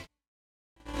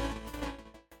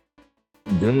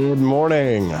Good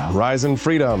morning, Rise and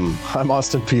Freedom. I'm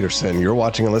Austin Peterson. You're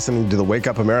watching and listening to the Wake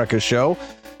Up America show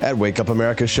at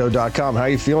wakeupAmericaShow.com. How are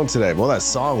you feeling today? Well, that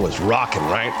song was rocking,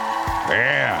 right?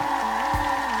 Yeah.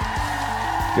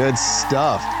 Good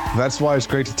stuff. That's why it's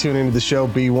great to tune into the show,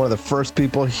 be one of the first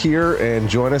people here and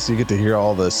join us. You get to hear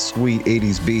all the sweet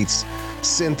 80s beats,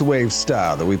 synthwave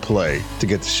style that we play to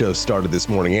get the show started this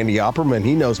morning. Andy Opperman,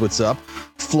 he knows what's up.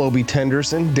 Floby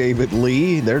Tenderson, David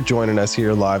Lee, they're joining us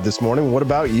here live this morning. What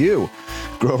about you?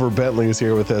 Grover Bentley is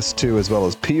here with us too, as well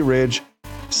as P. Ridge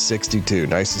 62.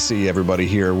 Nice to see everybody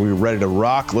here. We're ready to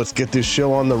rock. Let's get this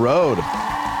show on the road.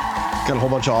 Got a whole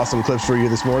bunch of awesome clips for you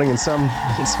this morning, and some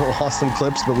awesome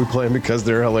clips, but we play them because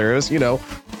they're hilarious. You know,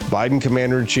 Biden,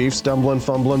 Commander-in-Chief, stumbling,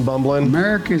 fumbling, bumbling.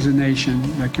 America is a nation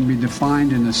that can be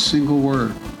defined in a single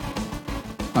word.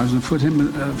 I was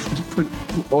going to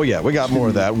Oh, yeah, we got more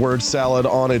of that. Word salad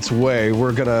on its way.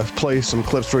 We're going to play some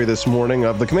clips for you this morning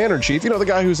of the Commander-in-Chief. You know, the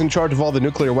guy who's in charge of all the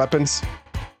nuclear weapons.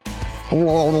 This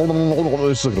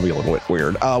is going to be a little bit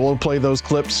weird. We'll play those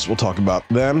clips. We'll talk about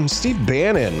them. Steve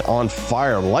Bannon on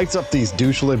fire, lights up these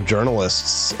douche-lib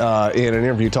journalists in an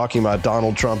interview talking about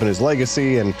Donald Trump and his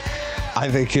legacy, and I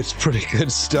think it's pretty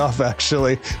good stuff,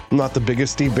 actually. I'm not the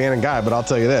biggest Steve Bannon guy, but I'll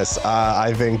tell you this.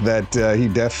 I think that he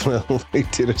definitely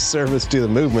did a service to the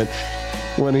movement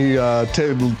when he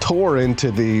tore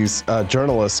into these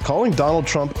journalists, calling Donald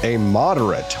Trump a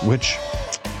moderate, which...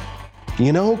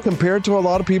 You know, compared to a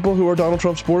lot of people who are Donald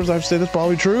Trump supporters, I have to say that's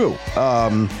probably true.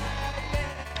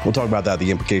 We'll talk about that, the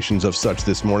implications of such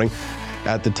this morning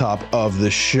at the top of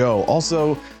the show.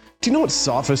 Also, do you know what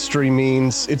sophistry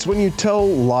means? It's when you tell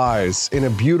lies in a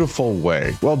beautiful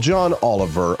way. Well, John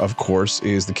Oliver, of course,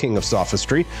 is the king of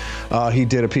sophistry. He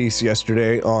did a piece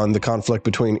yesterday on the conflict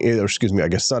between,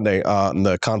 Sunday, on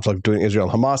the conflict between Israel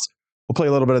and Hamas. We'll play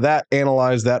a little bit of that,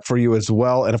 analyze that for you as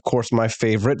well. And of course, my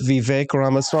favorite, Vivek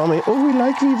Ramaswamy. Oh, we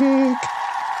like Vivek.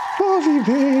 Oh,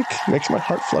 Vivek. Makes my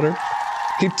heart flutter.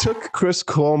 He took Chris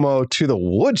Cuomo to the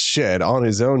woodshed on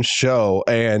his own show.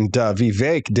 And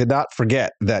Vivek did not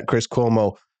forget that Chris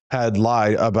Cuomo had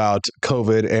lied about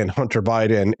COVID and Hunter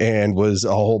Biden and was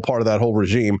a whole part of that whole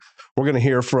regime. We're going to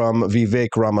hear from Vivek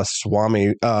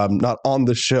Ramaswamy, not on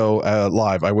the show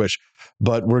live, I wish.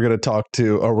 But we're going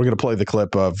to play the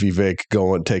clip of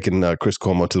Vivek taking Chris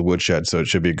Cuomo to the woodshed. So it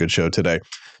should be a good show today.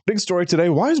 Big story today.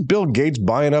 Why is Bill Gates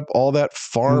buying up all that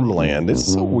farmland?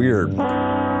 It's so weird.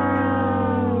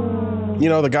 You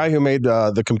know, the guy who made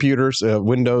the computers,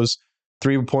 Windows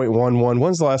 3.11.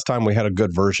 When's the last time we had a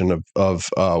good version of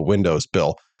Windows,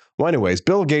 Bill? Well, anyways,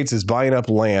 Bill Gates is buying up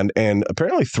land and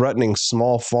apparently threatening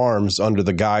small farms under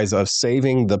the guise of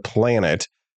saving the planet.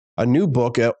 A new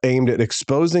book aimed at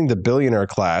exposing the billionaire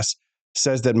class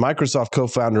says that Microsoft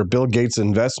co-founder Bill Gates'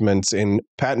 investments in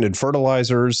patented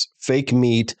fertilizers, fake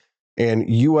meat, and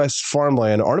U.S.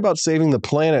 farmland aren't about saving the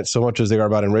planet so much as they are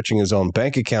about enriching his own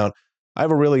bank account. I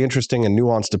have a really interesting and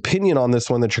nuanced opinion on this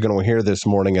one that you're going to hear this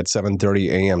morning at 7:30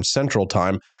 a.m. Central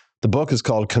Time. The book is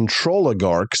called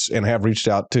Controligarchs, and I have reached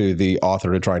out to the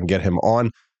author to try and get him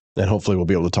on. And hopefully we'll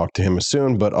be able to talk to him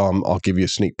soon, but I'll give you a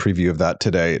sneak preview of that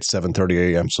today at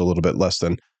 7:30 a.m., so a little bit less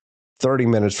than 30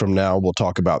 minutes from now. We'll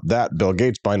talk about that. Bill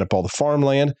Gates buying up all the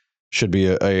farmland. Should be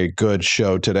a good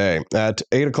show today. At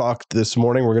 8 o'clock this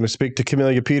morning, we're going to speak to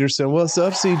Camellia Peterson. What's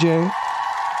up, CJ?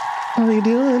 How are you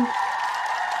doing?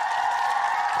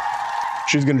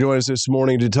 She's going to join us this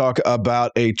morning to talk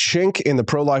about a chink in the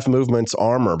pro-life movement's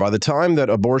armor. By the time that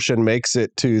abortion makes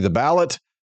it to the ballot,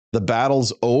 the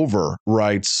battle's over,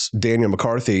 writes Daniel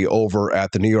McCarthy over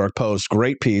at the New York Post.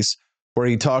 Great piece where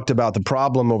he talked about the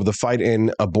problem of the fight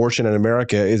in abortion in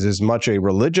America is as much a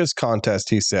religious contest,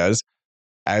 he says,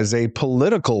 as a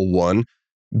political one.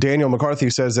 Daniel McCarthy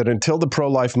says that until the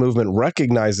pro-life movement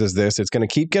recognizes this, it's going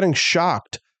to keep getting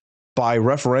shocked by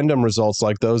referendum results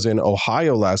like those in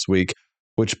Ohio last week,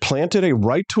 which planted a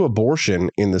right to abortion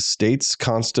in the state's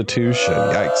constitution.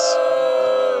 Yikes.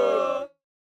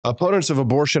 Opponents of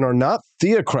abortion are not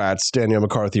theocrats, Daniel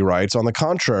McCarthy writes. On the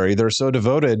contrary, they're so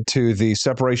devoted to the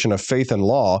separation of faith and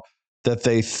law that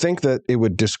they think that it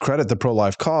would discredit the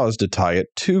pro-life cause to tie it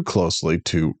too closely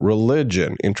to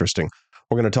religion. Interesting.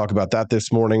 We're going to talk about that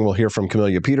this morning. We'll hear from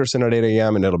Camellia Peterson at 8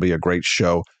 a.m., and it'll be a great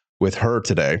show with her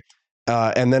today.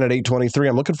 And then at 8:23,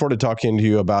 I'm looking forward to talking to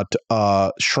you about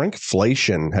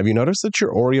shrinkflation. Have you noticed that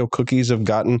your Oreo cookies have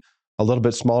gotten a little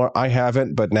bit smaller? I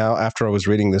haven't, but now after I was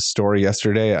reading this story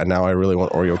yesterday, and now I really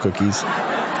want Oreo cookies.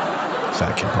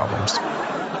 Fat kid problems.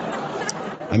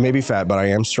 I may be fat, but I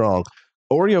am strong.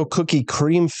 Oreo cookie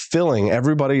cream filling,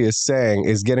 everybody is saying,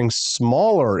 is getting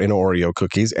smaller in Oreo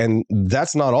cookies, and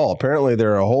that's not all. Apparently,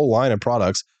 there are a whole line of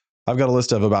products. I've got a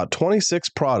list of about 26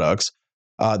 products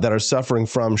that are suffering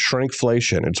from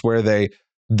shrinkflation. It's where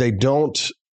they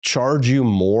don't charge you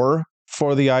more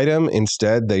for the item.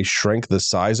 Instead, they shrink the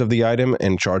size of the item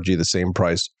and charge you the same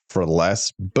price for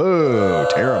less. Boo,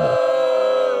 terrible.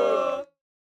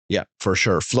 Yeah, for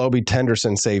sure. Floby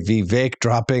Tenderson say Vivek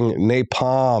dropping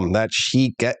napalm. That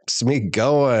sheet gets me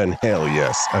going. Hell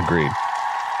yes, agreed.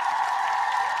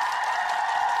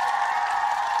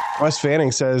 Wes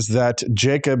Fanning says that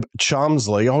Jacob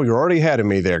Chomsley, oh, you're already ahead of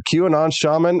me there. QAnon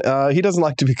shaman. He doesn't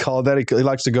like to be called that. He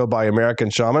likes to go by American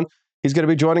shaman. He's going to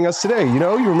be joining us today.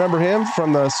 You remember him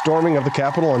from the storming of the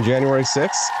Capitol on January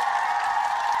 6th?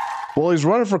 Well, he's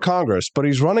running for Congress, but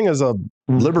he's running as a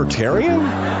libertarian?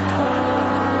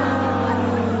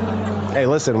 Hey,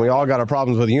 listen, we all got our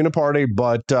problems with Uniparty,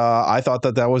 but I thought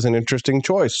that was an interesting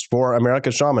choice for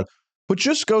American shaman, which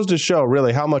just goes to show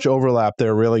really how much overlap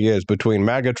there really is between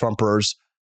MAGA Trumpers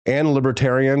and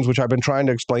libertarians, which I've been trying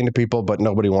to explain to people, but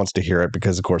nobody wants to hear it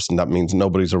because, of course, that means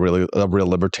nobody's a real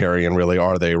libertarian, really,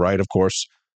 are they? Right? Of course,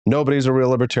 nobody's a real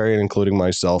libertarian, including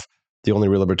myself. The only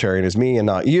real libertarian is me and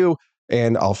not you,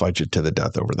 and I'll fight you to the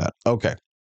death over that. Okay.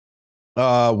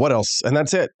 What else? And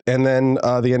that's it. And then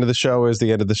the end of the show is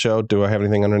the end of the show. Do I have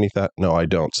anything underneath that? No, I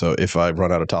don't. So if I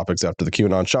run out of topics after the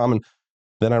QAnon shaman,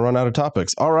 then I run out of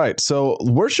topics. All right. So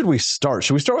where should we start?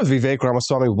 Should we start with Vivek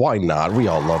Ramaswamy? Why not? We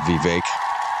all love Vivek.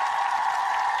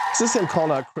 This is him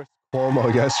calling out Chris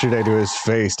Cuomo yesterday to his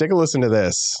face. Take a listen to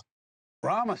this.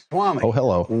 Ramaswamy. Oh,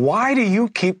 hello. Why do you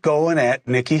keep going at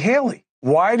Nikki Haley?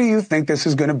 Why do you think this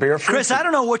is going to bear fruit? Chris, I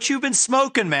don't know what you've been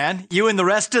smoking, man. You and the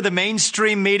rest of the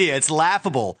mainstream media. It's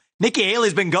laughable. Nikki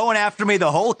Haley's been going after me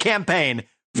the whole campaign.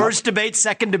 First debate,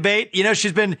 second debate.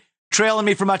 She's been trailing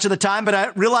me for much of the time, but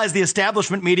I realize the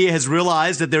establishment media has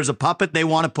realized that there's a puppet they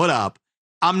want to put up.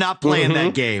 I'm not playing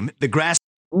that game. The grass.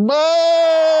 Whoa!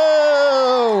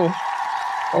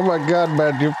 Oh, my God,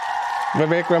 man.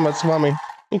 Vivek Ramaswamy.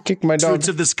 You kicked my dog.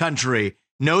 Of this country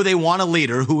know they want a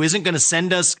leader who isn't going to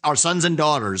send us, our sons and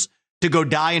daughters, to go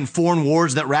die in foreign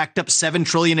wars that racked up $7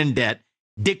 trillion in debt.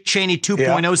 Dick Cheney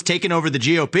 2.0's taken over the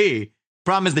GOP.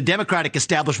 Problem is the Democratic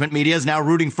establishment media is now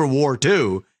rooting for war,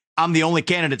 too. I'm the only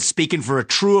candidate speaking for a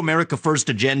true America First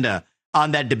agenda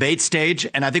on that debate stage,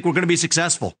 and I think we're going to be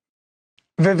successful.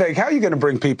 Vivek, how are you going to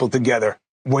bring people together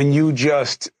when you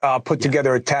just put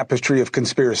together a tapestry of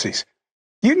conspiracies?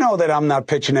 You know that I'm not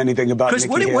pitching anything about Chris,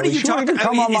 Nikki Haley. What are you talking about?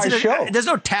 Come on my show. There's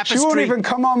no tapestry. She won't even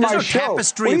come on my show.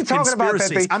 Tapestry what are you talking about that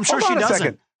thing? I'm sure she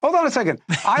doesn't. Hold on a second.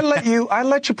 I let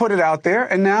you put it out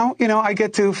there, and now I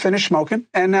get to finish smoking,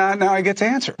 and now I get to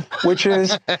answer, which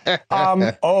is,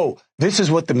 this is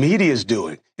what the media is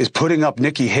doing, is putting up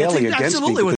Nikki Haley against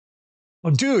me.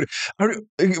 Well, dude,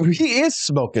 he is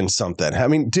smoking something. I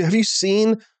mean, have you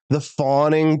seen the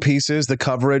fawning pieces, the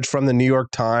coverage from the New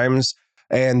York Times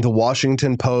and the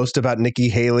Washington Post about Nikki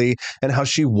Haley and how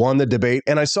she won the debate?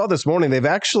 And I saw this morning, they've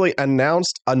actually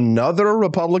announced another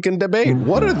Republican debate.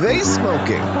 What are they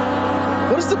smoking?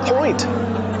 What is the point?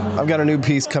 I've got a new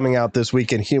piece coming out this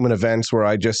week in Human Events where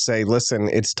I just say, listen,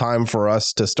 it's time for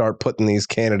us to start putting these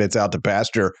candidates out to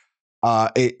pasture.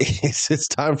 It's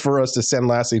time for us to send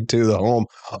Lassie to the home.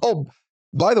 Oh,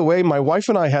 by the way, my wife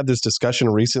and I had this discussion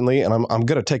recently, and I'm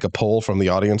going to take a poll from the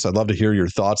audience. I'd love to hear your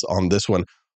thoughts on this one.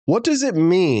 What does it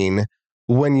mean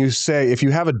when you say, if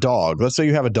you have a dog, let's say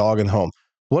you have a dog at home,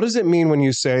 what does it mean when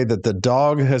you say that the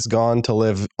dog has gone to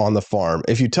live on the farm?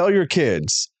 If you tell your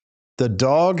kids the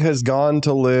dog has gone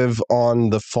to live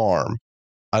on the farm,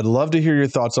 I'd love to hear your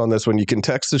thoughts on this one. You can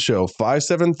text the show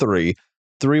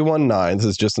 573-319. This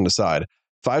is just an aside.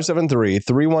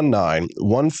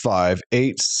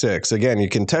 573-319-1586. Again, you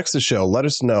can text the show. Let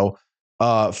us know.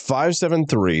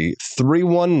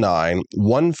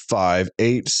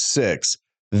 573-319-1586.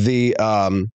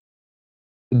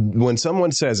 When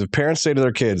someone says, if parents say to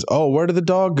their kids, oh, where did the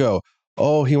dog go?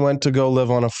 Oh, he went to go live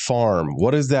on a farm.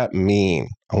 What does that mean?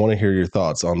 I want to hear your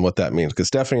thoughts on what that means, because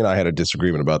Stephanie and I had a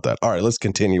disagreement about that. All right, let's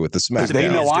continue with the smackdown. They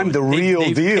know I'm the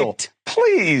real deal.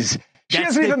 Please. She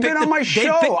hasn't even been on my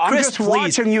show. I'm just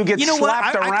watching you get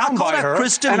slapped around by her,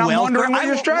 and I'm wondering what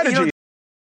your strategy is.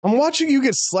 I'm watching you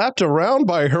get slapped around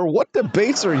by her. What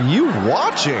debates are you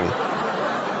watching?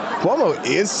 Cuomo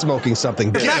is smoking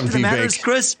something. Damn, the matter is,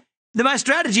 Chris, my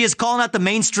strategy is calling out the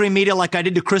mainstream media like I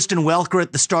did to Kristen Welker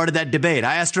at the start of that debate.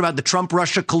 I asked her about the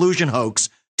Trump-Russia collusion hoax,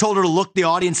 told her to look the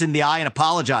audience in the eye and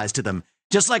apologize to them.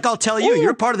 Just like I'll tell you,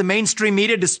 you're part of the mainstream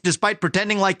media despite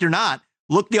pretending like you're not.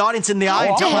 Look the audience in the eye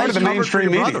and tell her to cover for your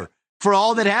brother for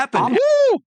all that happened.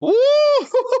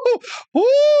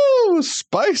 Ooh,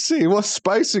 spicy. What's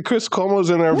spicy? Chris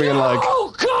Cuomo's in there being like,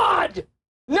 oh, God!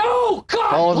 No,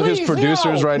 God! All of his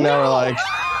producers right now are like,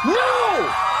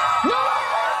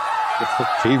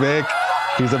 Vivek,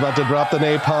 he's about to drop the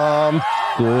napalm.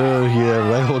 Yeah.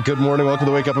 Well, good morning. Welcome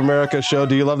to the Wake Up America show.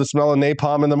 Do you love the smell of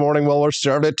napalm in the morning? Well, we're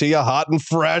serving it to you hot and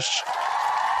fresh.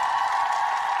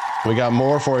 We got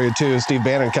more for you, too. Steve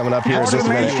Bannon coming up here in just a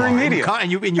minute. Mainstream media.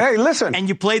 Hey, listen. And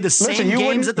you play the same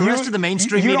games that the rest of the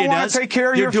mainstream media does. Take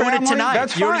care of You're your doing family? it tonight.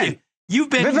 That's fine. You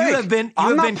have been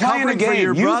covering for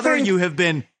your brother. You have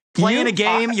been playing a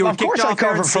game. You were kicked off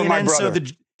there at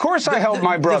CNN. Of course I help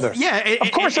my brother.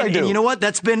 Of course I do. And you know what?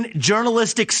 That's been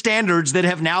journalistic standards that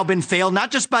have now been failed,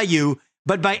 not just by you,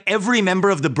 but by every member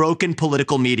of the broken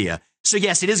political media. So,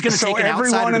 yes, it is going to take an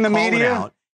outsider to call it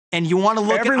out. And you want to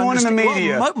look everyone at in the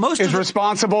media most is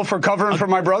responsible for covering for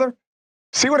my brother.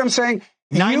 See what I'm saying?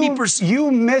 90%. You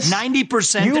miss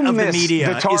 90% of the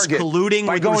media is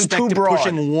colluding with respect to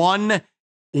pushing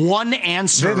one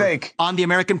answer Vivek, on the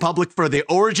American public for the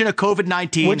origin of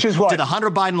COVID-19, which is what? To the Hunter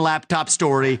Biden laptop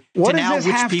story, to now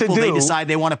which people they decide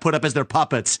they want to put up as their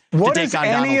puppets to take on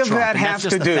Donald Trump. And that's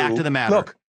just the fact of the matter.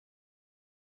 Look.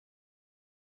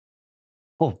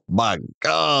 Oh my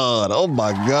God. Oh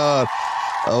my God.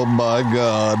 Oh my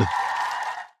God.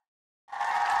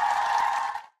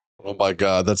 Oh my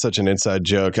God. That's such an inside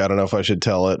joke. I don't know if I should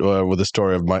tell it with the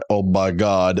story of my, oh my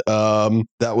God.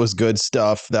 That was good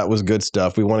stuff. That was good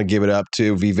stuff. We want to give it up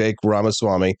to Vivek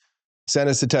Ramaswamy. Send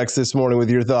us a text this morning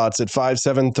with your thoughts at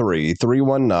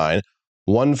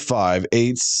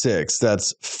 573-319-1586.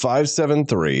 That's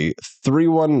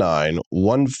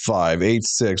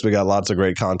 573-319-1586. We got lots of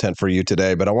great content for you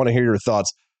today, but I want to hear your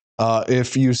thoughts.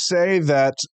 If you say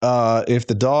that if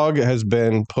the dog has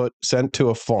been sent to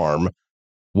a farm,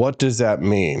 what does that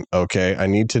mean? Okay, I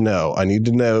need to know. I need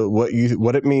to know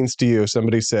what it means to you. If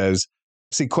somebody says,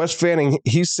 see, Quest Fanning,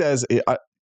 he says,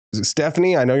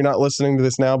 Stephanie, I know you're not listening to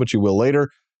this now, but you will later.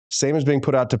 Same as being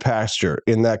put out to pasture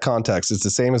in that context. It's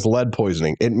the same as lead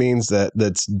poisoning. It means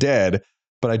that's dead,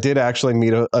 but I did actually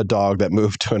meet a dog that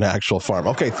moved to an actual farm.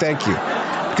 Okay, thank you.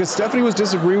 Because Stephanie was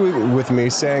disagreeing with me,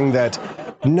 saying that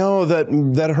no,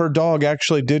 that her dog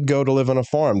actually did go to live on a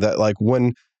farm. That like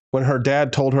when her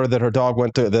dad told her that her dog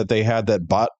that they had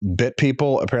that bit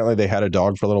people, apparently they had a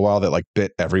dog for a little while that like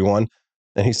bit everyone.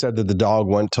 And he said that the dog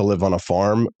went to live on a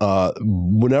farm.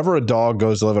 Whenever a dog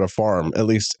goes to live on a farm, at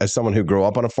least as someone who grew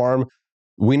up on a farm,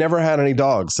 we never had any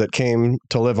dogs that came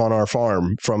to live on our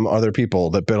farm from other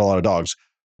people that bit a lot of dogs.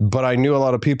 But I knew a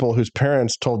lot of people whose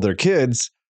parents told their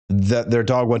kids that their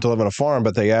dog went to live on a farm,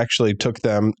 but they actually took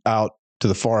them out to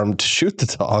the farm to shoot the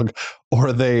dog,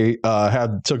 or they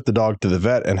took the dog to the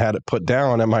vet and had it put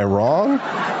down. Am I wrong?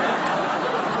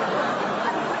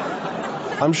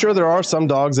 I'm sure there are some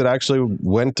dogs that actually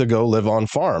went to go live on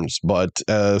farms, but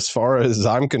as far as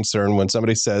I'm concerned, when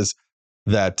somebody says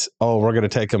that, oh, we're going to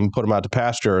take them, put them out to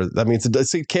pasture, that means,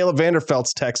 see, Caleb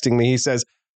Vanderfelt's texting me. He says,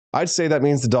 I'd say that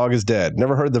means the dog is dead.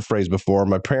 Never heard the phrase before.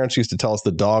 My parents used to tell us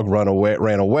the dog ran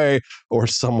away, or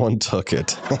someone took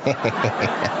it.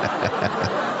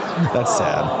 That's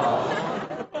sad.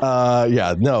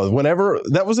 Whenever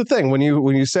that was the thing, when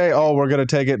you say, oh, we're going to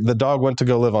take it, the dog went to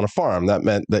go live on a farm, that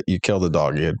meant that you killed the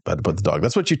dog. You had to put the dog.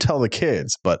 That's what you tell the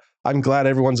kids. But I'm glad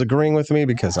everyone's agreeing with me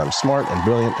because I'm smart and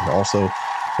brilliant and also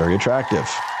very attractive.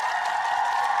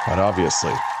 But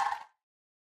obviously.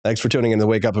 Thanks for tuning in to the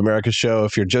Wake Up America show.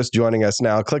 If you're just joining us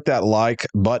now, click that like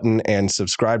button and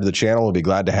subscribe to the channel. We'll be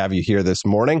glad to have you here this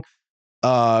morning.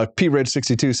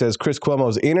 P-Ridge62 says, Chris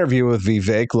Cuomo's interview with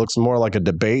Vivek looks more like a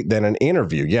debate than an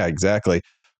interview. Yeah, exactly.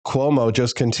 Cuomo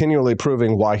just continually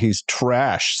proving why he's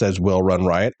trash, says Will Run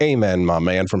Riot. Amen, my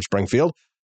man from Springfield.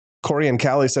 Corey and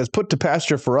Callie says, put to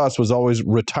pasture for us was always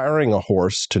retiring a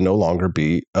horse to no longer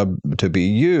be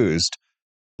used.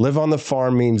 Live on the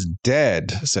farm means dead,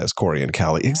 says Corey and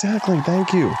Callie. Exactly.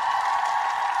 Thank you.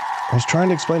 I was trying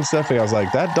to explain to Stephanie. I was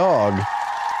like, that dog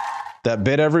that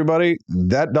bit everybody,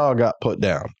 that dog got put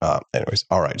down. Anyways,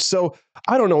 all right. So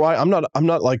I don't know why I'm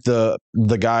not like the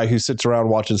guy who sits around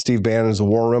watching Steve Bannon's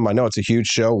War Room. I know it's a huge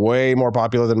show, way more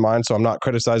popular than mine, so I'm not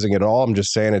criticizing it at all. I'm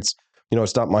just saying it's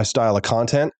not my style of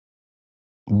content.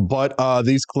 But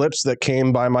these clips that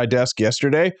came by my desk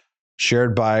yesterday,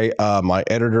 shared by my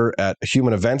editor at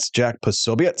Human Events, Jack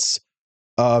Posobiec,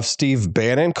 of Steve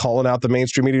Bannon calling out the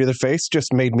mainstream media to their face,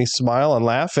 just made me smile and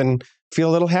laugh and feel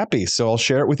a little happy. So I'll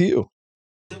share it with you.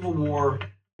 Civil war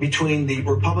between the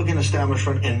Republican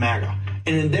establishment and MAGA.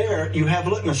 And in there, you have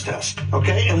litmus tests,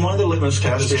 okay? And one of the litmus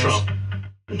tests is Trump.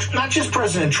 Not just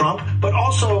President Trump, but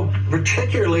also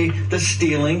particularly the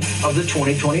stealing of the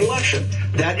 2020 election.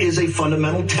 That is a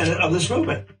fundamental tenet of this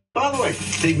movement. By the way,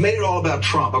 they've made it all about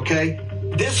Trump, okay?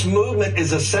 This movement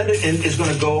is ascended and is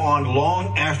going to go on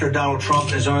long after Donald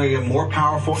Trump is going to get more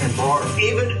powerful and broader.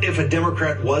 Even if a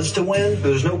Democrat was to win,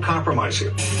 there's no compromise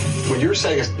here. What you're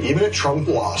saying is even if Trump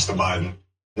lost to Biden,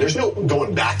 there's no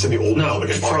going back to the old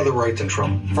Republican Party. Farther right than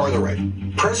Trump. Farther right.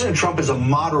 President Trump is a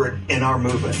moderate in our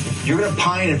movement. You're going to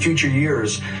pine in future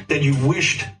years that you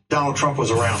wished Donald Trump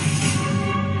was around.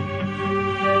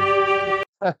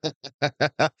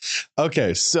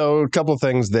 Okay, so a couple of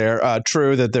things there.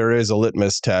 True that there is a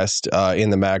litmus test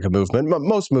in the MAGA movement.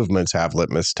 Most movements have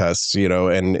litmus tests,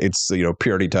 and it's,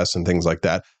 purity tests and things like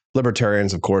that.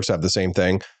 Libertarians, of course, have the same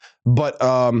thing. But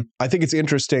I think it's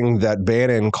interesting that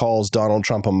Bannon calls Donald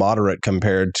Trump a moderate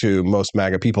compared to most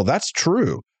MAGA people. That's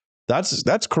true.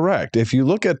 That's correct. If you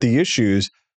look at the issues,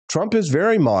 Trump is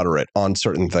very moderate on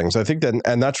certain things. I think that,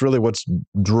 and that's really what's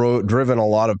driven a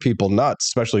lot of people nuts,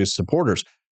 especially his supporters.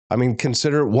 I mean,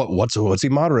 consider what's he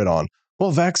moderate on?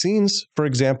 Well, vaccines, for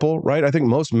example, right? I think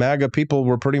most MAGA people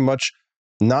were pretty much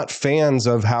not fans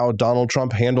of how Donald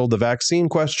Trump handled the vaccine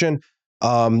question.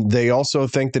 They also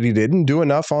think that he didn't do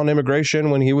enough on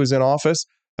immigration when he was in office.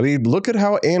 I mean, look at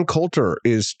how Ann Coulter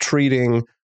is treating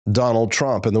Donald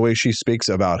Trump and the way she speaks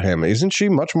about him. Isn't she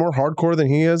much more hardcore than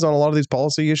he is on a lot of these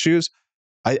policy issues?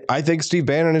 I think Steve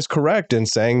Bannon is correct in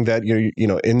saying that,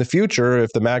 in the future,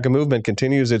 if the MAGA movement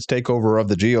continues its takeover of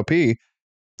the GOP,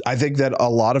 I think that a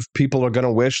lot of people are going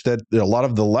to wish that a lot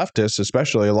of the leftists,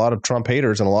 especially a lot of Trump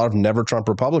haters and a lot of never Trump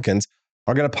Republicans,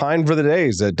 are going to pine for the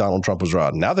days that Donald Trump was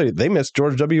around. Now they miss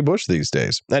George W. Bush these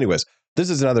days. Anyways, this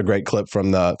is another great clip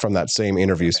from that same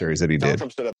interview series that he did.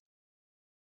 Trump stood up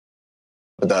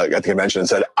at the convention and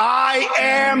said, "I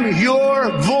am your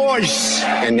voice."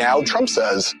 And now Trump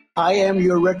says, "I am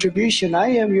your retribution. I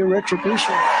am your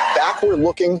retribution."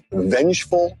 Backward-looking,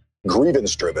 vengeful,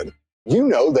 grievance-driven. You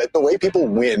know that the way people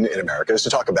win in America is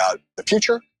to talk about the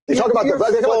future. They talk about the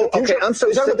future. Okay, I'm so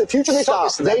they talk about the future. They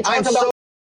talk about.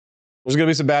 There's going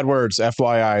to be some bad words,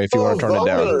 FYI, if you want to turn it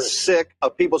down. I'm sick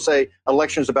of people say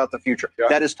elections about the future. Yeah.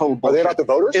 That is total bullshit. Are they about the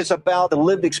voters? It's about the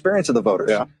lived experience of the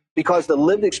voters. Yeah. Because the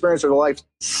lived experience of their life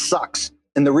sucks.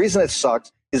 And the reason it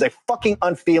sucks is a fucking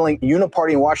unfeeling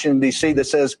uniparty in Washington, D.C. that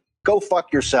says, go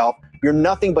fuck yourself. You're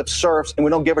nothing but serfs, and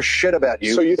we don't give a shit about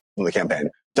you. So you in the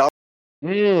campaign.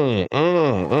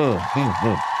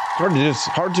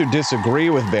 Hard to disagree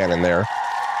with Bannon there.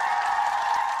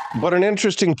 But an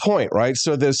interesting point, right?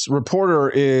 So this reporter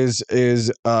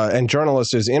and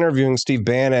journalist is interviewing Steve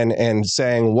Bannon and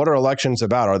saying, what are elections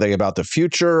about? Are they about the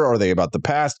future? Are they about the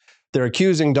past? They're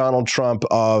accusing Donald Trump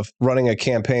of running a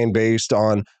campaign based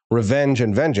on revenge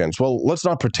and vengeance. Well, let's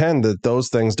not pretend that those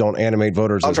things don't animate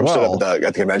voters as Trump well. stood up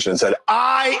at the convention and said,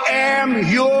 "I am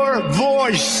your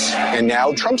voice." And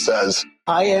now Trump says,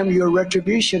 "I am your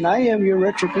retribution. I am your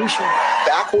retribution."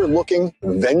 Backward-looking,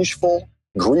 vengeful,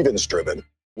 grievance-driven.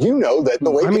 You know that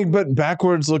the way... but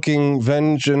backwards-looking,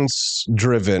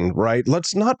 vengeance-driven, right?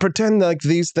 Let's not pretend like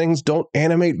these things don't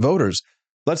animate voters.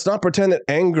 Let's not pretend that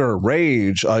anger,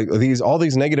 rage, all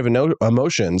these negative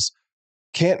emotions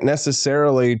can't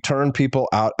necessarily turn people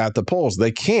out at the polls.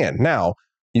 They can. Now,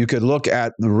 you could look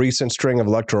at the recent string of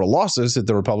electoral losses that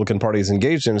the Republican Party is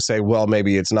engaged in and say, well,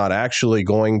 maybe it's not actually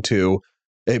going to,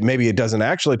 maybe it doesn't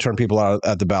actually turn people out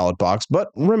at the ballot box. But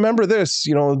remember this,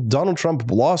 Donald Trump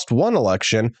lost one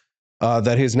election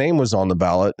that his name was on the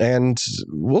ballot, and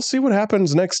we'll see what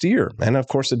happens next year. And of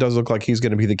course, it does look like he's going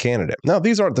to be the candidate. Now,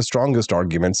 these aren't the strongest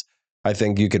arguments I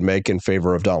think you could make in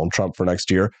favor of Donald Trump for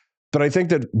next year. But I think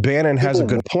that Bannon has a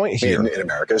good point here. In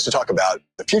America is to talk about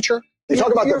the future. They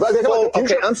talk about the future.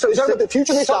 Okay, I'm so they talk sick. about the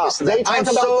future. They talk I'm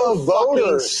about so the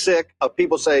voters. sick of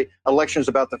people say elections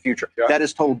about the future. Yeah. That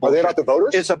is total bullshit. Are they about the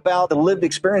voters? It's about the lived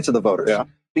experience of the voters. Yeah.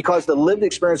 Because the lived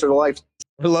experience of their life.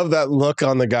 I love that look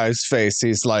on the guy's face.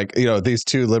 He's like, these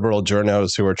two liberal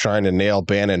journos who are trying to nail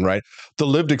Bannon, right? The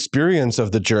lived experience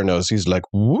of the journos. He's like,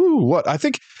 woo, what? I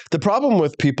think the problem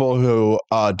with people who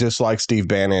dislike Steve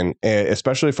Bannon,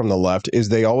 especially from the left, is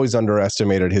they always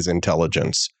underestimated his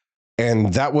intelligence.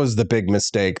 And that was the big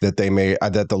mistake that they made,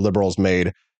 that the liberals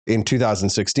made in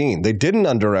 2016. They didn't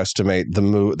underestimate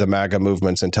the MAGA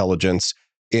movement's intelligence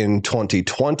in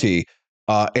 2020.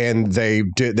 And they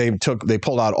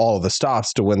pulled out all of the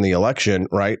stops to win the election,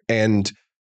 right? And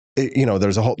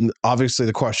there's obviously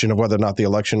the question of whether or not the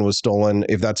election was stolen.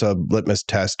 If that's a litmus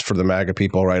test for the MAGA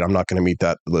people, right? I'm not going to meet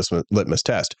that litmus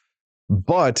test.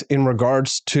 But in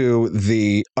regards to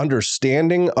the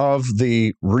understanding of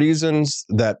the reasons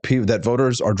that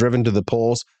voters are driven to the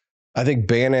polls, I think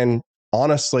Bannon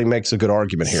honestly makes a good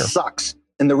argument here. Sucks,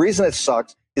 and the reason it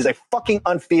sucks is a fucking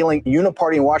unfeeling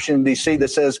uniparty in Washington D.C. that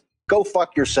says, go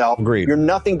fuck yourself. Agreed. You're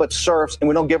nothing but serfs, and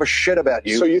we don't give a shit about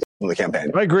you. So you the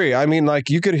campaign. I agree. I mean, like,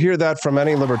 you could hear that from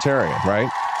any libertarian, right?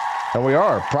 And we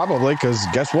are, probably, because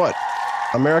guess what?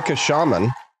 America's Shaman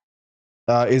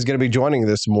is going to be joining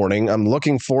this morning. I'm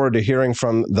looking forward to hearing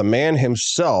from the man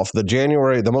himself,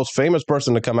 the most famous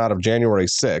person to come out of January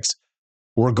 6th.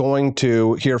 We're going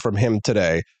to hear from him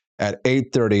today at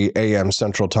 8:30 a.m.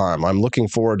 Central Time. I'm looking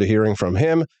forward to hearing from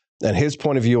him and his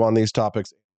point of view on these topics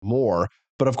more.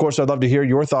 But of course, I'd love to hear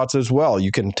your thoughts as well.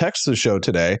 You can text the show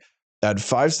today at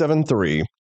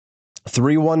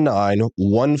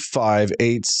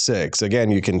 573-319-1586.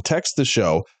 Again, you can text the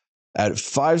show at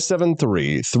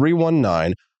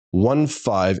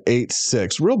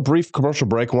 573-319-1586. Real brief commercial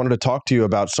break. I wanted to talk to you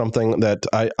about something that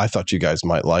I thought you guys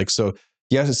might like. So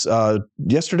yes,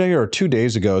 yesterday or 2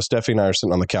 days ago, Stephanie and I are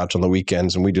sitting on the couch on the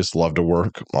weekends, and we just love to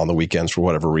work on the weekends for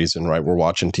whatever reason, right? We're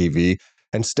watching TV,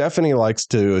 and Stephanie likes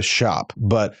to shop,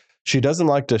 but she doesn't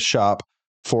like to shop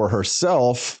for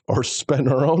herself or spend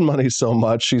her own money so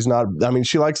much. She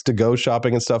likes to go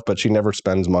shopping and stuff, but she never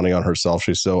spends money on herself.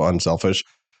 She's so unselfish.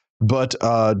 But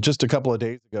just a couple of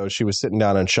days ago, she was sitting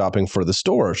down and shopping for the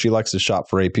store. She likes to shop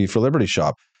for AP for Liberty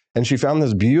Shop. And she found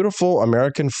this beautiful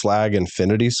American flag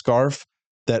infinity scarf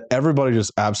that everybody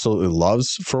just absolutely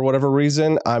loves for whatever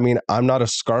reason. I mean, I'm not a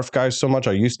scarf guy so much.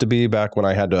 I used to be back when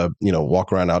I had to,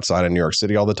 walk around outside in New York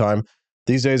City all the time.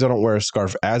 These days, I don't wear a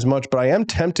scarf as much, but I am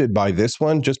tempted by this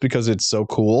one just because it's so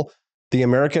cool. The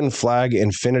American flag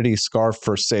infinity scarf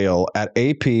for sale at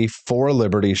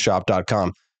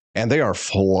ap4libertyshop.com. And they are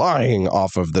flying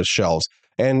off of the shelves.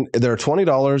 And they're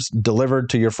 $20 delivered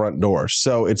to your front door.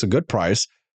 So it's a good price.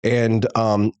 And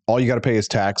all you got to pay is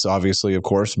tax, obviously, of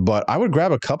course. But I would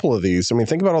grab a couple of these. I mean,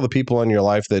 think about all the people in your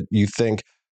life that you think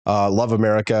love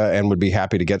America and would be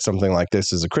happy to get something like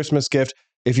this as a Christmas gift.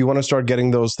 If you want to start getting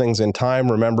those things in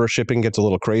time, remember, shipping gets a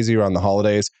little crazy around the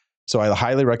holidays. So I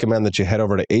highly recommend that you head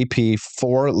over to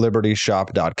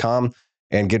ap4libertyshop.com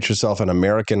and get yourself an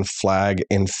American flag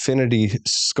infinity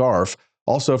scarf.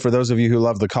 Also, for those of you who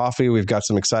love the coffee, we've got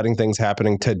some exciting things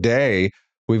happening today.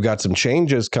 We've got some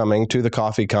changes coming to the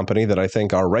coffee company that I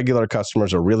think our regular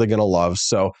customers are really going to love.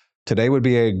 So today would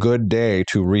be a good day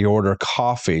to reorder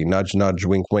coffee. Nudge, nudge,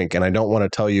 wink, wink. And I don't want to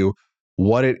tell you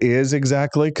what it is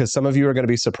exactly, because some of you are going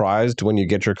to be surprised when you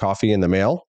get your coffee in the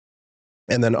mail.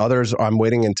 And then others, I'm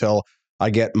waiting until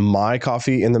I get my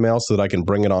coffee in the mail so that I can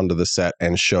bring it onto the set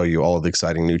and show you all of the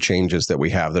exciting new changes that we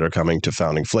have that are coming to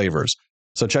Founding Flavors.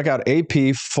 So check out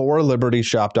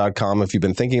ap4libertyshop.com if you've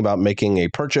been thinking about making a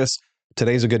purchase.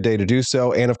 Today's a good day to do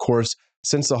so. And of course,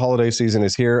 since the holiday season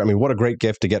is here, I mean, what a great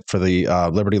gift to get for the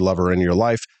Liberty lover in your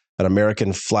life. An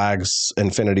American flags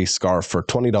infinity scarf for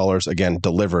 $20, again,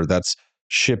 delivered. That's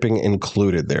shipping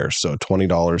included there. So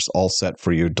 $20 all set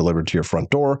for you, delivered to your front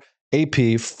door.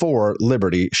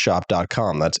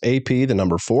 ap4libertyshop.com. That's AP, the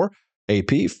number 4,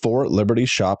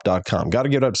 ap4libertyshop.com. Got to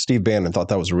give it up to Steve Bannon. Thought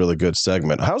that was a really good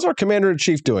segment. How's our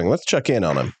Commander-in-Chief doing? Let's check in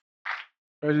on him.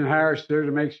 President Harris there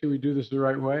to make sure we do this the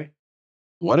right way.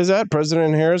 What is that?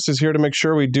 President Harris is here to make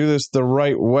sure we do this the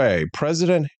right way.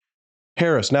 President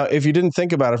Harris. Now, if you didn't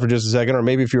think about it for just a second, or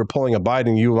maybe if you were pulling a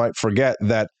Biden, you might forget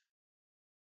that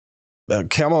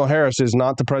Kamala Harris is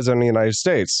not the president of the United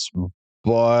States.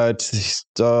 But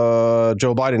Joe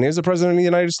Biden is the president of the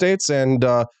United States, and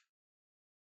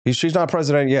she's not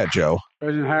president yet, Joe.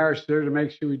 President Harris there to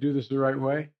make sure we do this the right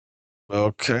way.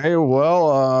 Okay,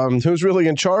 well, who's really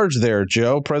in charge there,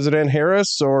 Joe? President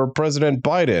Harris or President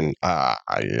Biden?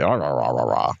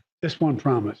 Just one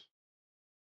promise.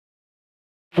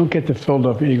 Don't get the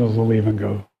Philadelphia Eagles to leave and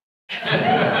go.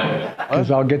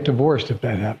 Because I'll get divorced if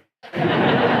that happens.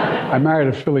 I married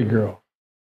a Philly girl,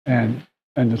 and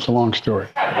it's a long story.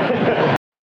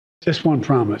 Just one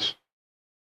promise.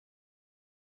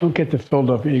 Don't get the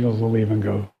Philadelphia Eagles to leave and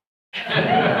go.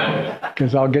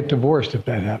 Because I'll get divorced if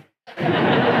that happens.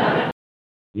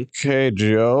 Okay,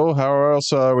 Joe. How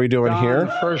else are we doing here?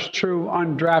 The first true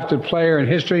undrafted player in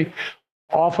history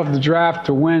off of the draft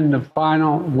to win that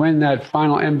final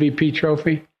MVP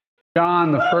trophy.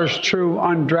 John, the first true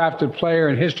undrafted player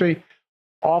in history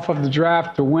off of the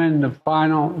draft to win that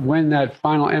final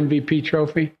MVP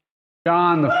trophy.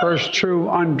 John, the first true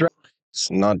undrafted. It's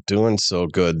not doing so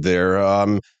good there.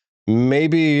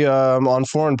 Maybe on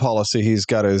foreign policy, he's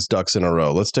got his ducks in a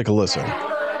row. Let's take a listen.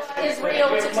 Israel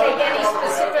to take any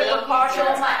specific precautions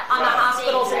on the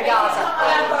hospitals in Gaza.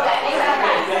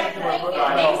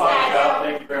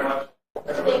 Thank you very much.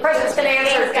 The president's going to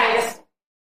answer, guys.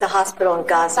 The hospital in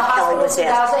Gaza. The hospital in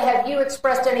Gaza. Have you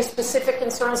expressed any specific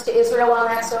concerns to Israel on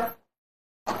that, sir?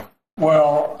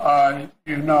 Well, I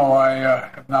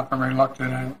have not been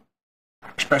reluctant in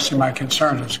expressing my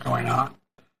concerns what's going on.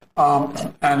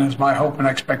 And it's my hope and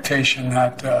expectation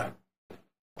that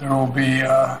there will be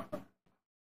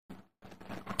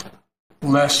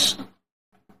less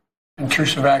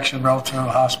intrusive action relative to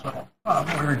the hospital.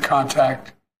 We're in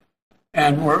contact,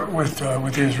 and we're with the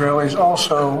Israelis.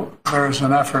 Also, there's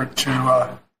an effort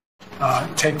to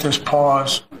take this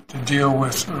pause to deal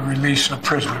with the release of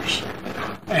prisoners,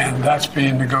 and that's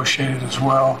being negotiated as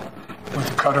well with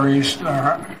the Qataris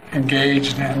are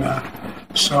engaged, and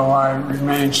so I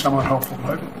remain somewhat hopeful.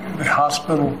 But the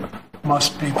hospital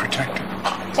must be protected.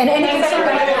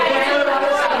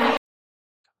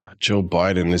 Joe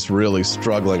Biden is really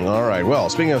struggling. All right. Well,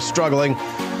 speaking of struggling,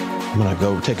 I'm going to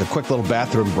go take a quick little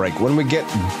bathroom break. When we get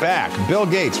back, Bill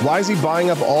Gates, why is he buying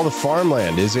up all the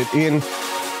farmland? Is it in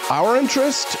our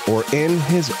interest or in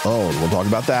his own? We'll talk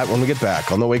about that when we get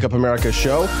back on the Wake Up America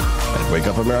show at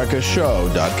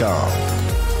wakeupAmericaShow.com.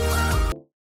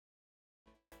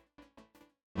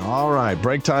 All right.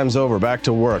 Break time's over. Back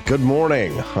to work. Good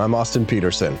morning. I'm Austin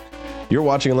Peterson. You're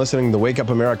watching and listening to the Wake Up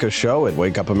America show at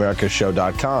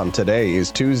wakeupAmericaShow.com. Today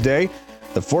is Tuesday,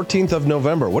 the 14th of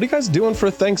November. What are you guys doing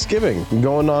for Thanksgiving? You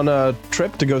going on a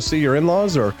trip to go see your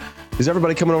in-laws, or is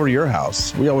everybody coming over to your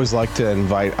house? We always like to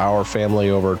invite our family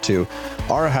over to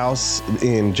our house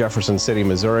in Jefferson City,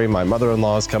 Missouri. My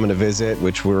mother-in-law is coming to visit,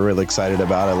 which we're really excited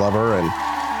about. I love her, and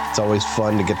it's always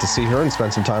fun to get to see her and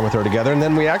spend some time with her together. And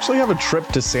then we actually have a trip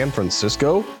to San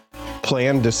Francisco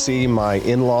planned to see my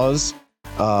in-laws,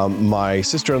 my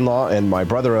sister-in-law and my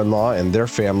brother-in-law and their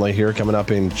family here coming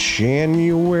up in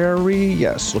January.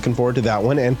 Yes, looking forward to that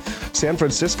one. And San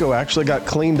Francisco actually got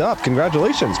cleaned up.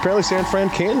 Congratulations. Apparently San Fran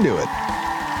can do it.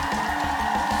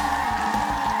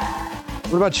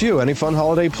 What about you? Any fun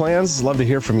holiday plans? Love to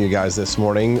hear from you guys this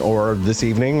morning or this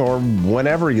evening or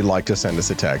whenever you'd like to send us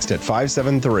a text at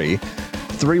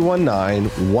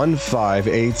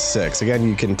 573-319-1586. Again,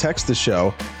 you can text the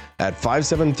show at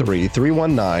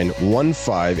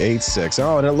 573-319-1586.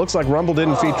 Oh, and it looks like Rumble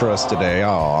didn't feature us today.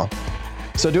 Aw.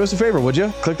 So do us a favor, would you?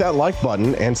 Click that like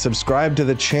button and subscribe to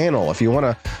the channel. If you want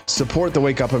to support the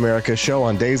Wake Up America show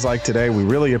on days like today, we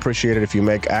really appreciate it if you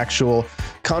make actual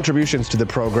contributions to the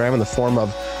program in the form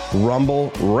of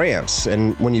Rumble rants.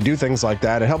 And when you do things like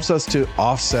that, it helps us to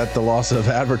offset the loss of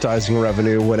advertising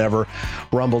revenue whenever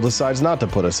Rumble decides not to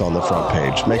put us on the front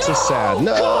page. Makes us sad.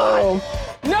 No! God.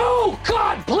 No,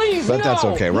 God, please, but that's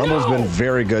okay. Rumble's been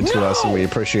very good to us, and we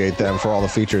appreciate them for all the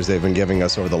features they've been giving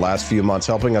us over the last few months,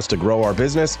 helping us to grow our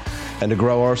business and to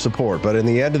grow our support. But in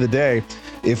the end of the day,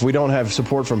 if we don't have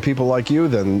support from people like you,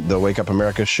 then the Wake Up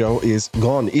America show is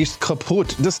gone. Ist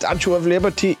kaputt. The Statue of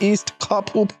Liberty ist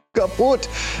kaputt,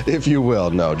 if you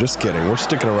will. No, just kidding. We're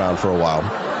sticking around for a while.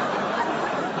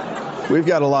 We've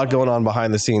got a lot going on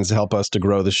behind the scenes to help us to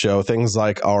grow the show. Things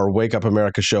like our Wake Up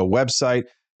America show website,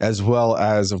 as well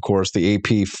as, of course, the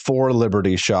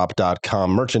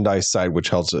AP4libertyshop.com merchandise site, which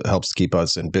helps keep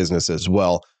us in business as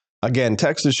well. Again,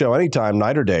 text the show anytime,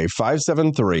 night or day,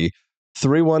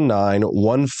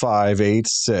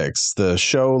 573-319-1586. The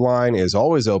show line is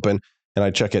always open, and I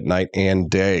check it night and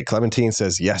day. Clementine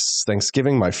says, yes,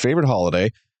 Thanksgiving, my favorite holiday.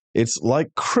 It's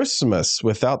like Christmas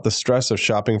without the stress of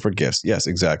shopping for gifts. Yes,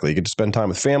 exactly. You get to spend time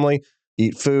with family,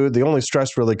 eat food. The only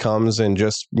stress really comes in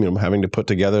just, having to put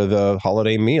together the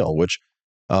holiday meal, which,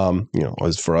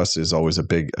 as for us is always a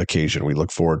big occasion. We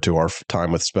look forward to our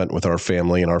time spent with our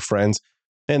family and our friends.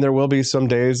 And there will be some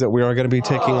days that we are going to be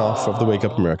taking off of the Wake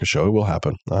Up America show. It will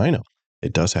happen. I know.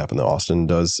 It does happen, though. Austin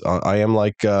does. I am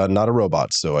not a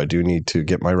robot, so I do need to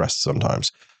get my rest sometimes.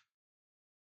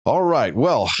 All right.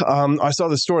 Well, I saw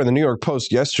the story in the New York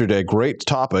Post yesterday. Great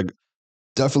topic.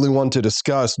 Definitely one to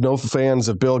discuss. No fans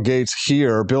of Bill Gates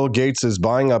here. Bill Gates is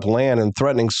buying up land and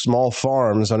threatening small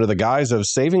farms under the guise of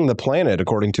saving the planet,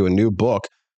 according to a new book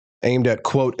aimed at,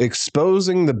 quote,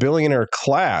 exposing the billionaire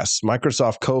class.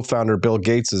 Microsoft co-founder Bill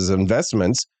Gates'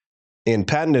 investments in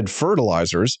patented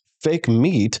fertilizers, fake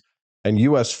meat, and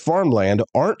U.S. farmland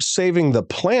aren't saving the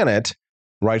planet,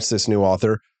 writes this new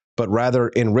author, but rather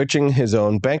enriching his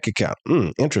own bank account.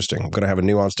 Interesting. I'm going to have a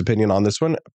nuanced opinion on this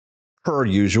one, per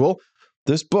usual.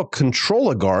 This book,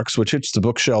 Controligarchs, which hits the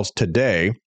bookshelves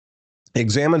today,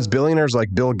 examines billionaires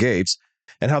like Bill Gates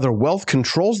and how their wealth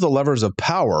controls the levers of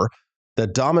power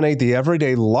that dominate the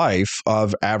everyday life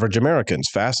of average Americans.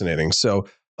 Fascinating. So,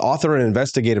 author and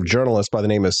investigative journalist by the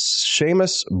name of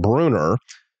Seamus Bruner,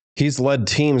 he's led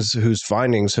teams whose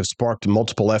findings have sparked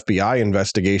multiple FBI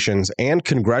investigations and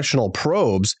congressional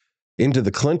probes into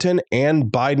the Clinton and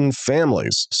Biden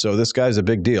families. So this guy's a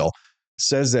big deal.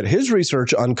 Says that his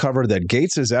research uncovered that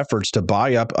Gates's efforts to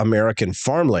buy up American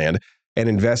farmland and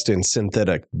invest in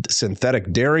synthetic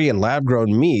dairy and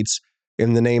lab-grown meats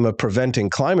in the name of preventing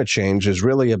climate change is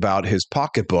really about his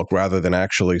pocketbook rather than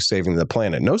actually saving the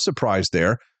planet. No surprise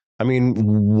there. I mean,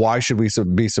 why should we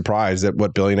be surprised at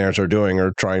what billionaires are doing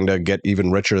or trying to get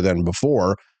even richer than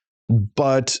before?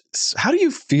 But how do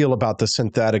you feel about the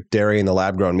synthetic dairy and the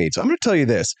lab-grown meats? I'm going to tell you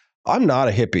this. I'm not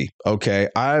a hippie, okay?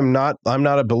 I'm not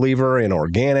a believer in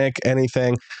organic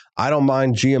anything. I don't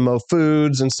mind GMO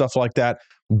foods and stuff like that.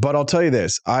 But I'll tell you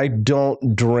this. I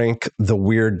don't drink the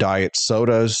weird diet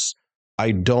sodas.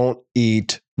 I don't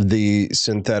eat the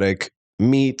synthetic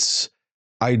meats.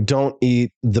 I don't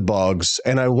eat the bugs,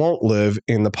 and I won't live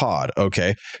in the pod,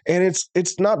 okay? And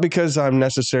it's not because I'm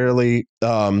necessarily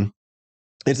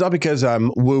it's not because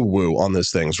I'm woo-woo on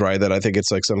these things, right? That I think it's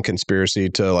like some conspiracy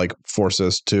to like force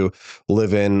us to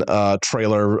live in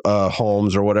trailer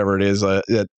homes or whatever it is that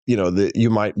that you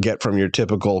might get from your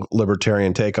typical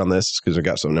libertarian take on this, because I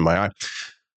got something in my eye.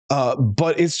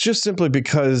 But it's just simply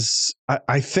because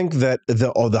I think that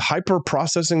the hyper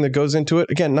processing that goes into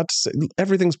it, again, not to say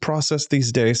everything's processed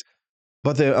these days,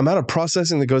 but the amount of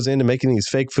processing that goes into making these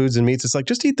fake foods and meats, it's like,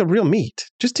 just eat the real meat.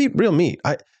 Just eat real meat.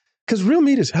 Because real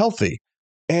meat is healthy.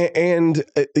 And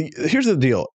here's the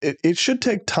deal. It should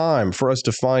take time for us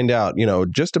to find out,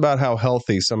 just about how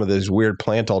healthy some of these weird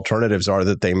plant alternatives are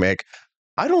that they make.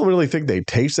 I don't really think they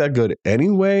taste that good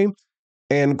anyway.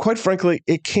 And quite frankly,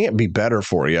 it can't be better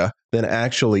for you than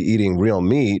actually eating real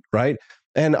meat, right?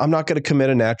 And I'm not going to commit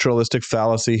a naturalistic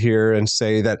fallacy here and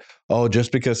say that, oh,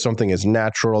 just because something is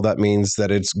natural, that means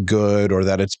that it's good or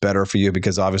that it's better for you,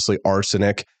 because obviously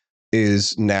arsenic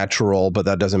is natural, but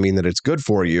that doesn't mean that it's good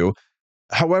for you.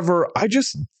 However, I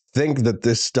just think that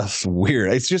this stuff's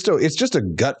weird. It's just a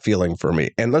gut feeling for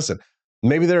me. And listen,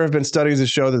 maybe there have been studies that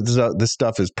show that this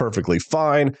stuff is perfectly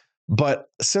fine, but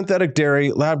synthetic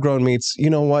dairy, lab-grown meats, you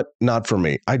know what? Not for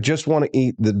me. I just want to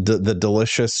eat the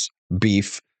delicious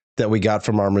beef that we got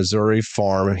from our Missouri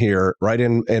farm here, right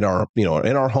in our in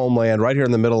our homeland, right here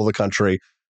in the middle of the country,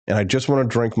 and I just want to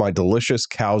drink my delicious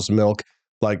cow's milk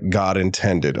like God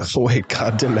intended. Oh, wait,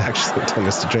 God didn't actually intend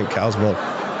us to drink cow's milk.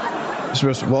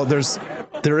 Well,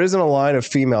 there isn't a line of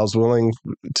females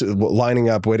lining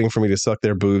up, waiting for me to suck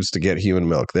their boobs to get human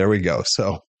milk. There we go.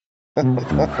 So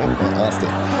lost it.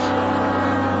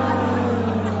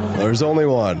 There's only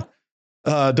one.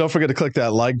 Don't forget to click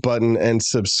that like button and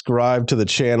subscribe to the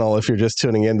channel if you're just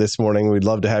tuning in this morning. We'd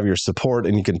love to have your support,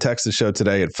 and you can text the show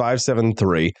today at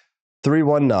 573-319-1586.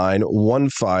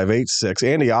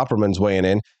 Andy Opperman's weighing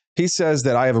in. He says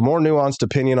that I have a more nuanced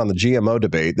opinion on the GMO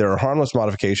debate. There are harmless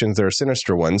modifications. There are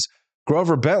sinister ones.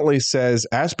 Grover Bentley says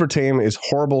aspartame is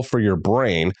horrible for your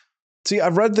brain. See,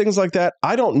 I've read things like that.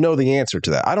 I don't know the answer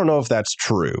to that. I don't know if that's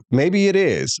true. Maybe it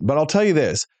is, but I'll tell you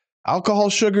this. Alcohol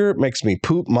sugar makes me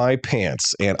poop my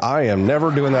pants, and I am never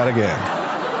doing that again.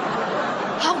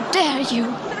 How dare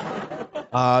you?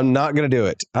 I'm not going to do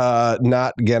it.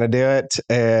 Not going to do it,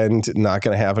 and not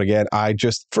going to happen again.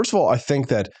 First of all, I think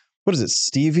that, what is it,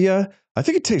 stevia? I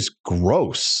think it tastes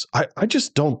gross. I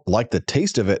just don't like the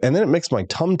taste of it. And then it makes my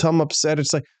tum upset.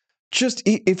 It's like, just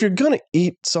eat, if you're going to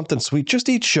eat something sweet, just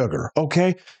eat sugar,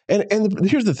 okay? And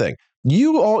here's the thing.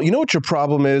 You know what your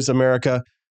problem is, America?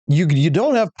 You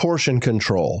don't have portion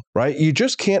control, right? You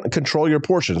just can't control your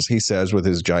portions, he says with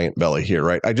his giant belly here,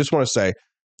 right? I just want to say,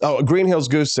 Green Hills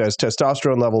Goose says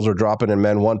testosterone levels are dropping in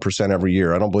men 1% every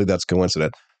year. I don't believe that's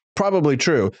coincident. Probably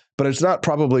true, but it's not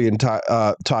probably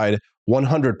tied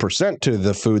 100% to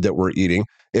the food that we're eating.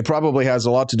 It probably has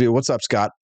a lot to do. What's up,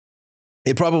 Scott?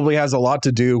 It probably has a lot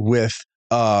to do with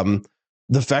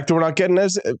the fact that we're not getting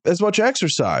as much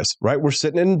exercise, right? We're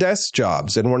sitting in desk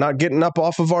jobs and we're not getting up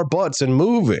off of our butts and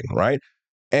moving, right?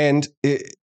 And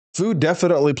food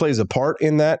definitely plays a part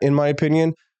in that, in my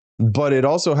opinion. But it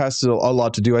also has a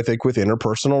lot to do, I think, with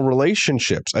interpersonal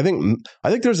relationships. I think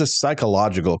there's a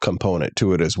psychological component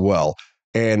to it as well.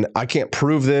 And I can't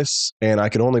prove this, and I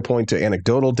can only point to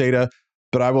anecdotal data.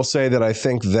 But I will say that I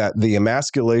think that the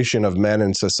emasculation of men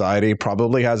in society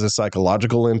probably has a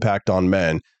psychological impact on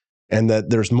men, and that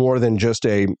there's more than just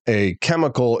a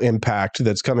chemical impact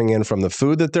that's coming in from the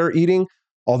food that they're eating.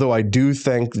 Although I do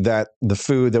think that the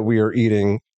food that we are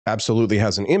eating absolutely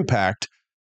has an impact.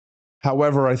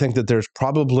 However, I think that there's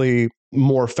probably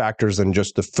more factors than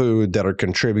just the food that are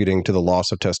contributing to the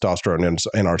loss of testosterone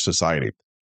in our society.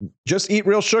 Just eat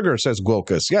real sugar, says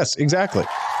Gwilkus. Yes, exactly.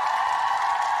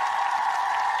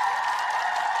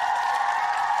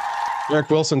 Eric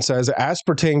Wilson says,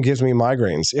 aspartame gives me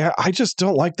migraines. Yeah, I just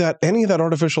don't like that, any of that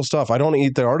artificial stuff. I don't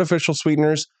eat the artificial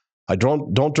sweeteners. I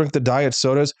don't drink the diet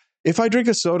sodas. If I drink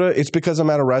a soda, it's because I'm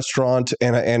at a restaurant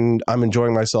and I'm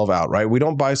enjoying myself out, right? We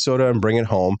don't buy soda and bring it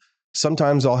home.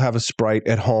 Sometimes I'll have a Sprite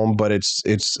at home, but it's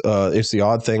the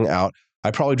odd thing out.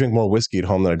 I probably drink more whiskey at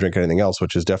home than I drink anything else,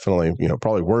 which is definitely,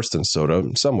 probably worse than soda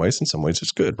in some ways. In some ways,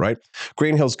 it's good, right?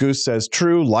 Green Hills Goose says,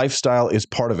 true, lifestyle is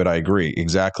part of it. I agree.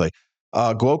 Exactly.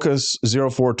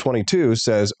 Glokas0422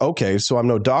 says, okay, so I'm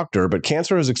no doctor, but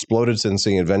cancer has exploded since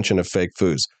the invention of fake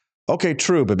foods. Okay,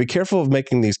 true, but be careful of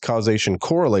making these causation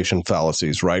correlation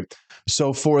fallacies, right?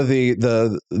 So for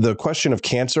the question of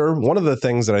cancer, one of the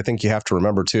things that I think you have to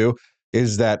remember too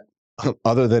is that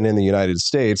other than in the United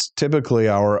States, typically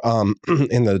our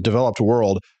in the developed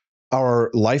world, our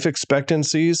life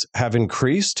expectancies have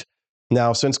increased.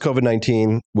 Now, since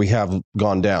COVID-19, we have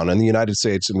gone down. In the United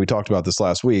States, and we talked about this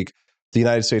last week, the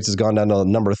United States has gone down to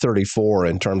number 34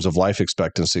 in terms of life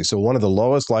expectancy. So one of the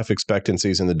lowest life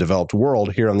expectancies in the developed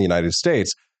world here in the United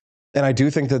States. And I do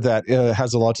think that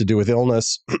has a lot to do with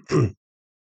illness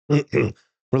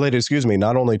related,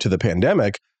 not only to the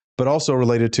pandemic, but also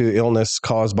related to illness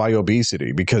caused by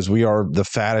obesity, because we are the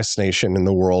fattest nation in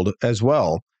the world as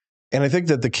well. And I think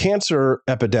that the cancer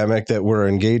epidemic that we're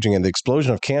engaging in, the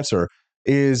explosion of cancer,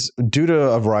 is due to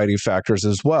a variety of factors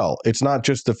as well. It's not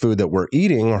just the food that we're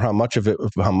eating or how much of it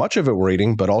we're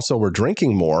eating, but also we're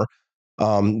drinking more.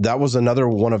 That was another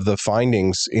one of the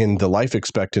findings in the life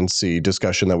expectancy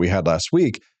discussion that we had last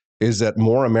week, is that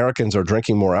more Americans are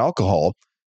drinking more alcohol.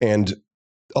 And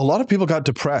a lot of people got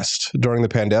depressed during the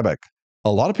pandemic.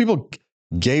 A lot of people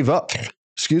gave up. A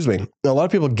lot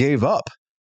of people gave up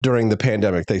during the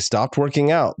pandemic. They stopped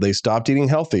working out. They stopped eating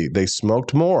healthy. They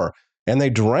smoked more. And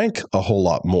they drank a whole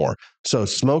lot more. So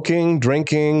smoking,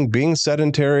 drinking, being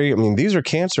sedentary, these are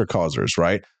cancer causers,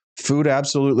 right? Food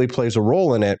absolutely plays a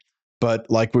role in it. But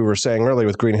like we were saying earlier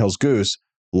with Green Hills Goose,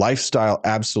 lifestyle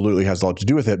absolutely has a lot to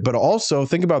do with it. But also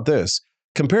think about this.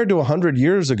 Compared to 100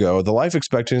 years ago, the life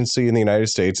expectancy in the United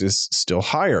States is still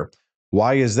higher.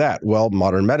 Why is that? Well,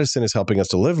 modern medicine is helping us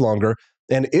to live longer.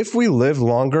 And if we live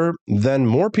longer, then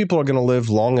more people are going to live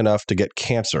long enough to get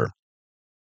cancer.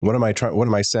 What am I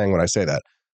saying when I say that?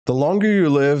 The longer you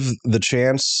live, the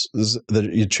chances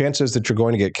that you're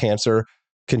going to get cancer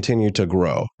continue to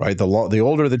grow, right? The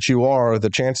older that you are, the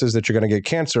chances that you're going to get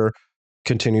cancer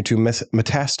continue to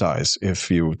metastasize,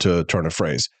 to turn a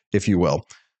phrase, if you will.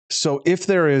 So if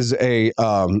there is a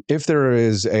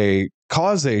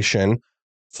causation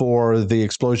for the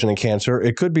explosion in cancer,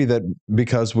 it could be that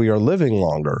because we are living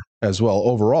longer as well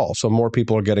overall. So more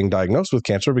people are getting diagnosed with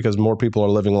cancer because more people are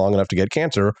living long enough to get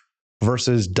cancer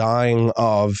versus dying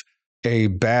of a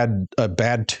bad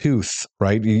tooth,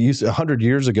 right? You used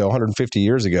 150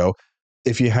 years ago,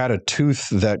 if you had a tooth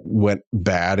that went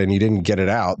bad and you didn't get it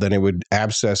out, then it would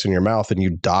abscess in your mouth and you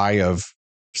die of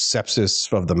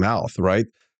sepsis of the mouth, right?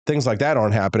 Things like that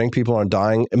aren't happening. People aren't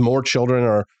dying. More children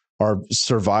are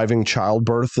surviving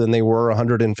childbirth than they were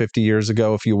 150 years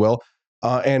ago, if you will,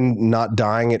 and not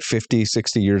dying at 50,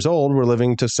 60 years old. We're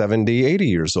living to 70, 80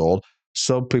 years old.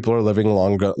 So people are living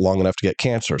long enough to get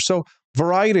cancer. So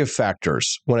variety of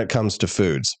factors when it comes to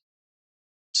foods.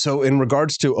 So in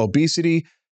regards to obesity,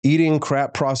 eating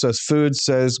crap processed foods,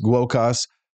 says Gwokas,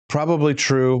 probably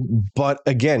true. But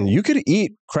again, you could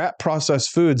eat crap processed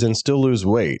foods and still lose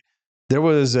weight. There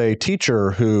was a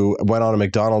teacher who went on a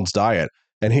McDonald's diet,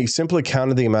 and he simply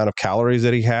counted the amount of calories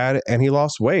that he had, and he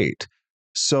lost weight.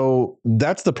 So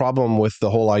that's the problem with the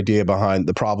whole idea behind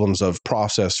the problems of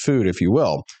processed food, if you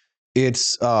will.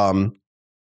 It's a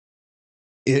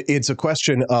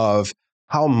question of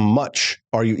how much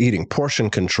are you eating, portion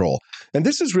control. And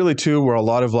this is really too where a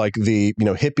lot of like the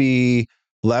hippie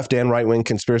left and right wing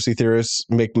conspiracy theorists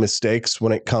make mistakes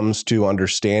when it comes to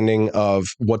understanding of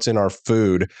what's in our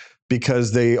food,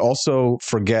 because they also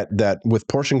forget that with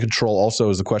portion control also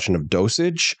is a question of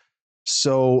dosage.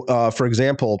 So, for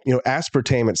example,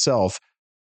 aspartame itself,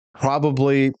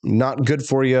 probably not good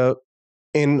for you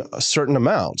in certain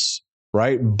amounts,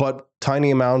 right? But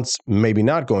tiny amounts, maybe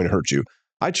not going to hurt you.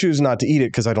 I choose not to eat it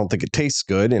because I don't think it tastes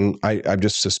good, and I'm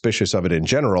just suspicious of it in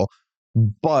general.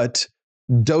 But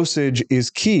dosage is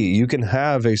key. You can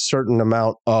have a certain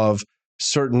amount of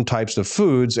certain types of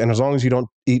foods, and as long as you don't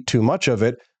eat too much of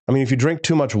it, if you drink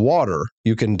too much water,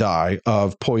 you can die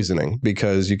of poisoning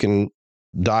because you can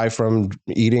die from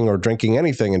eating or drinking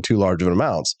anything in too large of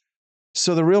amounts.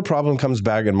 So the real problem comes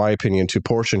back, in my opinion, to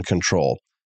portion control.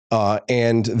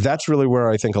 And that's really where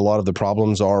I think a lot of the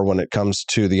problems are when it comes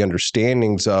to the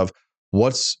understandings of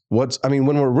when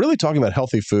we're really talking about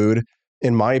healthy food,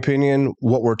 in my opinion,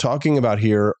 what we're talking about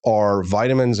here are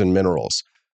vitamins and minerals.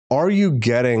 Are you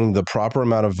getting the proper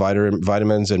amount of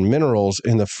vitamins and minerals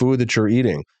in the food that you're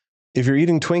eating? If you're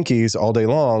eating Twinkies all day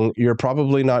long, you're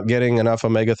probably not getting enough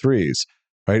omega-3s,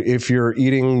 right? If you're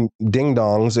eating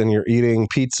ding-dongs and you're eating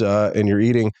pizza and you're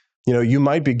eating You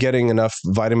might be getting enough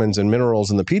vitamins and minerals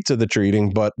in the pizza that you're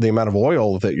eating, but the amount of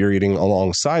oil that you're eating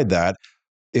alongside that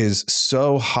is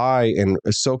so high and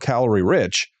so calorie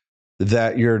rich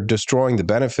that you're destroying the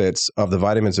benefits of the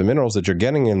vitamins and minerals that you're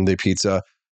getting in the pizza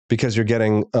because you're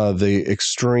getting the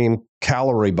extreme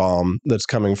calorie bomb that's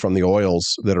coming from the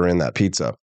oils that are in that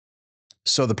pizza.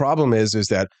 So the problem is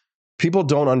that people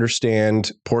don't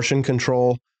understand portion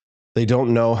control. They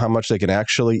don't know how much they can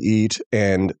actually eat,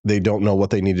 and they don't know what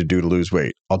they need to do to lose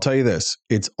weight. I'll tell you this,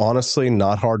 it's honestly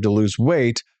not hard to lose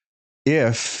weight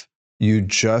if you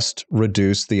just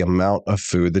reduce the amount of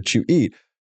food that you eat.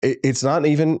 It's not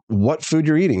even what food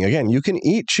you're eating. Again, you can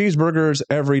eat cheeseburgers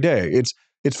every day.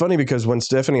 It's funny because when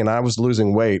Stephanie and I was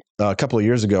losing weight a couple of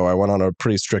years ago, I went on a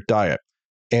pretty strict diet,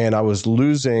 and I was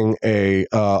losing a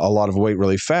lot of weight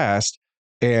really fast.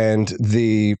 And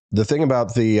the thing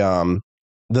about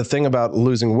the thing about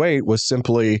losing weight was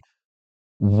simply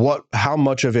how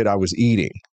much of it I was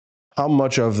eating, how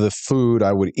much of the food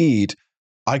I would eat.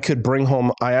 I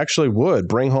actually would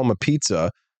bring home a pizza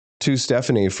to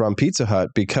Stephanie from Pizza Hut,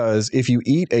 because if you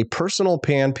eat a personal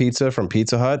pan pizza from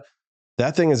Pizza Hut,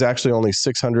 that thing is actually only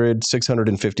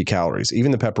 650 calories,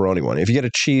 even the pepperoni one. If you get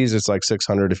a cheese, it's like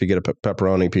 600. If you get a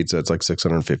pepperoni pizza, it's like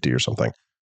 650 or something.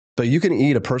 But you can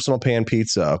eat a personal pan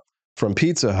pizza from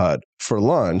Pizza Hut for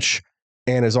lunch.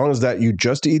 And as long as that you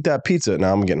just eat that pizza,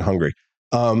 now I'm getting hungry.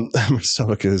 My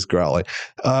stomach is growling.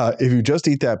 If you just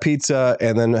eat that pizza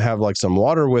and then have like some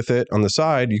water with it on the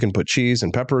side, you can put cheese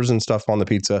and peppers and stuff on the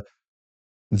pizza.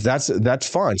 That's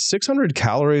fine. 600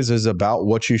 calories is about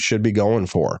what you should be going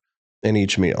for in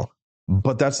each meal.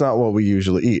 But that's not what we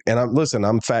usually eat. And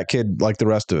I'm a fat kid like the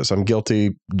rest of us. I'm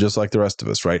guilty just like the rest of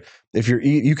us, right? If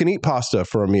you can eat pasta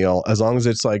for a meal as long as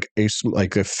it's like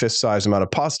a fist size amount of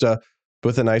pasta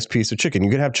with a nice piece of chicken.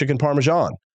 You can have chicken parmesan,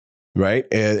 right?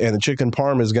 And the chicken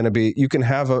parm is going to be, you can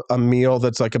have a meal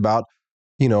that's like about,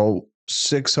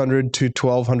 600 to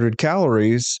 1,200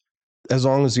 calories, as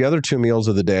long as the other two meals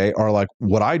of the day are like,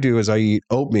 what I do is I eat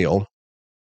oatmeal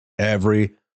every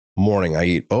morning. I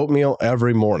eat oatmeal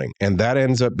every morning. And that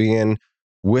ends up being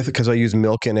because I use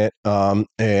milk in it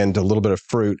and a little bit of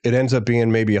fruit, it ends up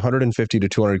being maybe 150 to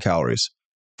 200 calories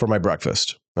for my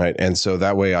breakfast, right? And so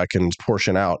that way I can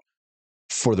portion out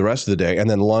for the rest of the day. And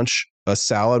then lunch, a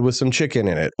salad with some chicken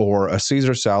in it, or a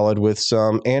Caesar salad with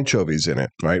some anchovies in it,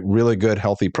 right? Really good,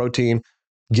 healthy protein,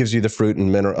 gives you the fruit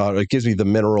and it gives you the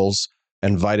minerals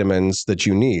and vitamins that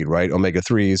you need, right?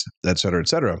 Omega-3s, et cetera, et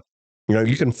cetera.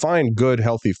 You can find good,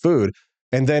 healthy food.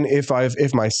 And then if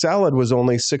my salad was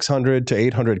only 600 to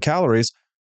 800 calories,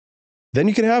 then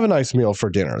you can have a nice meal for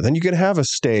dinner. Then you can have a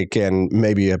steak and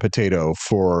maybe a potato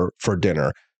for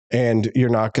dinner. And you're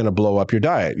not going to blow up your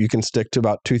diet. You can stick to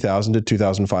about 2,000 to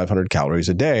 2,500 calories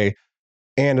a day.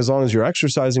 And as long as you're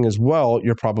exercising as well,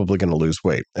 you're probably going to lose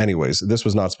weight. Anyways, this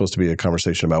was not supposed to be a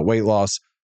conversation about weight loss.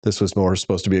 This was more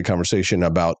supposed to be a conversation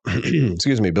about,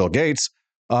 Bill Gates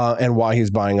and why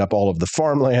he's buying up all of the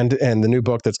farmland. And the new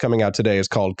book that's coming out today is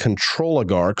called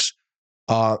Controligarchs.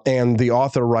 And the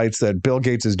author writes that Bill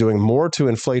Gates is doing more to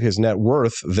inflate his net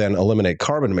worth than eliminate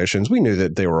carbon emissions. We knew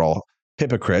that they were all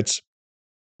hypocrites.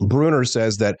 Bruner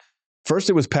says that first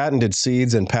it was patented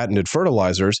seeds and patented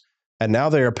fertilizers, and now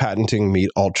they are patenting meat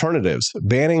alternatives.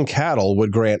 Banning cattle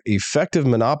would grant effective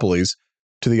monopolies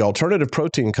to the alternative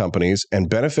protein companies and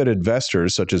benefit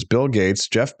investors such as Bill Gates,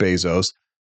 Jeff Bezos,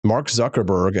 Mark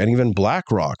Zuckerberg, and even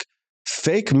BlackRock.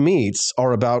 Fake meats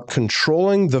are about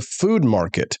controlling the food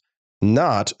market,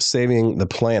 not saving the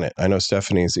planet. I know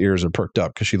Stephanie's ears are perked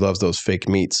up because she loves those fake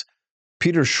meats.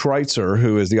 Peter Schweitzer,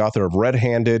 who is the author of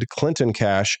Red-Handed, Clinton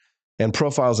Cash, and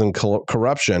Profiles in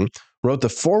Corruption, wrote the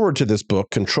foreword to this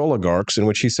book, Controligarchs, in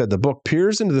which he said the book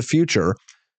peers into the future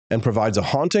and provides a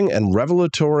haunting and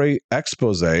revelatory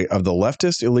expose of the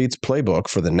leftist elite's playbook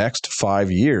for the next 5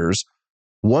 years.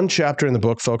 One chapter in the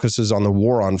book focuses on the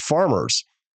war on farmers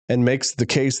and makes the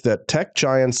case that tech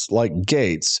giants like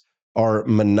Gates are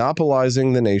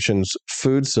monopolizing the nation's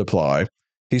food supply.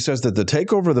 He says that the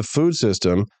takeover of the food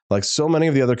system, like so many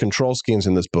of the other control schemes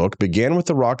in this book, began with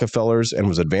the Rockefellers and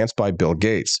was advanced by Bill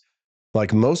Gates.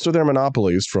 Like most of their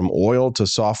monopolies, from oil to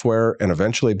software and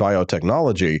eventually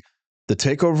biotechnology, the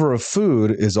takeover of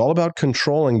food is all about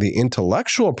controlling the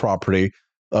intellectual property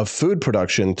of food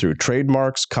production through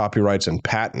trademarks, copyrights, and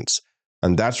patents.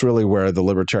 And that's really where the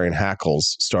libertarian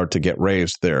hackles start to get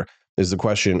raised. There is the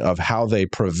question of how they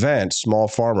prevent small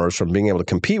farmers from being able to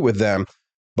compete with them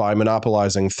by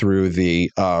monopolizing through the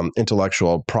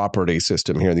intellectual property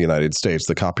system here in the United States,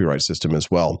 the copyright system as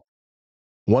well.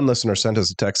 One listener sent us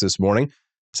a text this morning,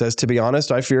 says, to be honest,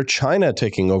 I fear China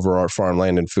taking over our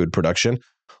farmland and food production.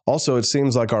 Also, it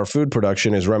seems like our food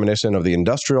production is reminiscent of the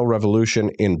Industrial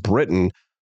Revolution in Britain,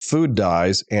 food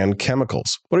dyes and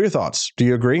chemicals. What are your thoughts? Do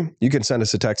you agree? You can send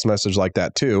us a text message like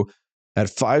that too at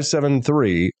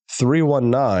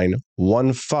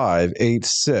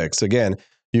 573-319-1586. Again,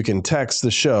 you can text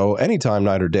the show anytime,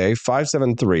 night or day,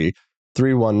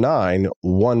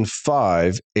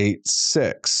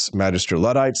 573-319-1586. Magister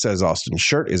Luddite says Austin's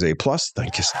shirt is A+.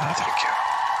 Thank you, Sly. Thank you.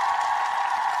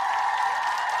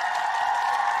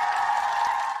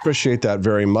 Appreciate that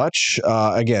very much.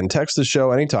 Again, text the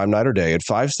show anytime, night or day at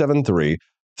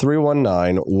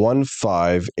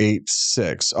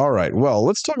 573-319-1586. All right. Well,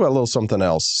 let's talk about a little something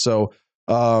else. So,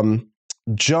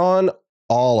 John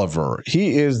Oliver,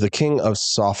 he is the king of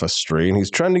sophistry, and he's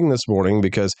trending this morning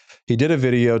because he did a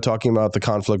video talking about the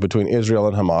conflict between Israel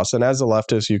and Hamas. And as a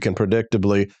leftist, you can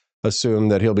predictably assume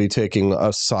that he'll be taking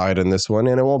a side in this one,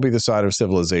 and it won't be the side of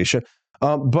civilization.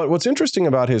 But what's interesting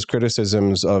about his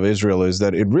criticisms of Israel is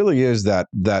that it really is that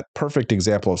perfect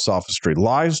example of sophistry.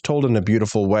 Lies told in a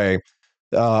beautiful way,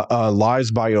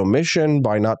 lies by omission,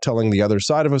 by not telling the other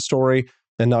side of a story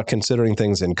and not considering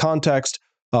things in context,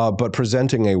 but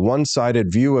presenting a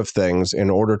one-sided view of things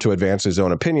in order to advance his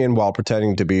own opinion while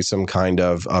pretending to be some kind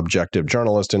of objective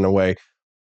journalist in a way.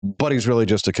 But he's really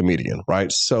just a comedian,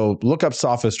 right? So look up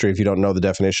sophistry if you don't know the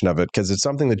definition of it, because it's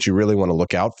something that you really want to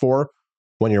look out for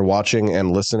when you're watching and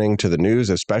listening to the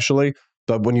news, especially.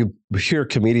 But when you hear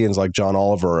comedians like John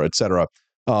Oliver, et cetera,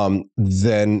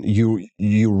 then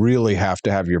you really have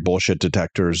to have your bullshit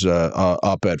detectors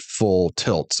up at full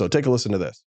tilt. So take a listen to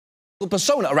this. The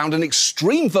persona around an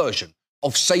extreme version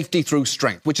of safety through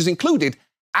strength, which has included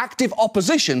active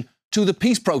opposition to the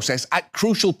peace process at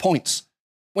crucial points.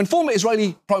 When former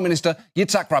Israeli Prime Minister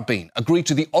Yitzhak Rabin agreed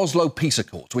to the Oslo Peace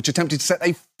Accords, which attempted to set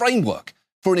a framework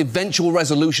for an eventual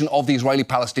resolution of the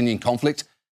Israeli-Palestinian conflict,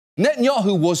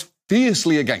 Netanyahu was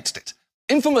fiercely against it,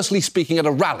 infamously speaking at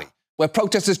a rally where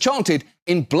protesters chanted,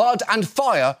 "In blood and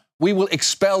fire, we will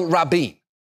expel Rabin,"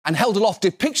 and held aloft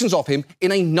depictions of him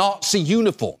in a Nazi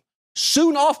uniform.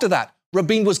 Soon after that,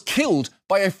 Rabin was killed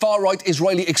by a far-right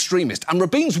Israeli extremist, and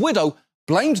Rabin's widow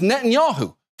blamed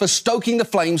Netanyahu for stoking the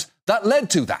flames that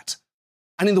led to that.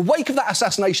 And in the wake of that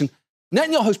assassination,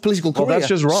 Netanyahu's political career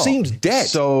seemed dead.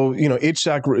 So,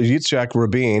 Yitzhak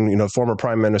Rabin, former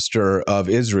prime minister of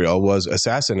Israel, was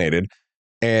assassinated,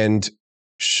 and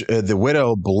the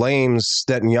widow blames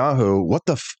Netanyahu. What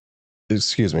the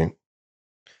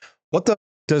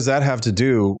does that have to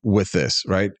do with this,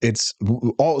 right? This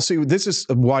is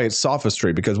why it's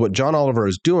sophistry, because what John Oliver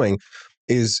is doing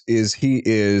is he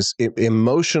is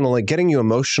emotionally getting you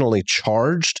emotionally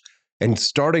charged and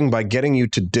starting by getting you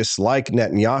to dislike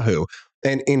Netanyahu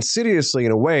and insidiously,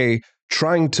 in a way,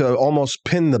 trying to almost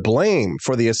pin the blame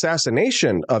for the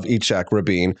assassination of Yitzhak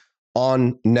Rabin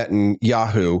on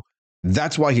Netanyahu.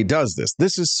 That's why he does this.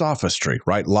 This is sophistry,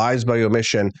 right? Lies by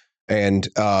omission and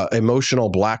emotional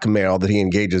blackmail that he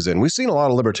engages in. We've seen a lot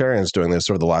of libertarians doing this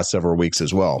over the last several weeks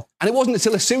as well. And it wasn't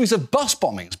until a series of bus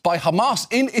bombings by Hamas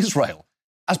in Israel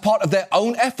as part of their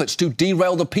own efforts to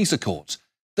derail the peace accords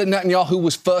that Netanyahu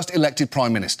was first elected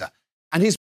prime minister.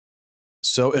 And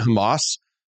So Hamas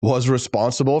was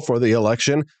responsible for the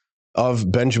election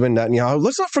of Benjamin Netanyahu.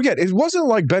 Let's not forget, it wasn't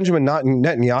like Benjamin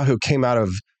Netanyahu came out of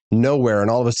nowhere and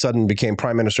all of a sudden became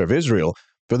prime minister of Israel.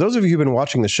 For those of you who've been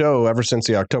watching the show ever since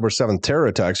the October 7th terror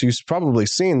attacks, you've probably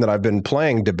seen that I've been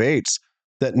playing debates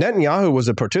that Netanyahu was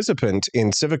a participant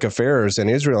in civic affairs in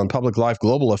Israel and public life,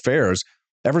 global affairs,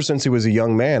 ever since he was a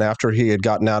young man. After he had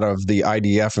gotten out of the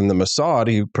IDF and the Mossad,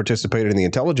 he participated in the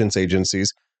intelligence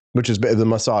agencies, which is the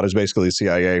Mossad is basically the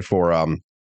CIA for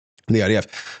the IDF.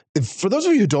 For those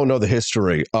of you who don't know the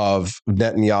history of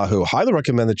Netanyahu, highly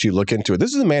recommend that you look into it.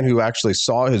 This is a man who actually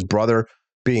saw his brother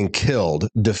being killed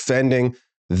defending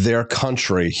their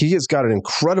country. He has got an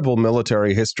incredible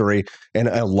military history and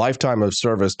a lifetime of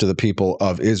service to the people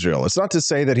of Israel. It's not to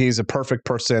say that he's a perfect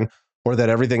person or that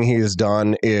everything he has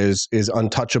done is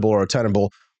untouchable or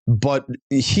attainable, but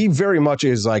he very much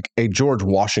is like a George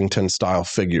Washington style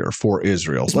figure for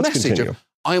Israel. His Let's message continue. of,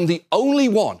 "I am the only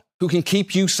one who can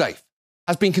keep you safe,"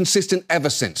 has been consistent ever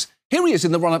since. Here he is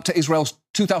in the run-up to Israel's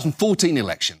 2014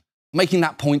 election, making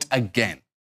that point again.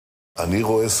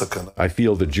 I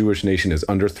feel the Jewish nation is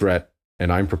under threat,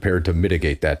 and I'm prepared to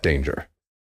mitigate that danger.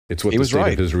 It's what the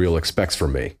state of Israel expects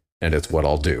from me, and it's what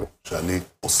I'll do.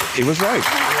 He was right.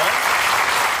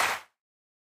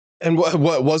 And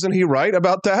what wasn't he right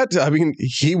about that? I mean,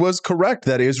 he was correct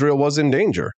that Israel was in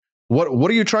danger.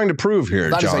 What are you trying to prove here,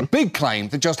 That John? is a big claim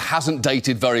that just hasn't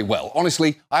dated very well.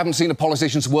 Honestly, I haven't seen a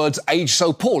politician's words age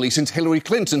so poorly since Hillary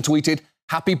Clinton tweeted,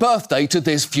 "Happy birthday to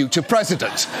this future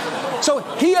president." So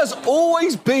he has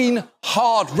always been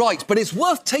hard right, but it's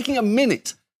worth taking a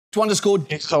minute to underscore.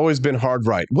 It's always been hard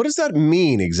right. What does that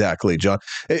mean exactly, John?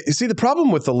 You see, the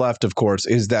problem with the left, of course,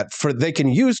 is that they can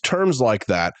use terms like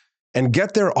that and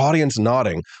get their audience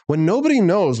nodding when nobody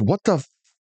knows what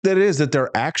that is that they're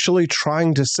actually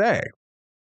trying to say.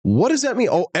 What does that mean?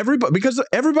 Oh, everybody, because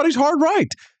everybody's hard right.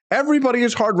 Everybody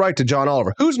is hard right to John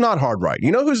Oliver. Who's not hard right?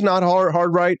 You know who's not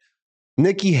hard right?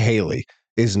 Nikki Haley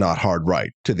is not hard right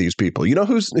to these people. You know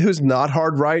who's not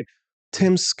hard right?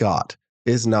 Tim Scott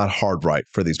is not hard right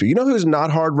for these people. You know who's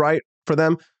not hard right for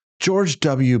them? George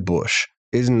W. Bush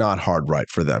is not hard right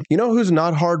for them. You know who's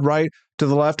not hard right to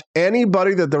the left?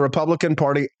 Anybody that the Republican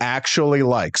Party actually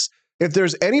likes. If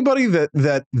there's anybody that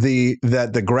the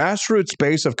grassroots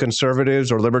base of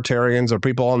conservatives or libertarians or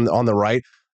people on the right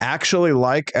actually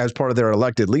like as part of their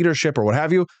elected leadership or what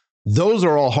have you, those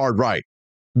are all hard right.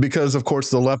 Because, of course,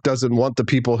 the left doesn't want the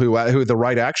people who the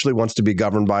right actually wants to be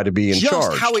governed by to be in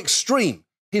charge. Just how extreme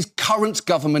his current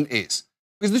government is.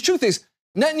 Because the truth is,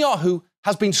 Netanyahu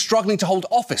has been struggling to hold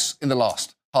office in the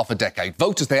last half a decade.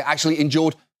 Voters there actually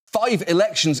endured 5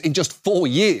 elections in just 4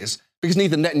 years because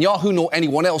neither Netanyahu nor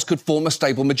anyone else could form a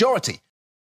stable majority.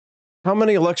 How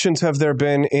many elections have there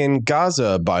been in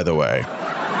Gaza, by the way?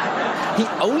 He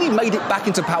only made it back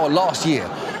into power last year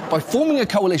by forming a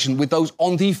coalition with those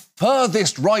on the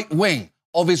furthest right wing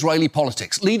of Israeli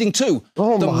politics, leading to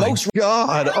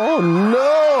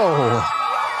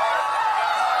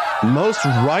most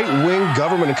right-wing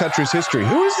government in country's history.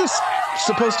 Who is this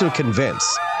supposed to convince?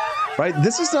 Right?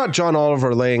 This is not John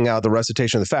Oliver laying out the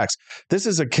recitation of the facts. This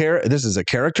is a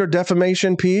character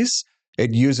defamation piece.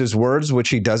 It uses words which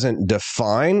he doesn't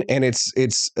define, and it's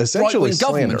essentially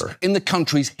slander. Government in the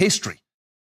country's history.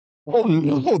 Oh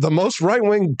no, the most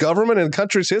right-wing government in the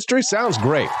country's history? Sounds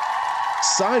great.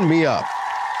 Sign me up.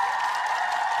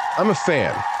 I'm a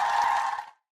fan.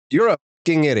 You're a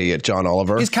fucking idiot, John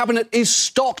Oliver. His cabinet is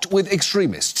stocked with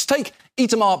extremists. Take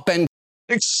Itamar Ben.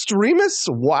 Extremists?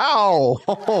 Wow.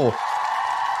 Oh.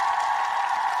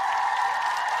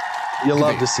 You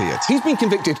love to see it. He's been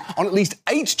convicted on at least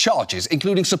 8 charges,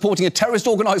 including supporting a terrorist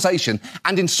organization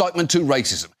and incitement to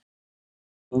racism.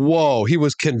 Whoa, he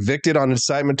was convicted on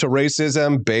incitement to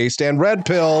racism, based and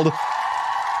red-pilled.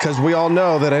 Because we all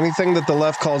know that anything that the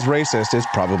left calls racist is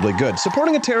probably good.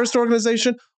 Supporting a terrorist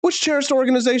organization? Which terrorist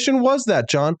organization was that,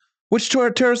 John? Which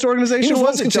terrorist organization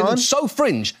was it, John? So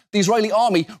fringe, the Israeli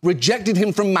army rejected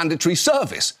him from mandatory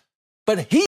service.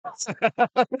 But he...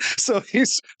 So he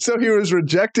was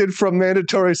rejected from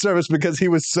mandatory service because he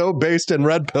was so based and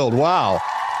red-pilled. Wow.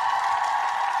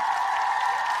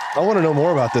 I want to know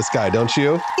more about this guy, don't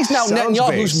you? He's now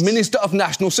Netanyahu's Minister of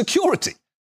National Security.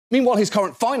 Meanwhile, his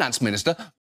current finance minister...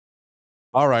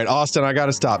 All right, Austin, I got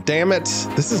to stop. Damn it.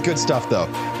 This is good stuff, though.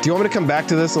 Do you want me to come back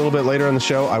to this a little bit later in the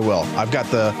show? I will. I've got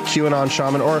the QAnon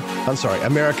shaman,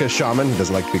 America's shaman. He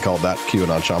doesn't like to be called that,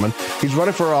 QAnon shaman. He's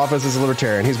running for office as a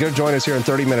libertarian. He's going to join us here in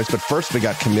 30 minutes. But first, we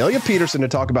got Camellia Peterson to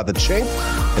talk about the chink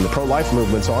and the pro-life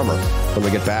movement's armor when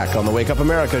we get back on the Wake Up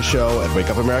America show at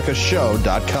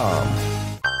wakeupAmericaShow.com.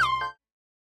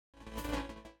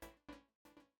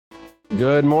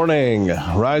 Good morning.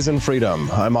 Rise in freedom.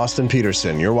 I'm Austin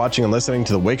Peterson. You're watching and listening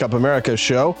to the Wake Up America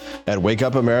show at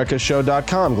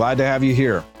wakeupAmericaShow.com. Glad to have you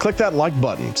here. Click that like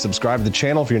button. Subscribe to the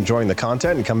channel if you're enjoying the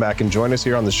content, and come back and join us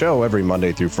here on the show every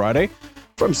Monday through Friday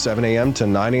from 7 a.m. to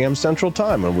 9 a.m. Central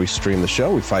Time. When we stream the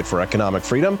show, we fight for economic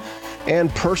freedom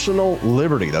and personal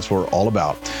liberty. That's what we're all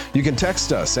about. You can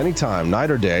text us anytime,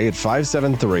 night or day, at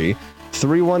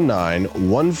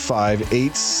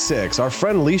 573-319-1586. Our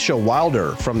friend Leisha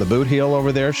Wilder from the Boot Heel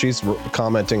over there, she's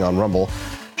commenting on Rumble.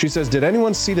 She says, did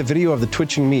anyone see the video of the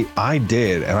twitching meat? I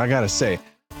did, and I gotta say,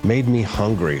 made me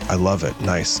hungry. I love it.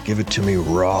 Nice. Give it to me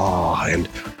raw and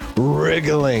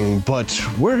wriggling. But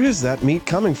where is that meat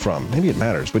coming from? Maybe it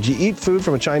matters. Would you eat food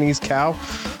from a Chinese cow?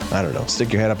 I don't know.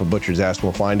 Stick your head up a butcher's ass and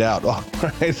we'll find out. Oh,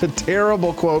 it's a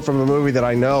terrible quote from a movie that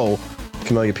I know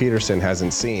Camellia Peterson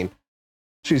hasn't seen.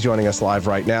 She's joining us live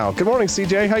right now. Good morning,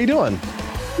 CJ. How you doing?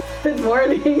 Good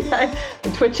morning.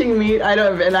 The twitching meat. You're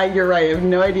right. I have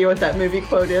no idea what that movie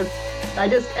quote is.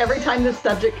 Every time this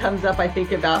subject comes up, I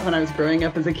think about when I was growing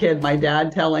up as a kid, my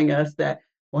dad telling us that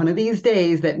one of these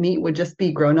days that meat would just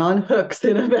be grown on hooks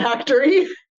in a factory.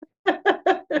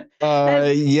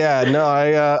 I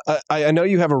know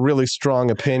you have a really strong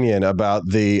opinion about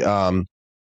the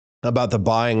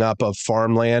buying up of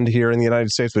farmland here in the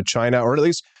United States with China, or at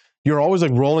least you're always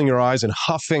like rolling your eyes and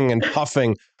huffing and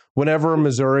puffing whenever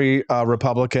Missouri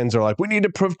Republicans are like, we need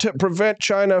to prevent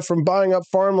China from buying up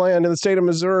farmland in the state of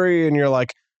Missouri. And you're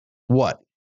like, what?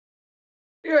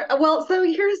 Well, so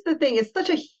here's the thing. It's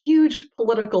such a huge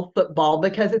political football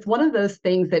because it's one of those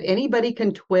things that anybody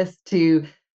can twist to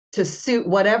suit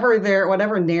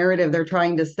whatever narrative they're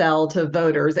trying to sell to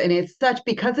voters. And it's such,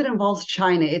 because it involves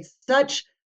China, it's such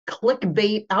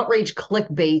clickbait, outrage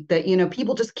clickbait that,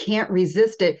 people just can't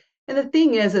resist it. And the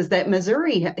thing is that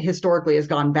Missouri historically has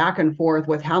gone back and forth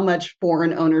with how much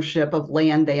foreign ownership of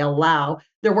land they allow.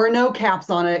 There were no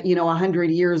caps on it, 100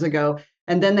 years ago.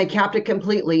 And then they capped it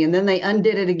completely, and then they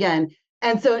undid it again.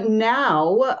 And so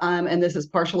now, and this is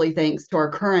partially thanks to our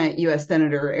current U.S.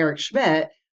 Senator Eric Schmidt,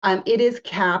 it is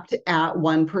capped at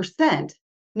 1%.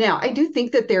 Now, I do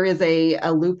think that there is a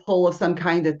loophole of some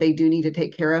kind that they do need to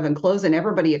take care of and close, and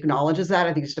everybody acknowledges that.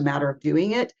 I think it's just a matter of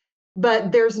doing it.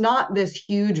 But there's not this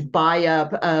huge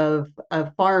buy-up of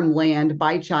farmland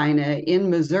by China in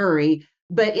Missouri,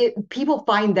 but people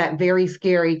find that very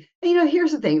scary. And,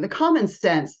 here's the thing, the common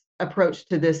sense approach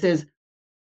to this is,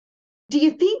 do you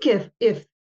think if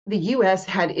the US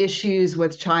had issues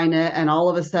with China and all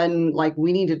of a sudden, like,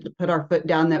 we needed to put our foot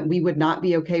down, that we would not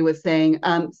be okay with saying,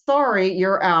 sorry,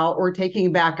 you're out, we're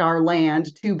taking back our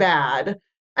land, too bad?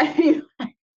 I mean,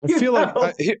 I feel like,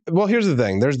 well, here's the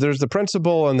thing. There's the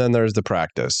principle and then there's the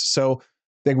practice. So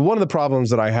I think one of the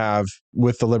problems that I have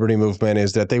with the liberty movement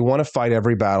is that they want to fight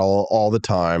every battle all the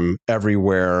time,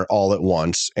 everywhere, all at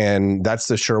once. And that's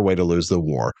the sure way to lose the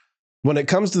war. When it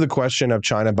comes to the question of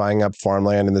China buying up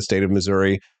farmland in the state of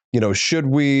Missouri, should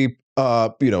we,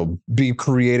 be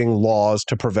creating laws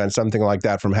to prevent something like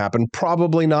that from happening?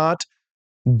 Probably not.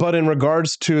 But in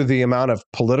regards to the amount of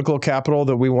political capital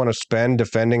that we want to spend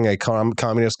defending a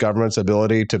communist government's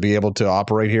ability to be able to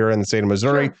operate here in the state of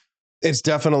Missouri, sure, it's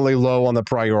definitely low on the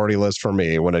priority list for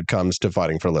me when it comes to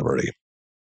fighting for liberty.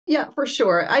 Yeah, for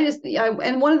sure.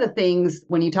 And one of the things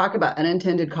when you talk about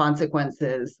unintended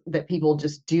consequences that people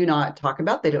just do not talk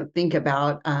about, they don't think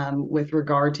about with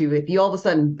regard to if you all of a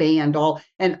sudden banned all,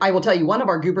 and I will tell you, one of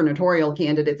our gubernatorial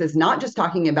candidates is not just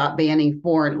talking about banning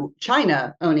foreign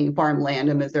China owning farmland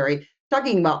in Missouri,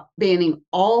 talking about banning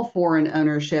all foreign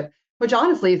ownership, which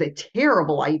honestly is a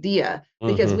terrible idea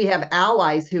because we have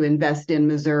allies who invest in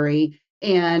Missouri.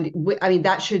 And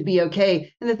that should be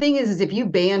okay. And the thing is if you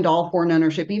banned all foreign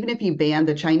ownership, even if you banned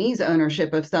the Chinese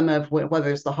ownership of some of,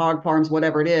 whether it's the hog farms,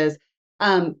 whatever it is,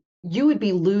 you would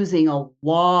be losing a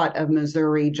lot of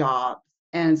Missouri jobs.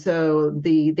 And so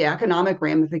the economic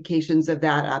ramifications of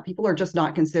that, people are just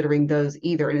not considering those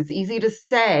either. And it's easy to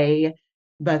say,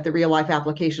 but the real life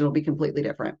application will be completely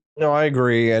different. No, I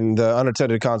agree. And the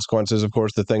unintended consequences, of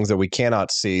course, the things that we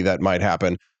cannot see that might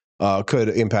happen, could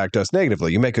impact us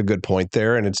negatively. You make a good point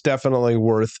there, and it's definitely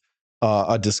worth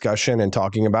a discussion and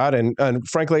talking about. And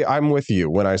frankly, I'm with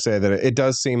you when I say that it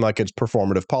does seem like it's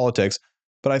performative politics.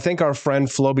 But I think our friend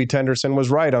Floby Tenderson was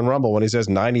right on Rumble when he says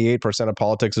 98% of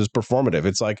politics is performative.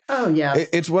 It's like, oh yeah,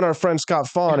 it's when our friend Scott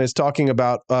Fawn is talking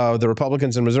about the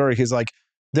Republicans in Missouri. He's like,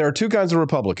 there are two kinds of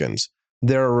Republicans.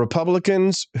 There are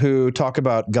Republicans who talk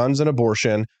about guns and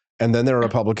abortion, and then there are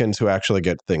Republicans who actually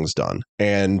get things done.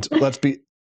 And let's be,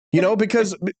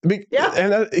 because yeah.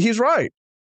 And he's right.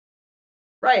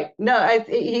 Right. No,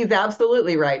 he's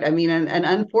absolutely right. I mean, and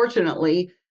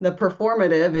unfortunately, the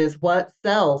performative is what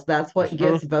sells. That's what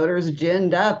gets voters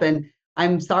ginned up. And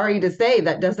I'm sorry to say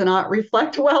that does not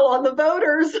reflect well on the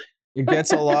voters. It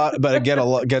gets a lot, but it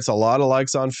gets a lot of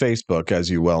likes on Facebook, as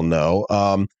you well know.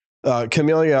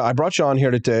 Camelia, I brought you on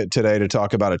here today to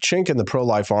talk about a chink in the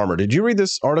pro-life armor. Did you read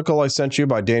this article I sent you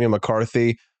by Daniel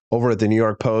McCarthy over at the New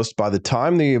York Post? By the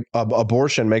time the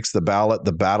abortion makes the ballot,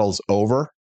 the battle's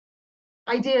over.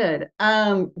 I did.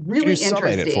 Really interesting.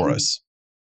 Summate it for us.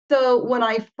 So when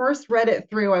I first read it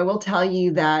through, I will tell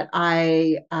you that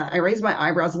I raised my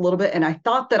eyebrows a little bit, and I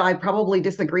thought that I probably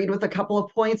disagreed with a couple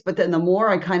of points. But then the more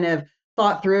I kind of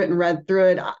thought through it and read through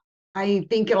it, I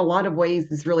think in a lot of ways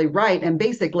is really right. And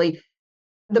basically,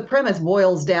 the premise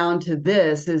boils down to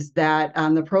this: is that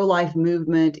the pro-life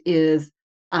movement is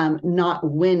not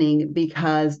winning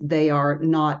because they are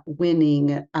not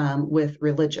winning with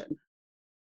religion.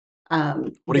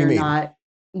 What do you mean?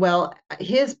 Well,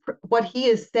 what he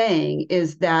is saying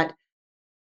is that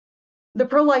the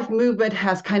pro-life movement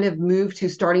has kind of moved to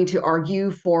starting to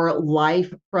argue for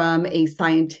life from a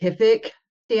scientific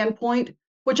standpoint,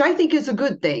 which I think is a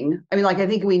good thing. I mean, I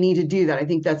think we need to do that. I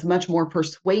think that's much more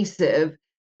persuasive,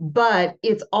 but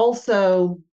it's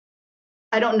also,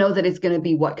 I don't know that it's going to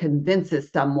be what convinces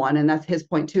someone. And that's his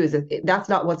point too, is that that's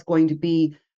not what's going to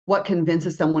be what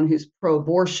convinces someone who's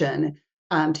pro-abortion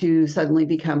to suddenly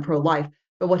become pro-life.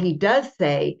 But what he does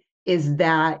say is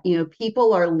that,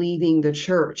 people are leaving the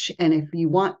church. And if you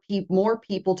want more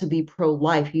people to be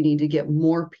pro-life, you need to get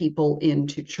more people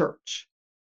into church.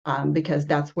 because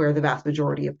that's where the vast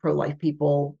majority of pro-life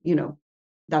people,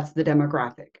 that's the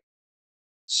demographic.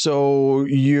 So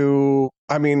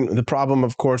the problem,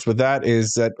 of course, with that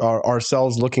is that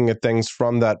ourselves looking at things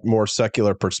from that more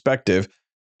secular perspective,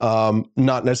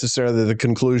 not necessarily the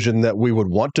conclusion that we would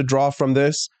want to draw from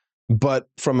this, but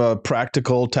from a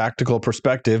practical, tactical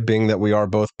perspective, being that we are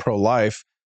both pro-life,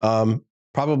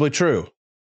 probably true.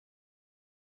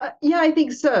 Yeah, I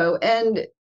think so. And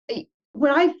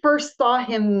when I first saw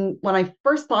him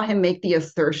make the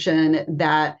assertion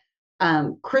that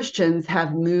Christians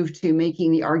have moved to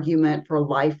making the argument for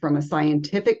life from a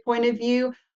scientific point of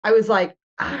view, I was like,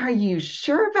 are you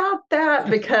sure about that?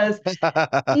 Because,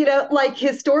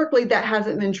 historically that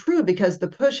hasn't been true, because the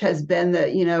push has been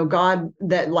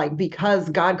that, because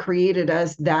God created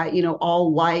us, that,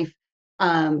 all life,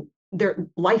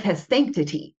 life has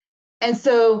sanctity.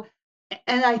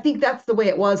 And I think that's the way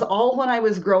it was all when I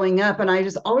was growing up. And I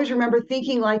just always remember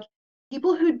thinking, like,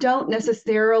 people who don't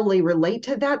necessarily relate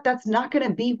to that, that's not going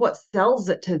to be what sells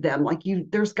it to them. Like,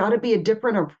 there's got to be a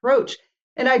different approach.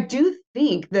 And I do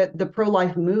think that the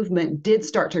pro-life movement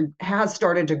has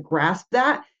started to grasp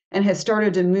that, and has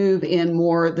started to move in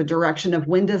more the direction of,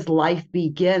 when does life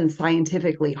begin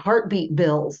scientifically, heartbeat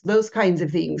bills, those kinds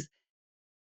of things.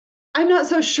 I'm not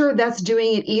so sure that's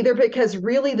doing it either, because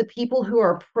really the people who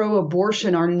are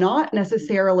pro-abortion are not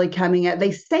necessarily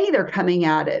they say they're coming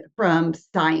at it from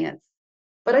science,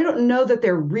 but I don't know that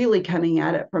they're really coming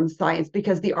at it from science,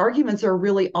 because the arguments are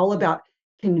really all about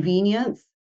convenience.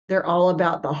 They're all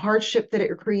about the hardship that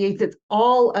it creates. It's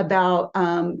all about,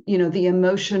 the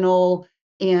emotional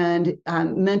and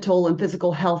mental and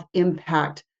physical health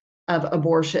impact of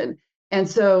abortion. And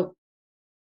so,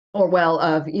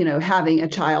 of having a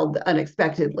child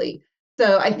unexpectedly.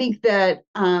 So I think that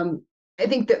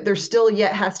there still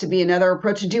yet has to be another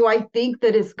approach. Do I think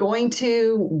that it's going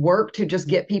to work to just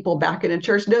get people back into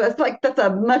church? No, that's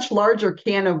a much larger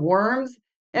can of worms.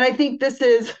 And I think this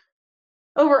is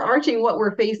overarching what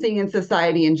we're facing in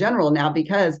society in general now,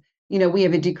 because we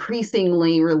have a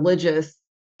decreasingly religious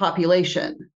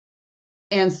population,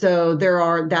 and so there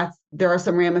are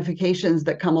some ramifications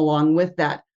that come along with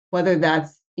that. Whether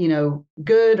that's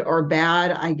good or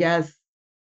bad, I guess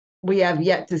we have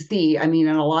yet to see. I mean,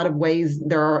 in a lot of ways,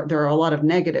 there are a lot of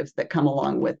negatives that come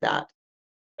along with that.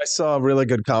 I saw a really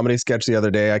good comedy sketch the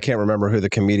other day. I can't remember who the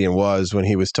comedian was when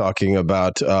he was talking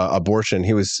about abortion.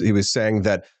 He was saying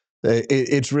that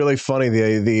it's really funny,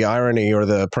 the irony,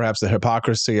 or perhaps the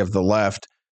hypocrisy of the left,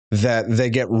 that they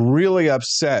get really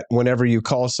upset whenever you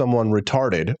call someone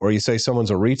retarded or you say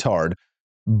someone's a retard,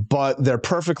 but they're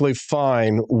perfectly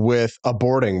fine with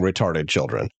aborting retarded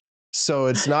children. So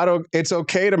it's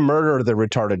okay to murder the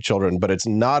retarded children, but it's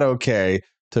not okay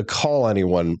to call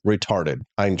anyone retarded.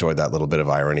 I enjoyed that little bit of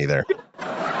irony there.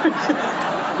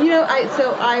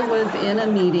 I was in a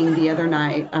meeting the other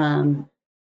night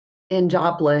in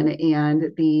Joplin,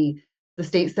 and the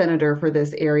state senator for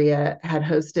this area had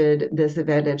hosted this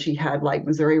event, and she had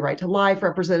Missouri Right to Life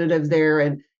representatives there,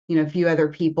 and a few other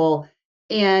people.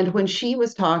 And when she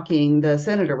was talking, the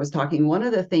senator was talking, one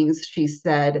of the things she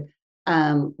said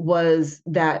was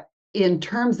that in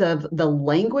terms of the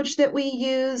language that we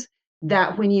use,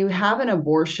 that when you have an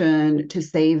abortion to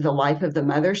save the life of the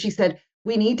mother, she said,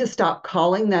 we need to stop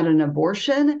calling that an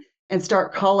abortion and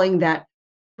start calling that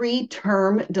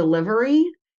preterm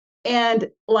delivery. And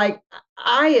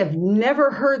I have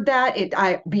never heard that.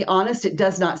 I be honest, it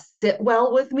does not sit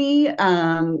well with me.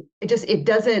 It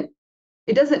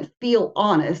doesn't feel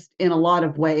honest in a lot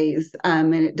of ways.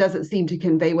 And it doesn't seem to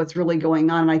convey what's really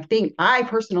going on. And I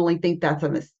personally think that's a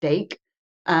mistake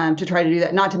to try to do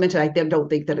that. Not to mention, I don't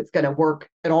think that it's going to work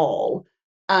at all.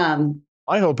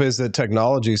 My hope is that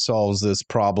technology solves this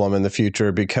problem in the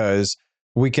future, because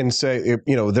we can say,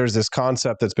 there's this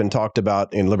concept that's been talked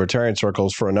about in libertarian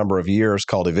circles for a number of years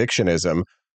called evictionism,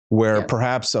 where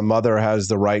perhaps a mother has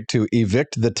the right to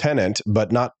evict the tenant,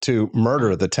 but not to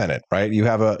murder the tenant, right? You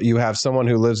have someone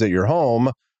who lives at your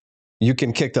home, you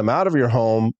can kick them out of your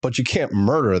home, but you can't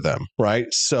murder them, right?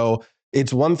 So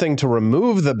it's one thing to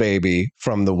remove the baby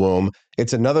from the womb.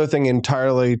 It's another thing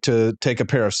entirely to take a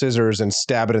pair of scissors and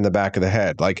stab it in the back of the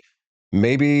head.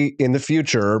 Maybe in the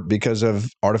future, because of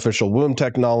artificial womb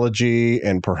technology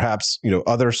and perhaps,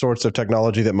 other sorts of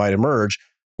technology that might emerge,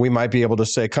 we might be able to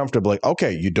say comfortably,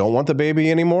 okay, you don't want the baby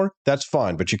anymore? That's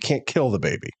fine, but you can't kill the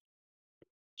baby.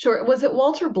 Sure. Was it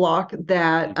Walter Block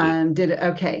that did it?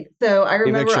 Okay. So I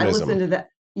remember I listened to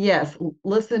that. Yes.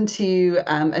 Listened to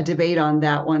a debate on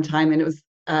that one time, and it was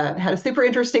had a super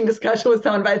interesting discussion with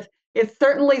someone, but it's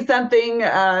certainly something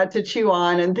to chew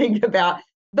on and think about.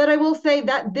 But I will say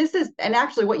that this is, and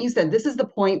actually what you said, this is the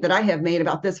point that I have made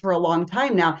about this for a long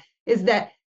time now, is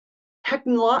that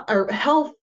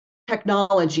health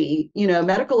technology,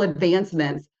 medical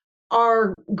advancements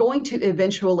are going to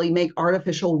eventually make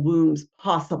artificial wombs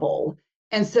possible.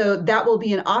 And so that will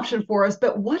be an option for us.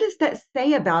 But what does that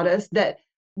say about us, that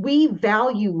we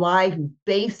value life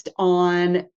based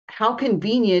on how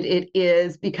convenient it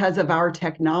is because of our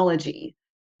technology?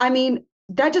 I mean,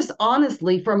 that just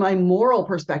honestly, from a moral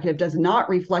perspective, does not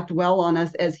reflect well on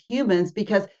us as humans,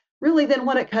 because really then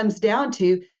what it comes down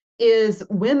to is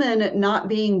women not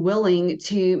being willing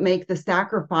to make the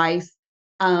sacrifice,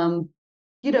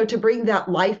 to bring that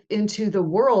life into the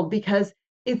world because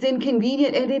it's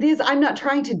inconvenient. And it is, I'm not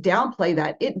trying to downplay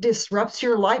that. It disrupts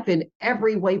your life in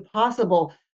every way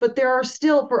possible. But there are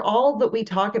still, for all that we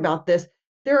talk about this,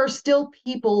 there are still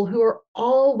people who are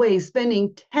always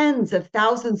spending tens of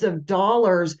thousands of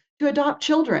dollars to adopt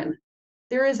children.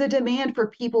 There is a demand for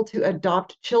people to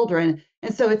adopt children.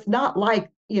 And so it's not like,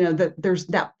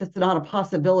 that's not a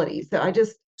possibility.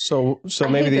 So So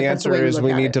maybe the answer is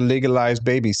we need to legalize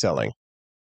baby selling.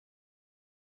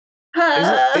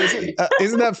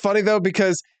 Isn't that funny though?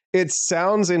 Because it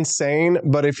sounds insane,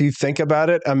 but if you think about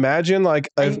it, imagine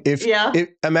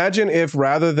imagine if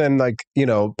rather than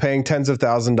paying tens of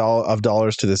thousands of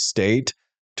dollars to the state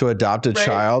to adopt a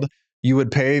child, you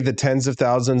would pay the tens of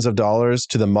thousands of dollars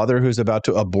to the mother who's about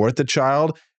to abort the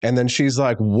child, and then she's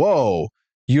like, "Whoa,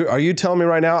 are you telling me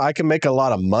right now I can make a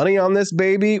lot of money on this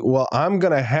baby? Well, I'm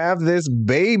going to have this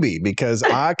baby because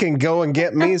I can go and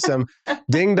get me some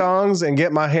ding dongs and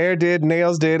get my hair did,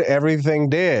 nails did, everything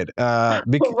did." Oh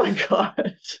my gosh.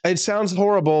 It sounds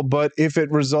horrible, but if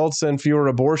it results in fewer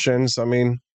abortions, I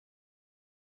mean.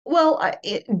 Well,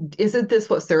 isn't this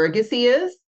what surrogacy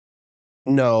is?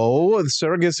 No,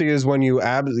 surrogacy is when you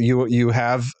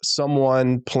have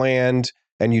someone planned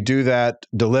and you do that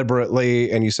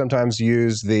deliberately, and you sometimes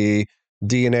use the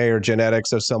DNA or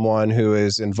genetics of someone who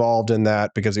is involved in that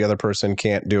because the other person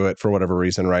can't do it for whatever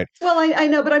reason, right? Well, I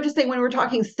know, but I'm just saying when we're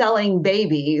talking selling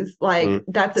babies,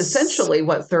 that's essentially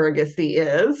what surrogacy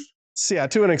is. So yeah,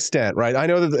 to an extent, right? I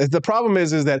know that the problem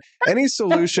is that any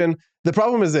solution, the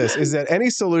problem is this, is that any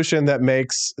solution that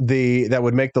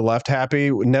would make the left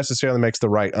happy necessarily makes the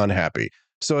right unhappy.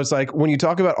 So it's like when you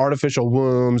talk about artificial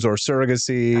wombs or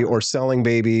surrogacy or selling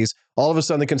babies, all of a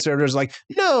sudden the conservatives are like,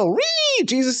 no,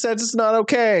 Jesus says it's not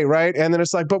okay, right? And then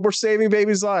it's like, but we're saving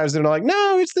babies' lives. And they're like,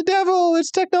 no, it's the devil,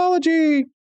 it's technology.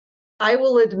 I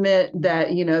will admit that,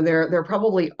 there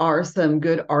probably are some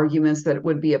good arguments that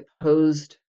would be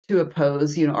opposed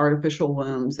artificial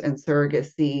wombs and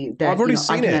surrogacy. That I've already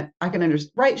seen it. I can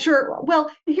understand. Right, sure. Well,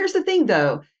 here's the thing,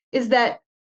 though, is that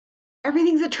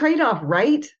everything's a trade-off,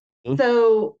 right? Mm-hmm.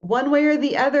 So one way or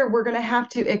the other, we're going to have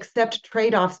to accept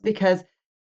trade-offs because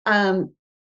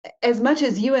as much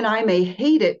as you and I may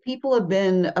hate it, people have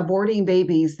been aborting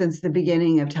babies since the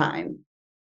beginning of time.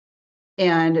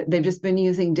 And they've just been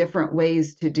using different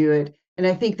ways to do it. And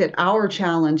I think that our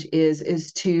challenge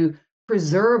is to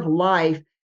preserve life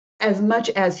as much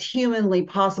as humanly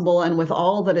possible and with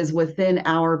all that is within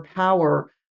our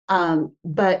power.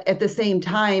 But at the same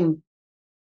time,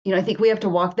 I think we have to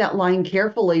walk that line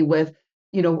carefully with,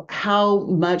 how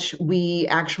much we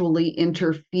actually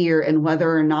interfere and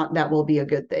whether or not that will be a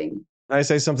good thing. Can I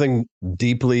say something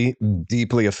deeply,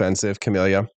 deeply offensive,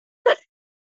 Camellia?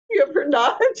 You ever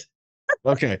not?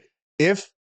 Okay. If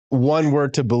one were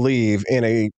to believe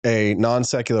in a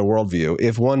non-secular worldview,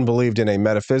 if one believed in a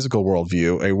metaphysical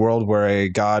worldview, a world where a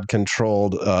God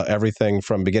controlled everything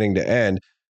from beginning to end,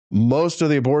 most of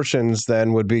the abortions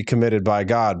then would be committed by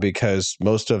God because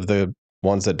most of the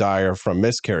ones that die are from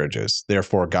miscarriages.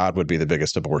 Therefore, God would be the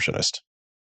biggest abortionist.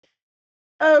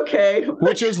 Okay.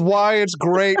 Which is why it's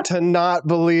great to not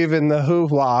believe in the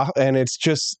hoo-ha, and it's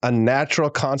just a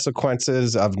natural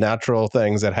consequences of natural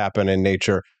things that happen in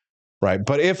nature, right?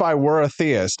 But if I were a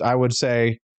theist, I would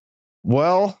say,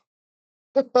 well,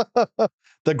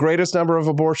 the greatest number of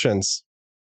abortions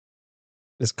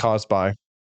is caused by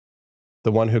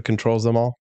the one who controls them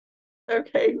all.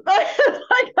 Okay.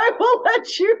 I will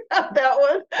let you have that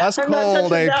one. That's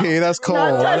cold, AP. That's cold.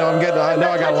 I know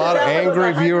I got a lot of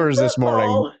angry viewers this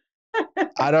morning.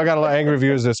 I know I got a lot of angry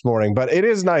viewers this morning, but it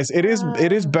is nice. It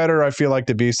is better, I feel like,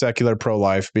 to be secular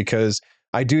pro-life because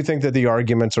I do think that the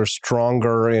arguments are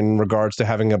stronger in regards to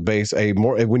having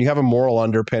when you have a moral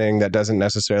underpinning that doesn't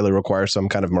necessarily require some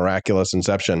kind of miraculous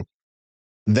inception,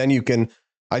 then you can,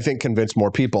 I think, convince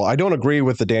more people. I don't agree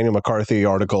with the Daniel McCarthy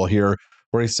article here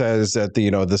where he says that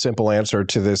the simple answer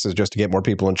to this is just to get more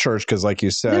people in church because, like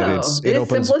you said, it's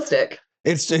simplistic.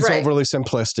 It's right. Overly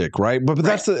simplistic, right?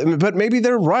 But maybe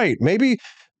they're right. Maybe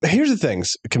here's the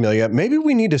things, Camellia. Maybe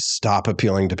we need to stop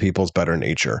appealing to people's better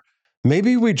nature.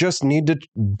 Maybe we just need to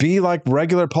be like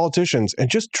regular politicians and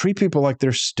just treat people like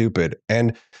they're stupid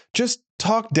and just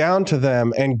talk down to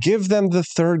them and give them the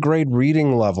third grade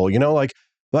reading level.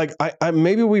 I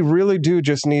maybe we really do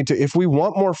just need to, if we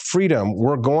want more freedom,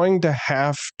 we're going to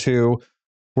have to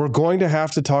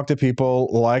talk to people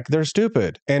like they're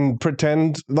stupid and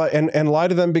pretend and lie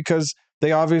to them because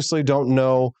they obviously don't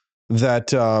know that,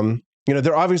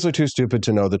 they're obviously too stupid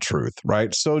to know the truth.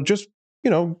 Right. So just,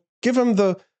 give them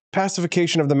the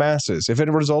pacification of the masses. If it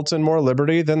results in more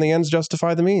liberty, then the ends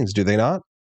justify the means. Do they not?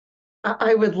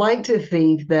 I would like to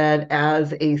think that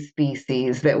as a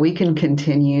species that we can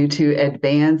continue to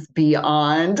advance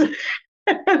beyond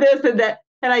this and that.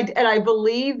 And I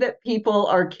believe that people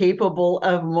are capable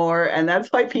of more. And that's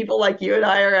why people like you and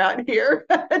I are out here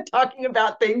talking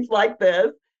about things like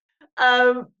this.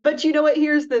 But you know what?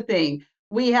 Here's the thing.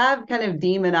 We have kind of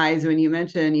demonized when you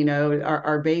mentioned,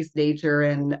 our base nature.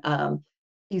 And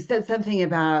you said something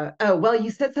about,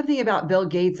 Bill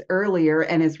Gates earlier.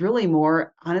 And it's really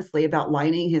more, honestly, about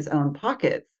lining his own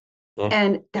pockets.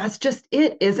 And that's just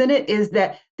it, isn't it? Is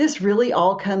that this really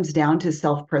all comes down to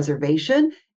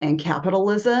self-preservation and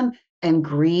capitalism and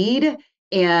greed.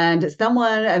 And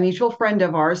a mutual friend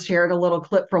of ours, shared a little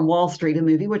clip from Wall Street, a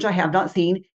movie, which I have not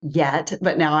seen yet,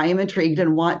 but now I am intrigued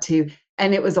and want to.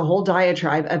 And it was a whole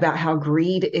diatribe about how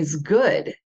greed is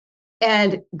good.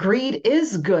 And greed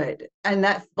is good. And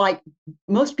that's like,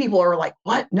 most people are like,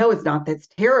 what? No, it's not. That's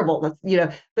terrible.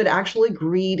 But actually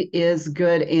greed is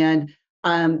good. And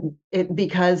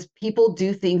because people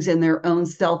do things in their own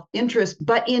self-interest,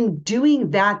 but in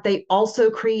doing that, they also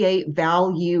create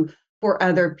value for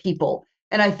other people.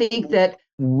 And I think that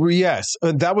yes,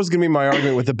 that was going to be my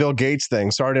argument with the Bill Gates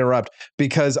thing. Sorry to interrupt,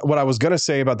 because what I was going to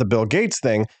say about the Bill Gates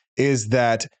thing is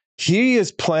that he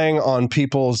is playing on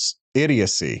people's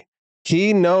idiocy.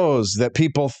 He knows that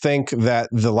people think that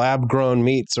the lab-grown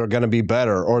meats are going to be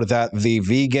better, or that the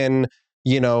vegan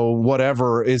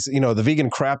whatever is, the vegan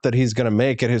crap that he's going to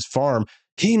make at his farm.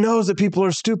 He knows that people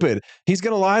are stupid. He's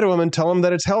going to lie to them and tell them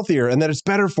that it's healthier and that it's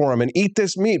better for them and eat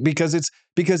this meat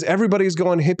because everybody's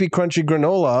going hippie crunchy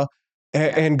granola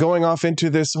and going off into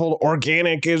this whole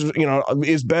organic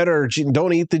is better.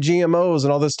 Don't eat the GMOs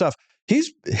and all this stuff.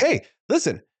 He's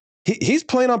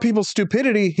playing on people's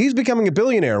stupidity. He's becoming a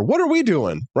billionaire. What are we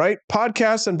doing? Right?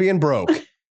 Podcasts and being broke.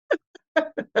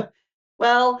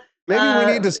 Well, maybe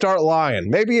we need to start lying.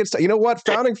 Maybe it's,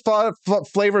 Founding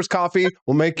Flavors Coffee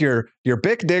will make your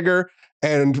Bic Digger,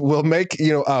 and we'll make,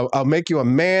 I'll make you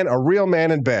a real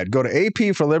man in bed. Go to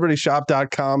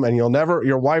apforlibertyshop.com and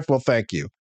your wife will thank you.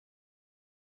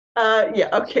 Yeah.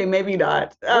 Okay. Maybe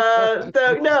not.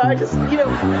 So no, I just,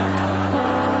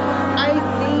 I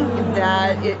think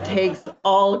that it takes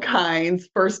all kinds,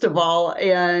 first of all,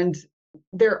 and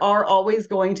there are always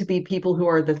going to be people who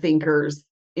are the thinkers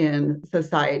in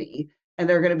society, and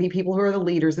there are going to be people who are the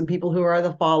leaders and people who are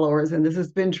the followers, and this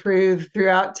has been true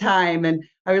throughout time. And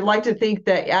I would like to think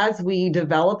that as we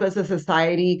develop as a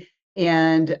society,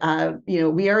 and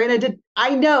we are in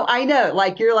I know,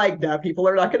 like you're like, no, people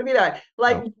are not going to be that.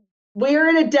 Like, no. We're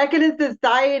in a decadent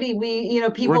society.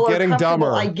 People are getting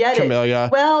dumber. I get Camellia.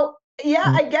 It. Well, yeah,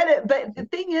 I get it. But the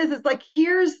thing is, it's like,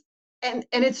 and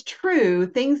it's true,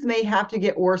 things may have to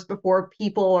get worse before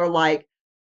people are like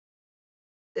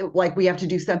we have to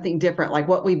do something different. Like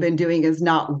what we've been doing is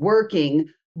not working.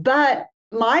 But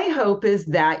my hope is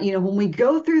that, when we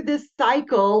go through this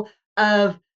cycle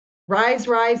of rise,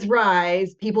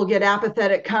 people get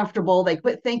apathetic, comfortable, they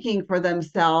quit thinking for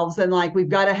themselves. And like, we've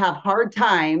got to have hard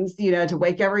times, to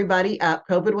wake everybody up.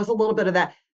 COVID was a little bit of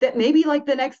that maybe like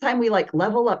the next time we like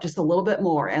level up just a little bit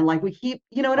more. And like we keep,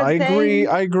 what I'm saying?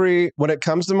 I agree. When it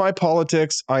comes to my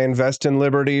politics, I invest in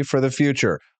liberty for the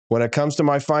future. When it comes to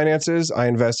my finances, I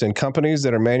invest in companies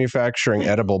that are manufacturing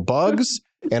edible bugs,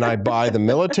 and I buy the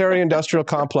military industrial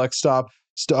complex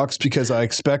stocks because I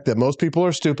expect that most people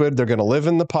are stupid. They're going to live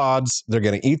in the pods. They're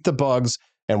going to eat the bugs,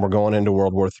 and we're going into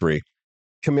World War III.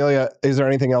 Camellia, is there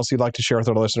anything else you'd like to share with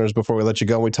our listeners before we let you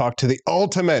go? We talk to the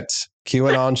ultimate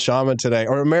QAnon shaman today,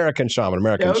 or American shaman.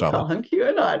 Don't call him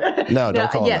QAnon. No,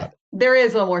 don't call him that. There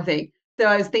is one more thing. So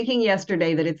I was thinking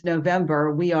yesterday that it's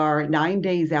November. We are 9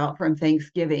 days out from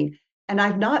Thanksgiving. And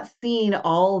I've not seen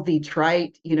all the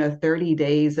trite, 30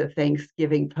 days of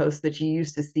Thanksgiving posts that you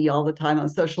used to see all the time on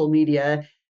social media.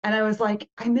 And I was like,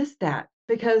 I missed that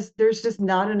because there's just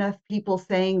not enough people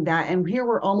saying that. And here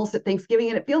we're almost at Thanksgiving,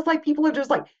 and it feels like people are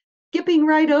just like skipping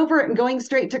right over it and going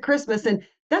straight to Christmas. And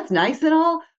that's nice and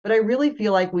all, but I really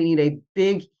feel like we need a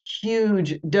big,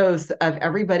 huge dose of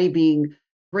everybody being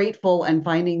grateful and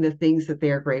finding the things that they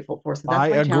are grateful for. So that's I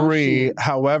my agree.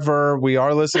 However, we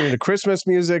are listening to Christmas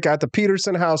music at the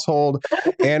Peterson household,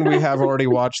 and we have already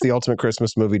watched the ultimate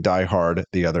Christmas movie, Die Hard,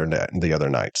 the other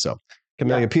night. So,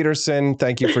 Camellia Peterson,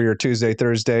 thank you for your Tuesday,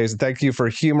 Thursdays. Thank you for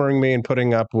humoring me and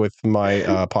putting up with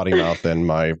my potty mouth and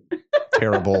my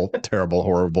terrible,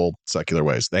 horrible secular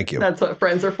ways. Thank you. That's what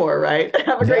friends are for, right?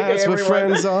 Have a great day, everyone. That's what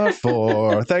friends are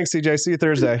for. Thanks, CJ. See you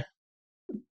Thursday.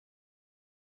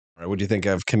 All right, what do you think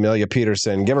of Camellia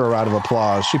Peterson? Give her a round of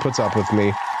applause. She puts up with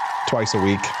me twice a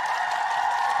week,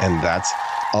 and that's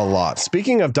a lot.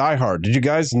 Speaking of Die Hard, did you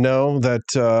guys know that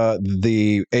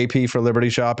the AP for Liberty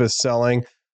shop is selling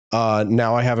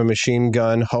Now I Have a Machine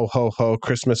Gun, ho, ho, ho,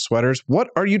 Christmas sweaters? What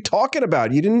are you talking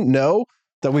about? You didn't know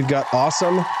that we've got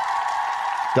awesome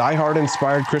Die Hard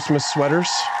inspired Christmas sweaters?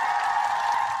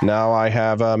 Now I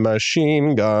Have a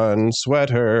Machine Gun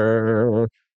sweater.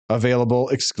 Available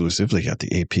exclusively at the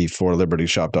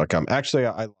AP4libertyshop.com. Actually,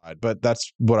 I lied, but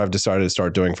that's what I've decided to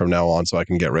start doing from now on so I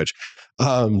can get rich.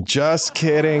 Just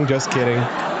kidding. Don't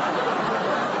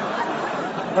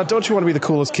you want to be the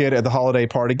coolest kid at the holiday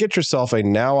party? Get yourself a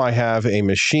Now I Have a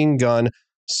Machine Gun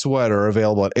sweater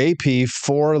available at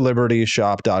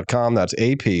AP4libertyshop.com. That's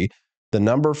AP, the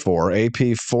number 4,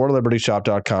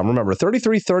 AP4libertyshop.com. Remember,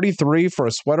 $33.33 for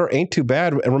a sweater ain't too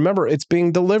bad. And remember, it's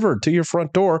being delivered to your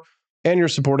front door. And you're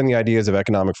supporting the ideas of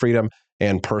economic freedom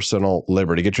and personal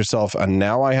liberty. Get yourself a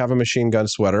Now I Have a Machine Gun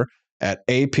sweater at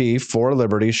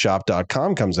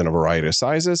AP4libertyshop.com. Comes in a variety of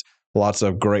sizes. Lots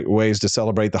of great ways to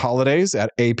celebrate the holidays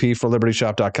at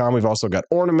AP4libertyshop.com. We've also got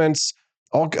ornaments.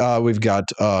 We've got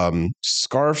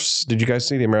scarves. Did you guys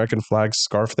see the American flag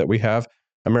scarf that we have?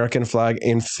 American flag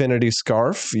infinity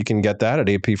scarf. You can get that at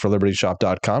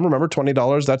AP4libertyshop.com. Remember,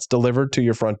 $20. That's delivered to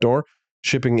your front door.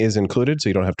 Shipping is included, so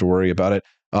you don't have to worry about it.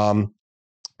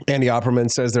 Andy Opperman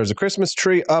says there's a Christmas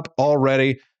tree up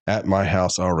already at my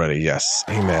house already. Yes,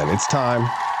 amen. It's time.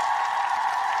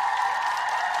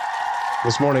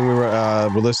 This morning we were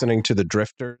listening to the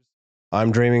Drifters.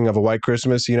 I'm dreaming of a white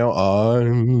Christmas. You know,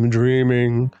 I'm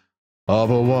dreaming of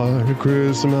a white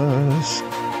Christmas,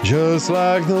 just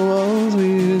like the ones we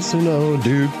used to know.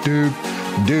 Doop, doop,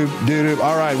 doop, doop.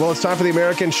 All right, well, it's time for the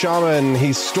American Shaman.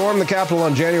 He stormed the Capitol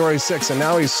on January 6th, and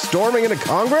now he's storming into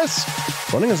Congress,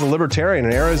 running as a libertarian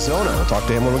in Arizona. We'll talk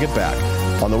to him when we get back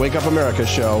on the Wake Up America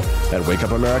Show at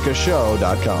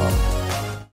wakeupAmericaShow.com.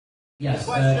 Yes,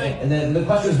 and the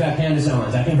question was about Candace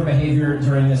Owens. I think her behavior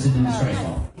during this has been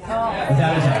disgraceful. Without a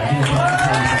doubt, I think it's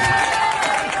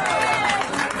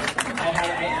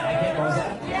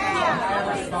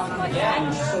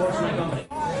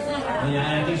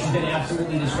I think she's been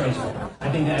absolutely disgraceful.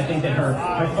 I think that her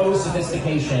faux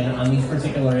sophistication on these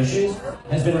particular issues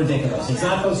has been ridiculous. It's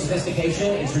not faux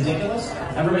sophistication, it's ridiculous.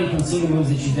 Everybody can see the moves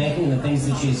that she's making and the things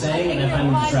that she's saying, and I find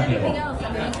them disreputable.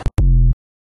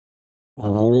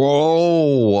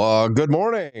 Whoa, good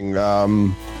morning.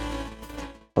 That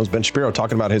was Ben Shapiro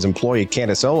talking about his employee,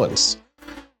 Candace Owens,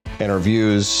 and her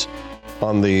views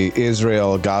on the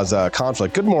Israel-Gaza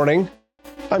conflict. Good morning.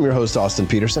 I'm your host, Austin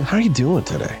Peterson. How are you doing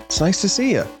today? It's nice to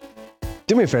see you.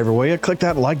 Do me a favor, will you? Click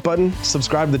that like button,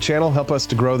 subscribe to the channel, help us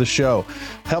to grow the show.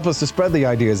 Help us to spread the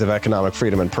ideas of economic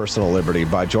freedom and personal liberty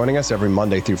by joining us every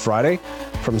Monday through Friday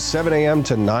from 7 a.m.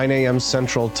 to 9 a.m.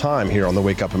 Central Time here on the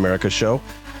Wake Up America Show,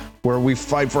 where we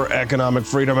fight for economic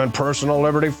freedom and personal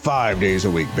liberty 5 days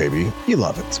a week, baby. You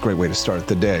love it. It's a great way to start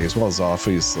the day, as well as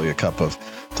obviously a cup of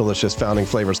delicious Founding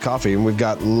Flavors coffee. And we've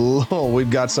got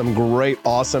some great,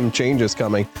 awesome changes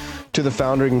coming to the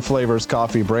Founding Flavors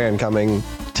coffee brand coming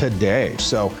today.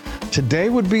 So today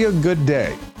would be a good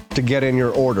day to get in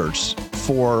your orders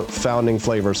for Founding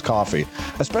Flavors coffee,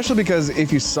 especially because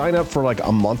if you sign up for like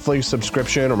a monthly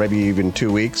subscription or maybe even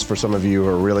 2 weeks for some of you who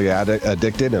are really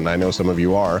addicted, and I know some of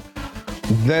you are,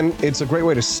 then it's a great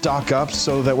way to stock up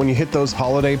so that when you hit those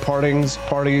holiday parties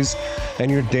and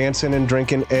you're dancing and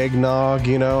drinking eggnog,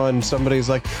 you know, and somebody's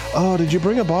like, oh, did you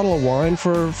bring a bottle of wine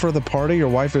for the party? Your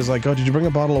wife is like, oh, did you bring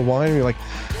a bottle of wine? And you're like,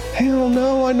 hell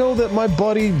no, I know that my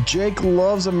buddy Jake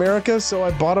loves America, so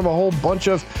I bought him a whole bunch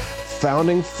of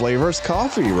Founding Flavors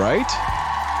coffee, right?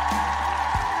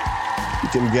 You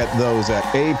can get those at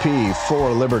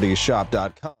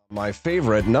AP4libertyshop.com. My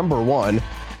favorite, number one,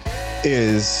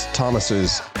 is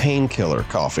Thomas's Painkiller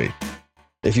coffee.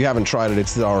 If you haven't tried it,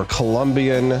 it's our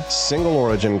Colombian single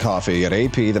origin coffee at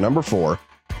AP, the number 4,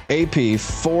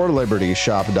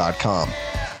 AP4libertyshop.com.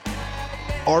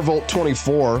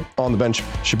 RVolt24 on the Ben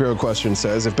Shapiro question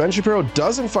says, if Ben Shapiro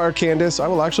doesn't fire Candace, I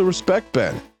will actually respect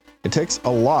Ben. It takes a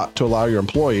lot to allow your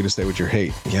employee to say what you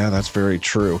hate. Yeah, that's very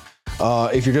true.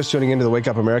 If you're just tuning into the Wake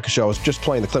Up America show, I was just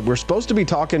playing the clip. We're supposed to be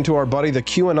talking to our buddy, the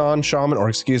QAnon shaman, or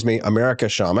excuse me, America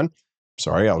shaman.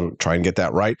 Sorry, I'll try and get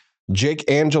that right. Jake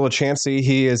Angela Chansey.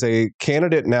 He is a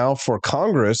candidate now for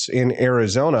Congress in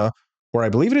Arizona, where I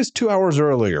believe it is 2 hours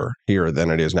earlier here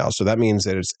than it is now. So that means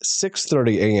that it's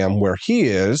 6:30 a.m. where he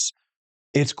is.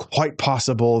 It's quite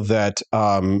possible that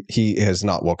he has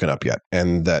not woken up yet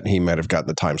and that he might have gotten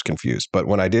the times confused. But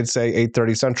when I did say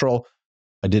 8:30 Central,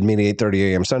 I did mean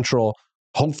 8:30 a.m. Central.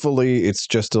 Hopefully it's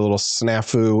just a little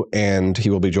snafu and he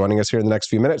will be joining us here in the next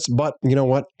few minutes. But you know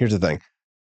what? Here's the thing.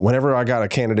 Whenever I got a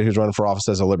candidate who's running for office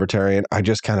as a libertarian, I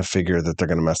just kind of figure that they're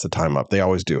going to mess the time up. They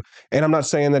always do. And I'm not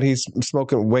saying that he's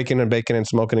smoking, waking and baking and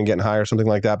smoking and getting high or something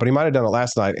like that, but he might have done it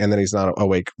last night and then he's not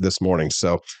awake this morning.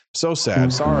 So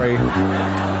sad. Sorry.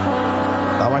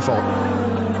 Not my fault.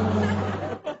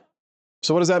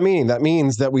 So what does that mean? That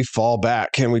means that we fall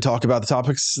back and we talk about the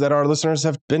topics that our listeners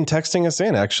have been texting us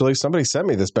in. Actually, somebody sent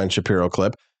me this Ben Shapiro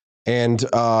clip and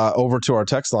over to our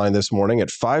text line this morning at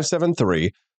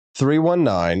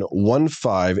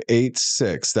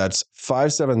 573-319-1586. That's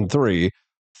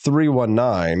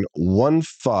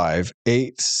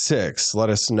 573-319-1586. Let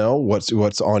us know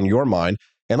what's on your mind.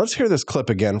 And let's hear this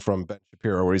clip again from Ben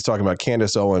Shapiro, where he's talking about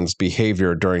Candace Owens'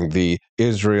 behavior during the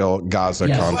Israel-Gaza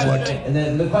conflict.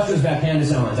 The question was about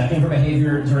Candace Owens. I think her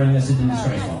behavior during this has been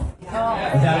disgraceful.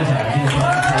 Without a doubt. I think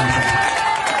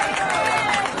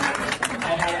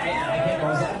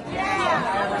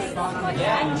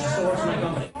it's she still works for my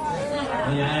company.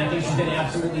 I think she's been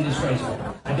absolutely disgraceful.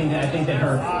 I think that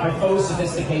her faux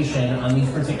sophistication on these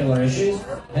particular issues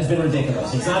has been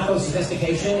ridiculous. It's not faux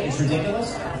sophistication, it's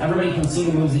ridiculous. Everybody can see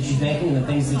the moves that she's making and the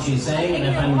things that she's saying, and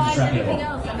I find them disreputable.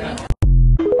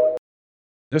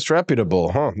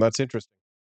 Disreputable, huh? That's interesting.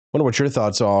 I wonder what your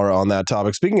thoughts are on that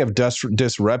topic. Speaking of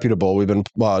disreputable, we've been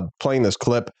playing this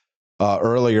clip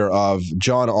earlier of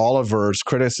John Oliver's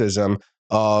criticism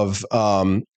of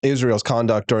Israel's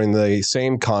conduct during the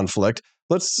same conflict.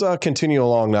 Let's continue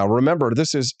along now. Remember,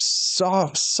 this is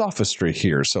sophistry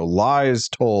here. So lies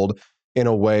told in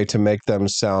a way to make them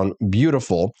sound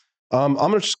beautiful. I'm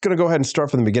just going to go ahead and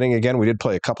start from the beginning again. We did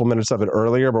play a couple minutes of it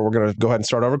earlier, but we're going to go ahead and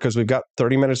start over because we've got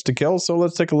 30 minutes to kill. So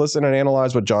let's take a listen and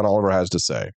analyze what John Oliver has to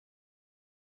say.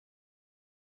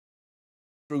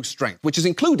 Through strength, which has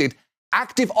included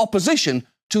active opposition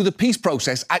to the peace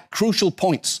process at crucial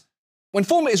points. When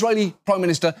former Israeli Prime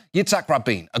Minister Yitzhak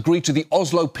Rabin agreed to the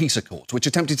Oslo Peace Accords, which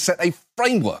attempted to set a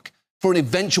framework for an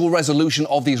eventual resolution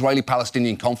of the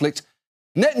Israeli-Palestinian conflict,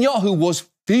 Netanyahu was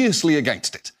fiercely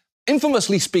against it,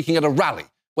 infamously speaking at a rally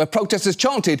where protesters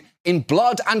chanted, "In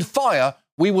blood and fire,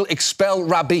 we will expel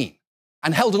Rabin,"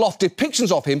 and held aloft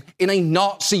depictions of him in a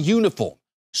Nazi uniform.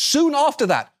 Soon after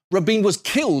that, Rabin was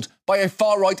killed by a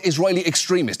far-right Israeli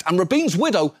extremist, and Rabin's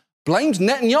widow blamed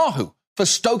Netanyahu for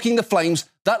stoking the flames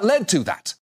that led to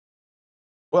that.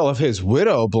 Well, if his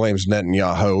widow blames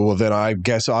Netanyahu, well, then I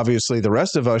guess obviously the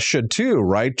rest of us should too,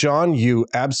 right, John? You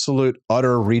absolute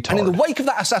utter retard. And in the wake of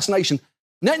that assassination,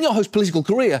 Netanyahu's political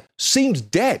career seemed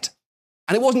dead.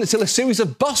 And it wasn't until a series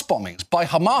of bus bombings by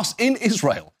Hamas in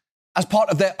Israel, as part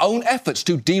of their own efforts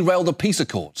to derail the peace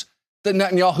accords, that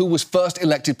Netanyahu was first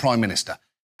elected prime minister.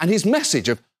 And his message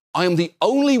of, "I am the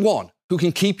only one who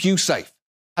can keep you safe,"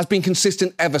 has been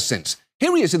consistent ever since.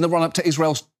 Here he is in the run-up to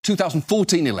Israel's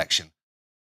 2014 election.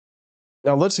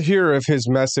 Now, let's hear if his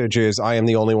message is, "I am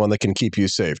the only one that can keep you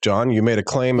safe." John, you made a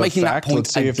claim of fact.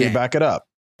 Let's see if you back it up.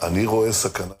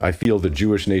 I feel the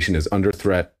Jewish nation is under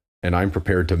threat, and I'm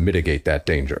prepared to mitigate that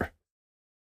danger.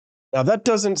 Now, that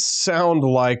doesn't sound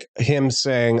like him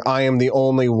saying, "I am the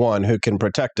only one who can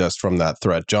protect us from that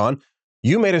threat," John.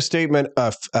 You made a statement,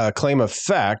 a claim of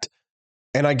fact,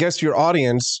 and I guess your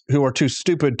audience, who are too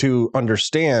stupid to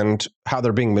understand how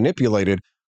they're being manipulated,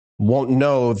 won't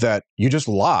know that you just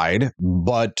lied.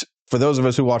 But for those of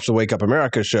us who watch the Wake Up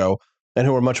America show and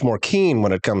who are much more keen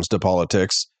when it comes to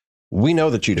politics, we know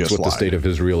that you just lied. It's what the state of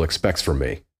Israel expects from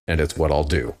me, and it's what I'll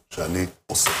do.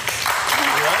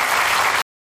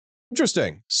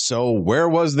 Interesting. So where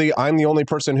was the "I'm the only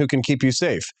person who can keep you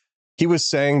safe"? He was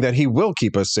saying that he will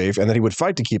keep us safe and that he would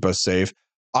fight to keep us safe.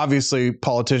 Obviously,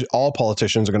 all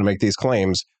politicians are going to make these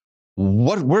claims.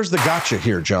 Where's the gotcha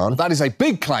here, John? That is a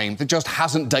big claim that just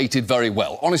hasn't dated very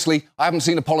well. Honestly, I haven't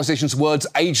seen a politician's words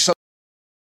age so...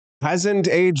 Hasn't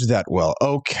aged that well.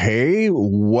 Okay,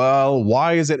 well,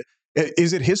 why is it?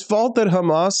 Is it his fault that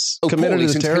Hamas committed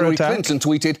a terror Hillary attack? Clinton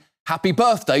tweeted, "Happy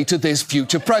birthday to this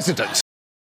future president."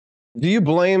 Do you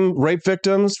blame rape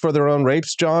victims for their own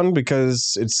rapes, John?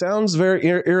 Because it sounds very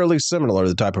eerily similar to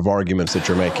the type of arguments that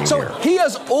you're making here. So he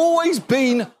has always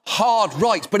been hard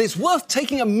right, but it's worth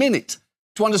taking a minute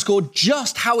to underscore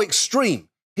just how extreme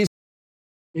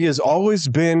he has always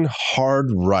been hard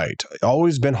right.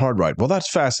 Always been hard right. Well, that's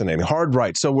fascinating. Hard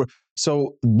right. So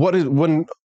what is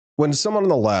when someone on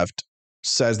the left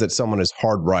says that someone is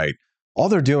hard right, all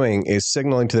they're doing is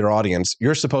signaling to their audience,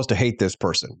 you're supposed to hate this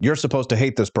person. You're supposed to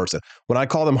hate this person. When I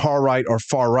call them hard right or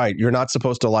far right, you're not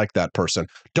supposed to like that person.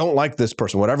 Don't like this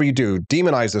person. Whatever you do,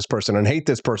 demonize this person and hate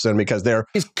this person because they're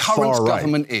his current far right.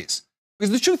 government is.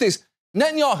 Because the truth is,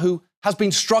 Netanyahu has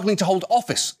been struggling to hold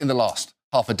office in the last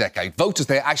half a decade. Voters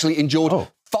there actually endured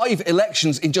 5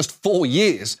 elections in just 4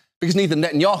 years because neither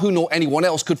Netanyahu nor anyone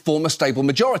else could form a stable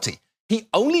majority. He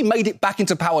only made it back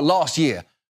into power last year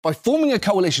by forming a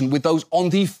coalition with those on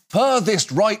the furthest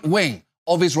right wing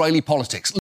of Israeli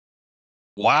politics.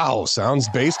 Wow, sounds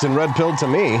based in red pill to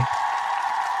me.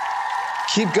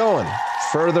 Keep going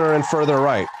further and further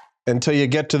right until you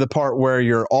get to the part where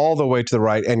you're all the way to the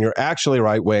right and you're actually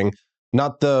right wing.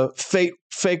 Not the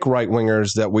fake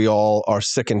right-wingers that we all are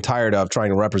sick and tired of trying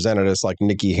to represent us like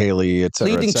Nikki Haley, et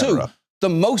cetera, leading et cetera. to the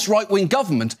most right-wing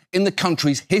government in the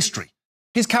country's history.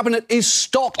 His cabinet is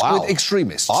stocked with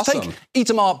extremists. Awesome. Take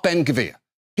Itamar Ben-Gvir.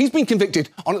 He's been convicted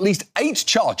on at least 8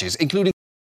 charges, including...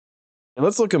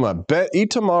 Let's look him up.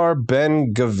 Itamar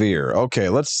Ben-Gvir. Okay,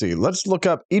 let's see. Let's look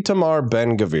up Itamar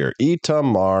Ben-Gvir.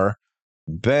 Itamar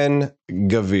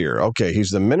Ben-Gvir. Okay, he's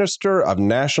the Minister of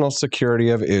National Security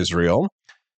of Israel.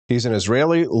 He's an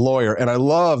Israeli lawyer, and I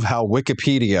love how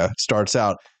Wikipedia starts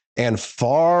out, and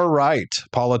far-right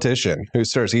politician who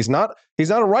serves. He's not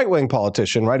a right-wing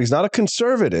politician, right? He's not a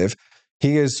conservative.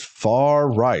 He is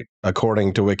far-right,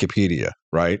 according to Wikipedia,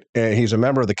 right? And he's a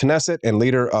member of the Knesset and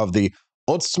leader of the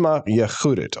Otzma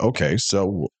Yehudit. Okay,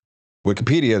 so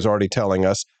Wikipedia is already telling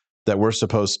us that we're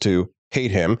supposed to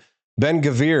hate him.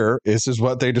 Ben-Gvir, this is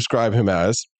what they describe him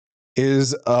as,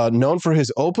 is known for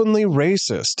his openly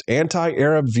racist,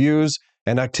 anti-Arab views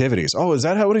and activities. Oh, is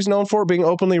that what he's known for, being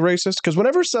openly racist? Because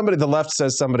whenever the left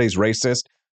says somebody's racist,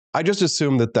 I just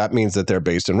assume that means that they're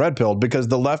based in red pill, because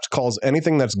the left calls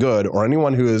anything that's good or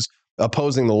anyone who is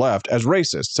opposing the left as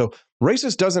racist. So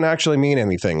racist doesn't actually mean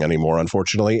anything anymore,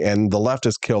 unfortunately, and the left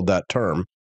has killed that term.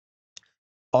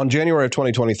 On January of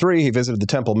 2023, he visited the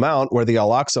Temple Mount, where the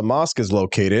Al-Aqsa Mosque is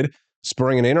located,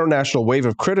 spurring an international wave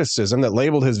of criticism that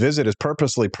labeled his visit as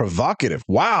purposely provocative.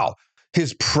 Wow,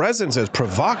 his presence is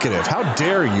provocative. How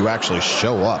dare you actually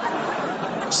show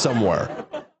up somewhere?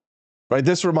 Right,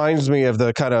 this reminds me of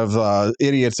the kind of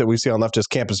idiots that we see on leftist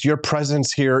campus. Your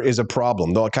presence here is a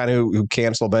problem. The kind of who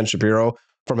cancel Ben Shapiro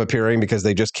from appearing because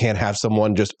they just can't have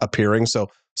someone just appearing. So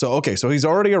he's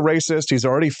already a racist. He's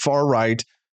already far right,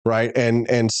 right?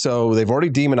 And so they've already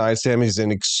demonized him. He's an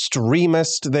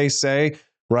extremist, they say,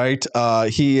 right?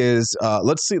 He is.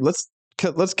 Let's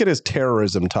get his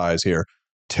terrorism ties here.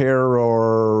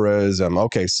 Terrorism.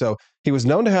 Okay, so he was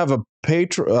known to have a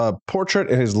portrait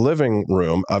in his living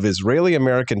room of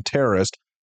Israeli-American terrorist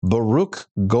Baruch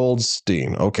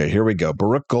Goldstein. Okay, here we go.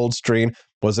 Baruch Goldstein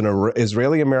was an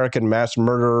Israeli-American mass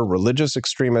murderer, religious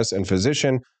extremist, and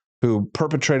physician who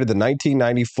perpetrated the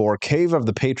 1994 Cave of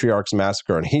the Patriarchs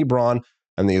massacre in Hebron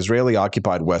and the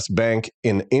Israeli-occupied West Bank,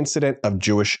 an incident of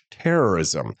Jewish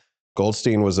terrorism.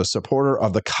 Goldstein was a supporter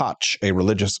of the Koch, a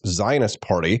religious Zionist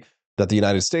party that the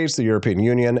United States, the European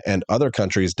Union, and other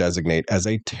countries designate as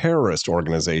a terrorist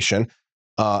organization.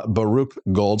 Baruch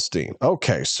Goldstein.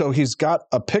 Okay, so he's got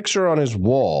a picture on his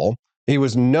wall. He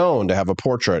was known to have a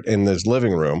portrait in his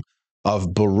living room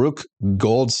of Baruch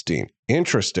Goldstein.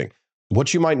 Interesting.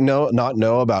 What you might not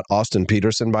know about Austin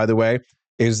Peterson, by the way,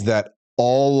 is that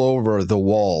all over the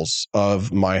walls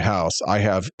of my house, I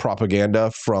have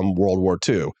propaganda from World War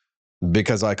II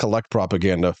because I collect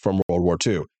propaganda from World War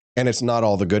II. And it's not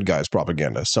all the good guys'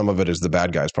 propaganda. Some of it is the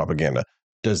bad guys' propaganda.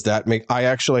 Does that make... I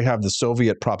actually have the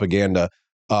Soviet propaganda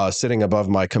sitting above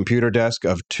my computer desk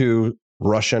of 2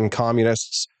 Russian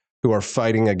communists who are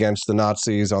fighting against the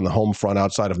Nazis on the home front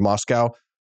outside of Moscow.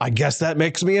 I guess that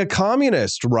makes me a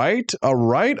communist, right?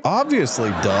 Right? Obviously,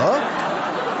 duh.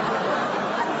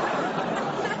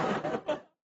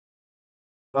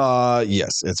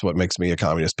 Yes, it's what makes me a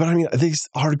communist. But I mean, these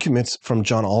arguments from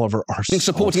John Oliver are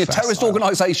supporting a terrorist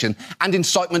organization and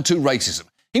incitement to racism.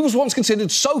 He was once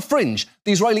considered so fringe,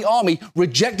 the Israeli army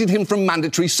rejected him from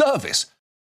mandatory service.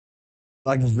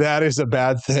 Like, that is a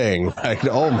bad thing. Like,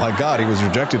 oh my God, he was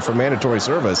rejected from mandatory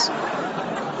service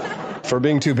for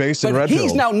being too based in red pill.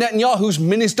 He's now Netanyahu's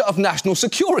Minister of National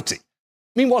Security.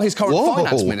 Meanwhile, his current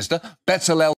finance minister,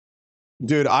 Bezalel...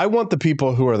 Dude, I want the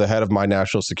people who are the head of my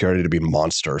national security to be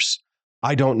monsters.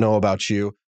 I don't know about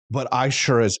you, but I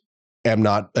sure as am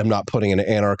not putting an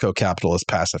anarcho-capitalist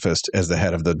pacifist as the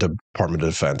head of the Department of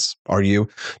Defense. Are you?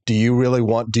 Do you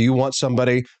want some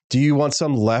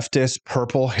leftist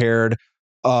purple-haired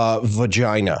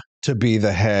vagina to be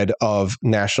the head of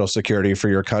national security for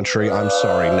your country? I'm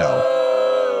sorry, no.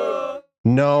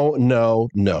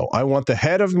 No. I want the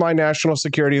head of my national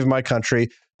security of my country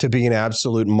to be an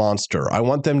absolute monster. I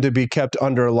want them to be kept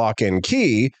under lock and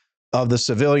key of the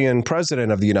civilian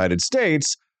president of the United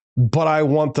States, but I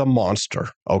want the monster,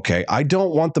 okay? I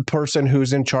don't want the person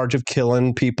who's in charge of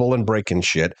killing people and breaking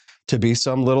shit to be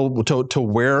some little, to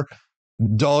wear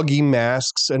doggy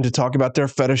masks and to talk about their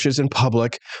fetishes in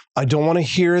public. I don't want to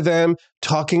hear them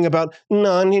talking about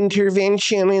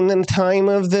non-intervention in the time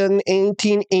of the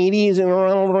 1880s.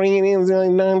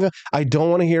 I don't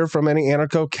want to hear from any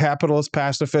anarcho-capitalist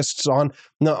pacifists on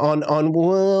when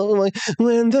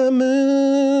the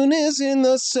moon is in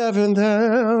the 7th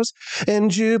house and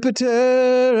Jupiter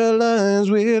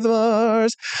aligns with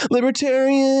Mars.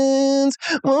 Libertarians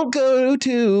won't go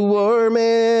to war,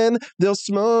 man. They'll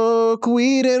smoke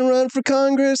weed and run for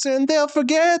Congress, and they'll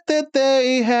forget that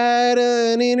they had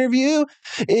an interview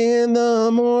in the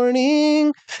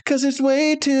morning because it's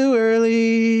way too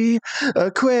early.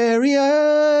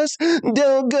 Aquarius,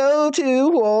 don't go to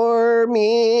war,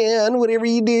 man. Whatever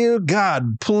you do,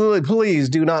 God, please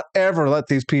do not ever let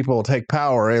these people take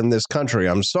power in this country.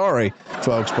 I'm sorry,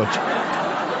 folks, but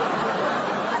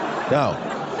no.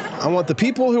 I want the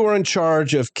people who are in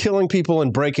charge of killing people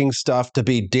and breaking stuff to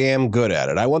be damn good at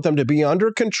it. I want them to be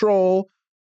under control,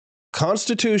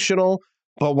 constitutional,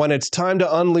 but when it's time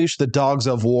to unleash the dogs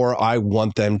of war, I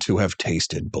want them to have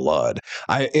tasted blood.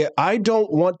 I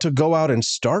don't want to go out and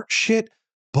start shit,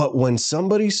 but when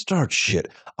somebody starts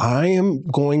shit, I am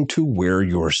going to wear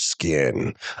your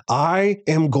skin. I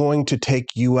am going to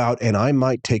take you out, and I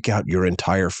might take out your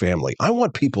entire family. I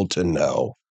want people to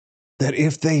know that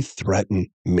if they threaten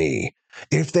me,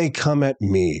 if they come at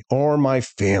me or my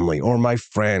family or my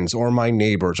friends or my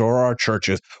neighbors or our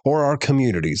churches or our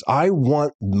communities, I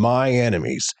want my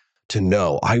enemies to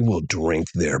know I will drink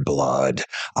their blood.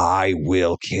 I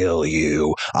will kill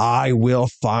you. I will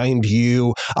find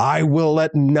you. I will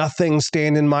let nothing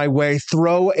stand in my way.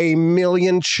 Throw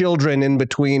 1,000,000 children in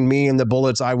between me and the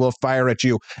bullets. I will fire at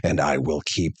you, and I will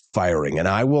keep firing, and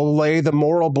I will lay the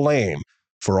moral blame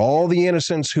for all the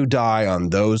innocents who die on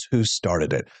those who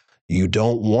started it. You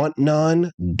don't want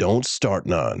none, don't start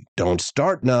none. Don't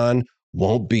start none,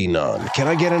 won't be none. Can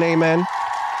I get an amen?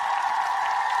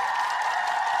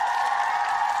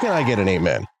 Can I get an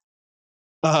amen?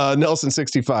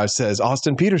 Nelson65 says,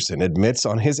 Austin Peterson admits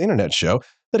on his internet show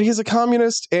that he is a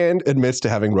communist and admits to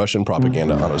having Russian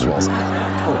propaganda on his walls.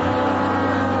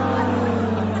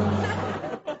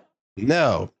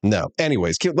 No.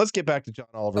 Anyways, let's get back to John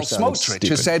Oliver. Smotrich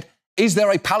has said, is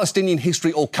there a Palestinian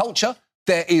history or culture?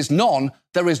 There is none.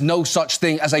 There is no such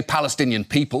thing as a Palestinian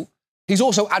people. He's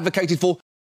also advocated for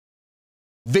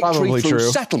victory through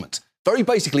settlement. Very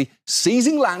basically,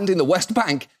 seizing land in the West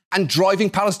Bank and driving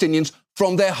Palestinians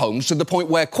from their homes to the point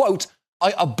where, quote,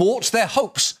 I abort their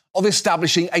hopes of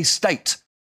establishing a state.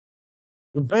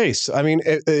 Base. I mean,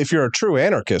 if you're a true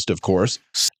anarchist, of course,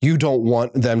 you don't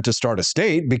want them to start a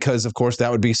state because, of course,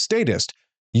 that would be statist.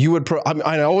 You would.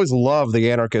 I always love the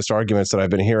anarchist arguments that I've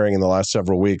been hearing in the last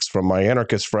several weeks from my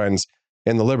anarchist friends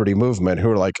in the liberty movement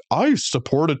who are like, I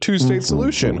support a two-state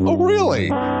solution. Oh, really?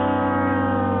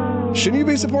 Shouldn't you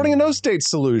be supporting a no-state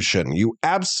solution? You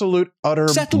absolute, utter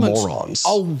Settlements morons.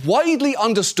 Are widely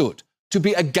understood to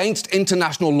be against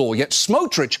international law, yet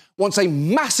Smotrich wants a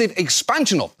massive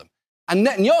expansion of them. And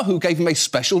Netanyahu gave him a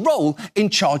special role in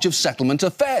charge of settlement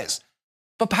affairs.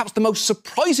 But perhaps the most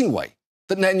surprising way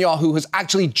that Netanyahu has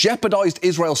actually jeopardized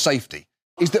Israel's safety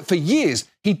is that for years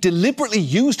he deliberately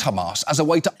used Hamas as a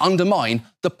way to undermine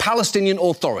the Palestinian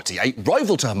Authority, a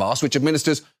rival to Hamas which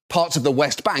administers parts of the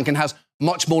West Bank and has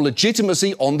much more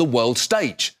legitimacy on the world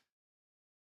stage.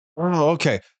 Oh,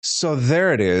 okay. So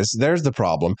there it is. There's the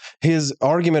problem. His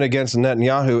argument against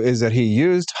Netanyahu is that he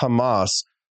used Hamas,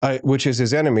 which is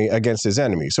his enemy, against his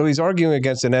enemy. So he's arguing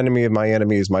against an enemy of my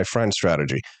enemy is my friend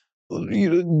strategy.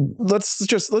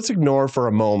 Let's ignore for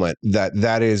a moment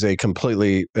that is a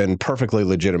completely and perfectly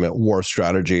legitimate war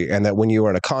strategy, and that when you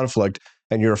are in a conflict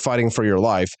and you're fighting for your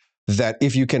life, that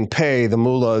if you can pay the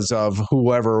mullahs of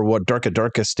whoever, what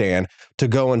Turkistan, to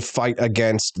go and fight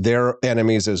against their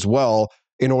enemies as well,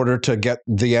 in order to get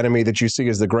the enemy that you see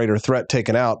as the greater threat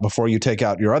taken out before you take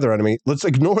out your other enemy. Let's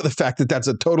ignore the fact that that's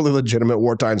a totally legitimate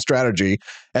wartime strategy,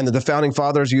 and that the founding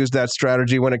fathers used that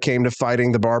strategy when it came to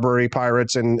fighting the Barbary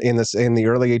pirates in the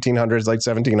early 1800s, late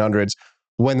 1700s,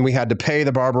 when we had to pay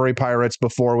the Barbary pirates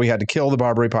before we had to kill the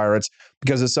Barbary pirates,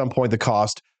 because at some point the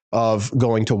cost of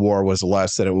going to war was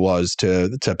less than it was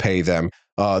to pay them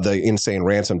the insane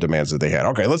ransom demands that they had.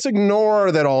 Okay, let's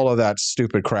ignore that all of that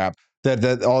stupid crap,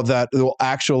 that all that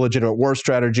actual legitimate war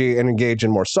strategy, and engage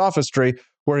in more sophistry,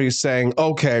 where he's saying,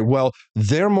 okay, well,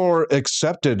 they're more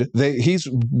accepted. He's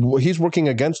working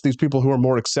against these people who are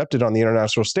more accepted on the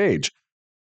international stage.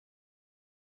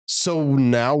 So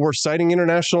now we're citing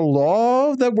international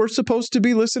law that we're supposed to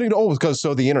be listening to. Oh, because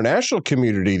so the international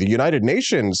community, the United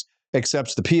Nations,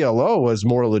 accepts the PLO as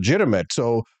more legitimate.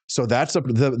 So that's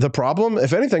the problem.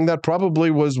 If anything, that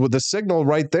probably was with the signal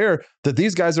right there that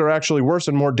these guys are actually worse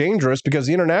and more dangerous because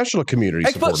the international community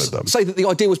supported them. Say that the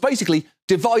idea was basically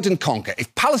divide and conquer.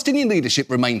 If Palestinian leadership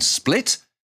remains split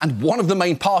and one of the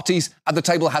main parties at the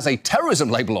table has a terrorism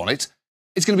label on it,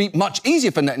 it's going to be much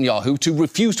easier for Netanyahu to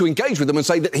refuse to engage with them and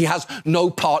say that he has no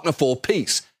partner for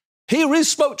peace. Here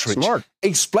is Smotrich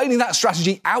explaining that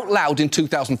strategy out loud in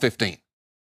 2015.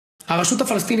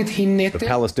 The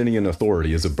Palestinian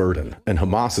Authority is a burden, and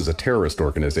Hamas is a terrorist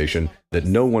organization that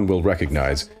no one will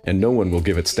recognize, and no one will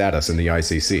give it status in the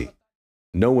ICC.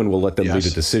 No one will let them lead a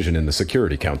decision in the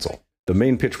Security Council. The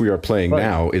main pitch we are playing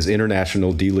now is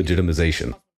international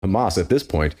delegitimization. Hamas, at this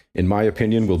point, in my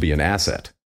opinion, will be an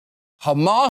asset.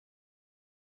 Hamas?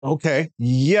 Okay,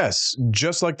 yes,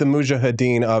 just like the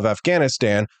Mujahideen of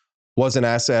Afghanistan was an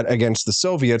asset against the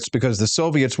Soviets because the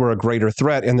Soviets were a greater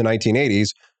threat in the 1980s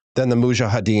than the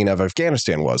Mujahideen of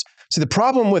Afghanistan was. See, the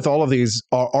problem with all of these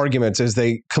arguments is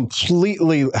they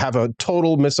completely have a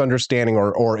total misunderstanding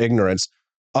or ignorance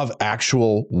of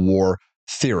actual war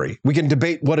theory. We can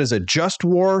debate what is a just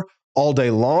war all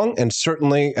day long, and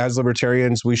certainly as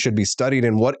libertarians, we should be studied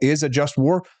in what is a just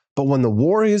war. But when the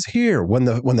war is here, when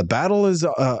the battle is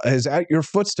at your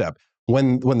footstep,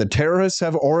 when the terrorists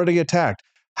have already attacked,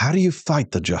 how do you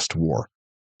fight the just war?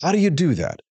 How do you do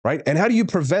that? Right? And how do you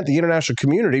prevent the international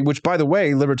community, which, by the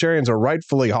way, libertarians are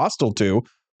rightfully hostile to?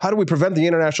 How do we prevent the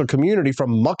international community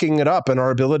from mucking it up and our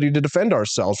ability to defend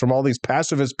ourselves from all these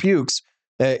pacifist pukes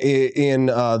in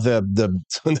the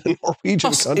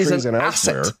Norwegian countries and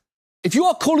elsewhere? If you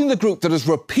are calling the group that has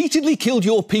repeatedly killed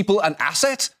your people an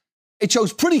asset, it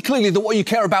shows pretty clearly that what you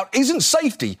care about isn't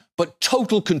safety, but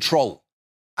total control.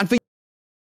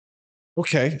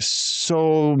 Okay,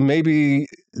 so maybe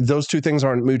those two things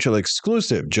aren't mutually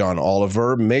exclusive, John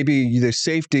Oliver. Maybe the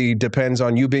safety depends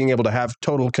on you being able to have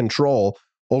total control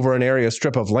over an area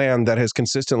strip of land that has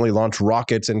consistently launched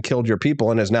rockets and killed your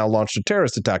people and has now launched a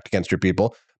terrorist attack against your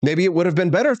people. Maybe it would have been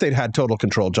better if they'd had total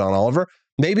control, John Oliver.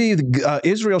 Maybe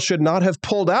Israel should not have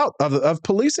pulled out of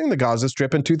policing the Gaza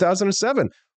Strip in 2007,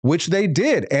 which they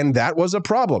did, and that was a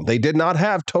problem. They did not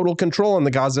have total control on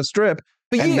the Gaza Strip.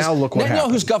 And now look what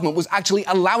happened. Netanyahu's government was actually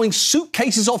allowing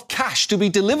suitcases of cash to be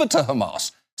delivered to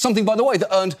Hamas. Something, by the way,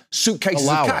 that earned Suitcases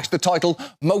of Cash the title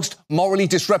Most Morally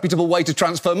Disreputable Way to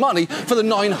Transfer Money for the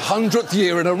 900th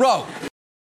year in a row.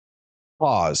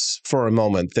 Pause for a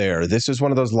moment there. This is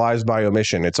one of those lies by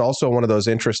omission. It's also one of those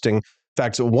interesting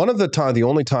facts. One of the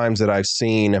only times that I've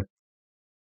seen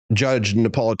Judge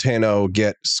Napolitano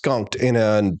get skunked in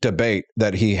a debate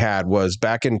that he had was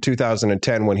back in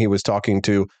 2010 when he was talking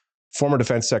to former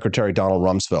Defense Secretary Donald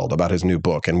Rumsfeld about his new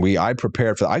book. And I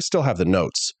prepared for that. I still have the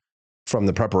notes from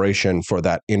the preparation for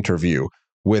that interview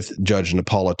with Judge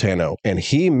Napolitano. And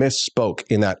he misspoke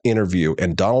in that interview,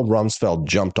 and Donald Rumsfeld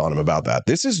jumped on him about that.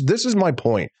 This is my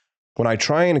point when I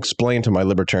try and explain to my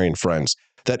libertarian friends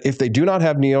that if they do not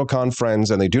have neocon friends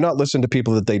and they do not listen to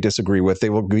people that they disagree with, they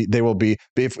will be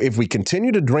if we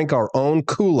continue to drink our own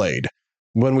Kool-Aid,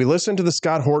 when we listen to the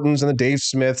Scott Hortons and the Dave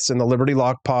Smiths and the Liberty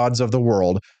Lock Pods of the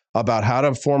world about how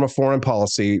to form a foreign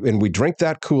policy, and we drink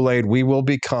that Kool-Aid, we will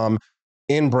become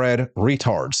inbred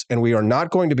retards. And we are not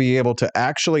going to be able to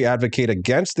actually advocate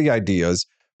against the ideas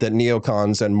that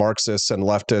neocons and Marxists and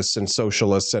leftists and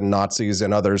socialists and Nazis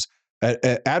and others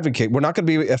advocate. We're not going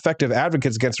to be effective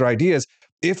advocates against our ideas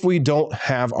if we don't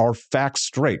have our facts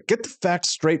straight. Get the facts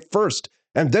straight first,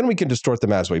 and then we can distort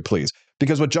them as we please.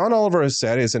 Because what John Oliver has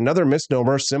said is another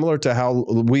misnomer, similar to how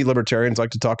we libertarians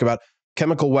like to talk about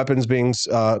chemical weapons being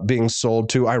sold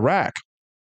to Iraq.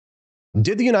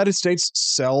 Did the United States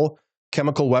sell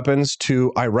chemical weapons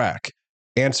to Iraq?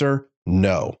 Answer,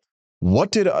 no.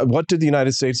 What did the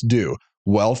United States do?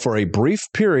 Well, for a brief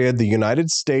period, the United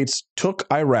States took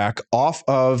Iraq off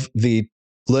of the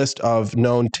list of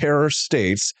known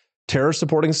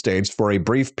terror-supporting states for a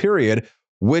brief period,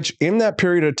 which in that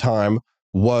period of time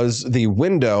was the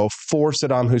window for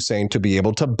Saddam Hussein to be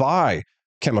able to buy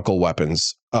chemical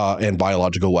weapons and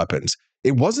biological weapons.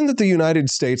 It wasn't that the United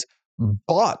States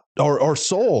bought or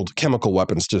sold chemical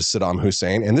weapons to Saddam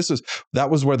Hussein. And that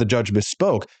was where the judge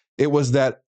misspoke. It was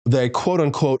that they, quote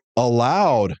unquote,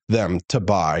 allowed them to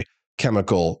buy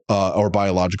chemical or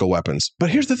biological weapons. But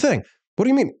here's the thing. What do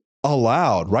you mean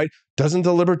allowed, right? Doesn't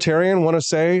the libertarian want to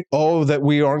say, oh, that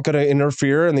we aren't going to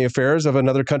interfere in the affairs of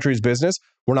another country's business?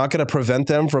 We're not going to prevent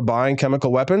them from buying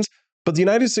chemical weapons? But the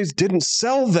United States didn't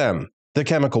sell them the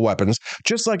chemical weapons,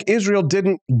 just like Israel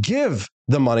didn't give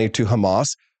the money to Hamas.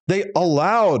 They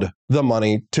allowed the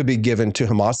money to be given to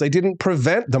Hamas. They didn't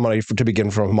prevent the money to be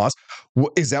given from Hamas.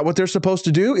 Is that what they're supposed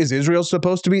to do? Is Israel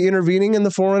supposed to be intervening in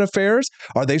the foreign affairs?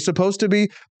 Are they supposed to be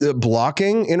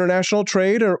blocking international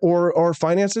trade or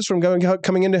finances from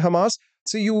coming into Hamas?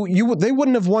 See, they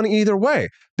wouldn't have won either way,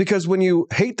 because when you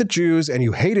hate the Jews and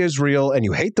you hate Israel and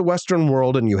you hate the Western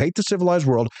world and you hate the civilized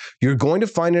world, you're going to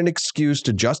find an excuse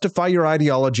to justify your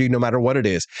ideology no matter what it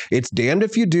is. It's damned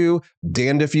if you do,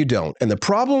 damned if you don't. And the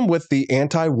problem with the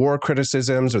anti-war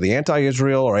criticisms or the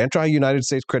anti-Israel or anti-United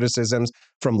States criticisms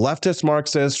from leftist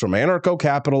Marxists, from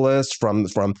anarcho-capitalists, from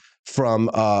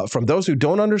those who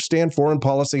don't understand foreign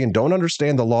policy and don't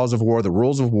understand the laws of war, the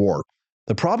rules of war,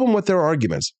 the problem with their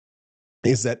arguments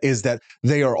is that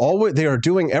they are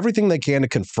doing everything they can to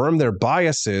confirm their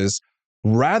biases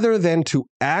rather than to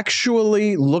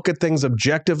actually look at things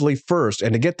objectively first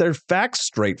and to get their facts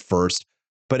straight first.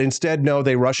 But instead, no,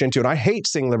 they rush into it. I hate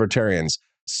seeing libertarians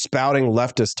spouting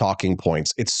leftist talking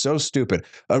points. It's so stupid.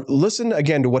 Listen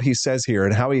again to what he says here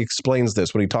and how he explains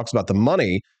this when he talks about the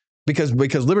money. Because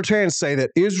libertarians say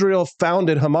that Israel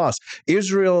founded Hamas.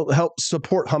 Israel helped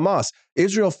support Hamas.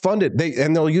 Israel funded,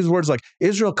 and they'll use words like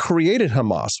Israel created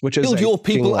Hamas, which is your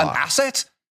people an asset.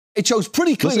 It shows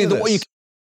pretty clearly that what you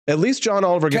at least John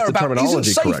Oliver gets the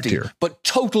terminology correct here. But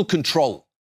total control.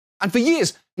 And for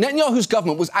years, Netanyahu's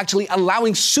government was actually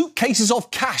allowing suitcases of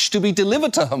cash to be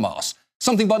delivered to Hamas.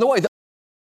 Something, by the way, that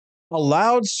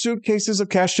allowed suitcases of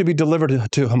cash to be delivered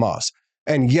to Hamas.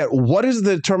 And yet, what is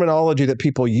the terminology that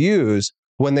people use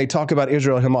when they talk about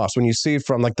Israel and Hamas? When you see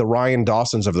from like the Ryan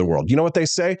Dawsons of the world, you know what they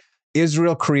say?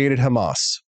 Israel created Hamas.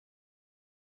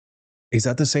 Is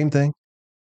that the same thing?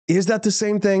 Is that the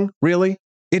same thing? Really?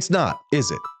 It's not,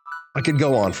 is it? I could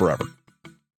go on forever.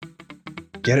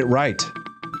 Get it right.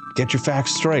 Get your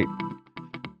facts straight.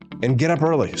 And get up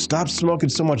early. Stop smoking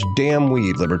so much damn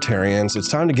weed, libertarians. It's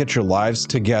time to get your lives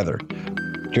together.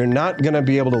 You're not going to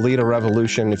be able to lead a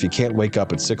revolution if you can't wake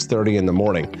up at 6:30 in the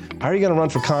morning. How are you going to run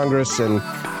for Congress and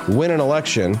win an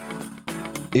election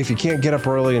if you can't get up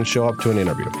early and show up to an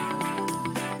interview?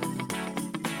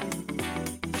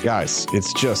 Guys,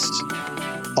 it's just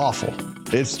awful.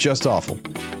 It's just awful.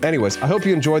 Anyways, I hope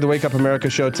you enjoyed the Wake Up America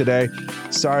show today.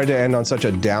 Sorry to end on such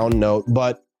a down note,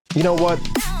 but you know what?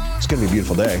 It's going to be a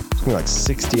beautiful day. It's going to be like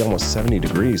 60, almost 70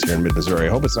 degrees here in mid-Missouri.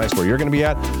 I hope it's nice where you're going to be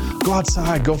at. Go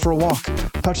outside, go for a walk,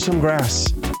 touch some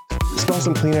grass, smell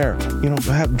some clean air.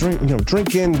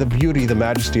 Drink in the beauty, the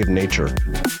majesty of nature.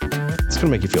 It's going to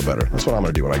make you feel better. That's what I'm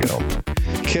going to do when I get home.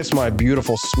 Kiss my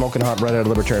beautiful, smoking hot redheaded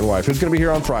libertarian wife, who's going to be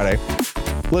here on Friday.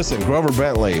 Listen, Grover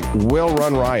Bentley, Will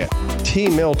Run Riot,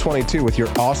 T-Mill22 with your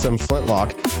awesome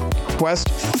flintlock, Quest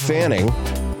Fanning,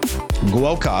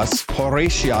 Guokas,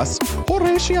 Horatius,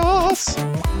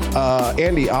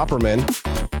 Andy Opperman,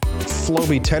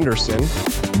 Floby Tenderson,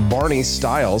 Barney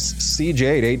Styles,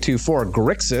 CJ824,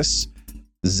 Grixis,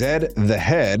 Zed the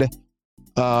Head,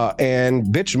 and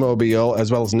Bitchmobile,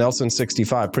 as well as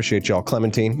Nelson65. Appreciate y'all.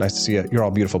 Clementine, nice to see you. You're all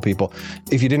beautiful people.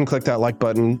 If you didn't click that like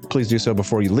button, please do so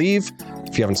before you leave.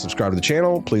 If you haven't subscribed to the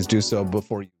channel, please do so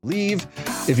before you leave.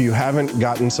 If you haven't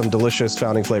gotten some delicious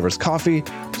Founding Flavors coffee,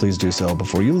 please do so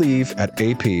before you leave at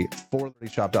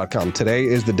ap4libertyshop.com. Today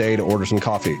is the day to order some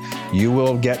coffee. You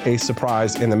will get a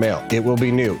surprise in the mail. It will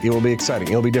be new. It will be exciting.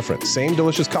 It will be different. Same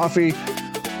delicious coffee,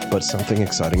 but something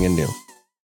exciting and new.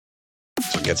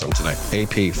 So get some tonight.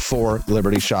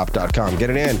 ap4libertyshop.com.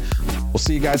 Get it in. We'll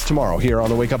see you guys tomorrow here on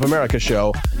the Wake Up America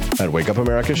Show at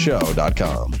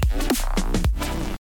wakeupAmericaShow.com.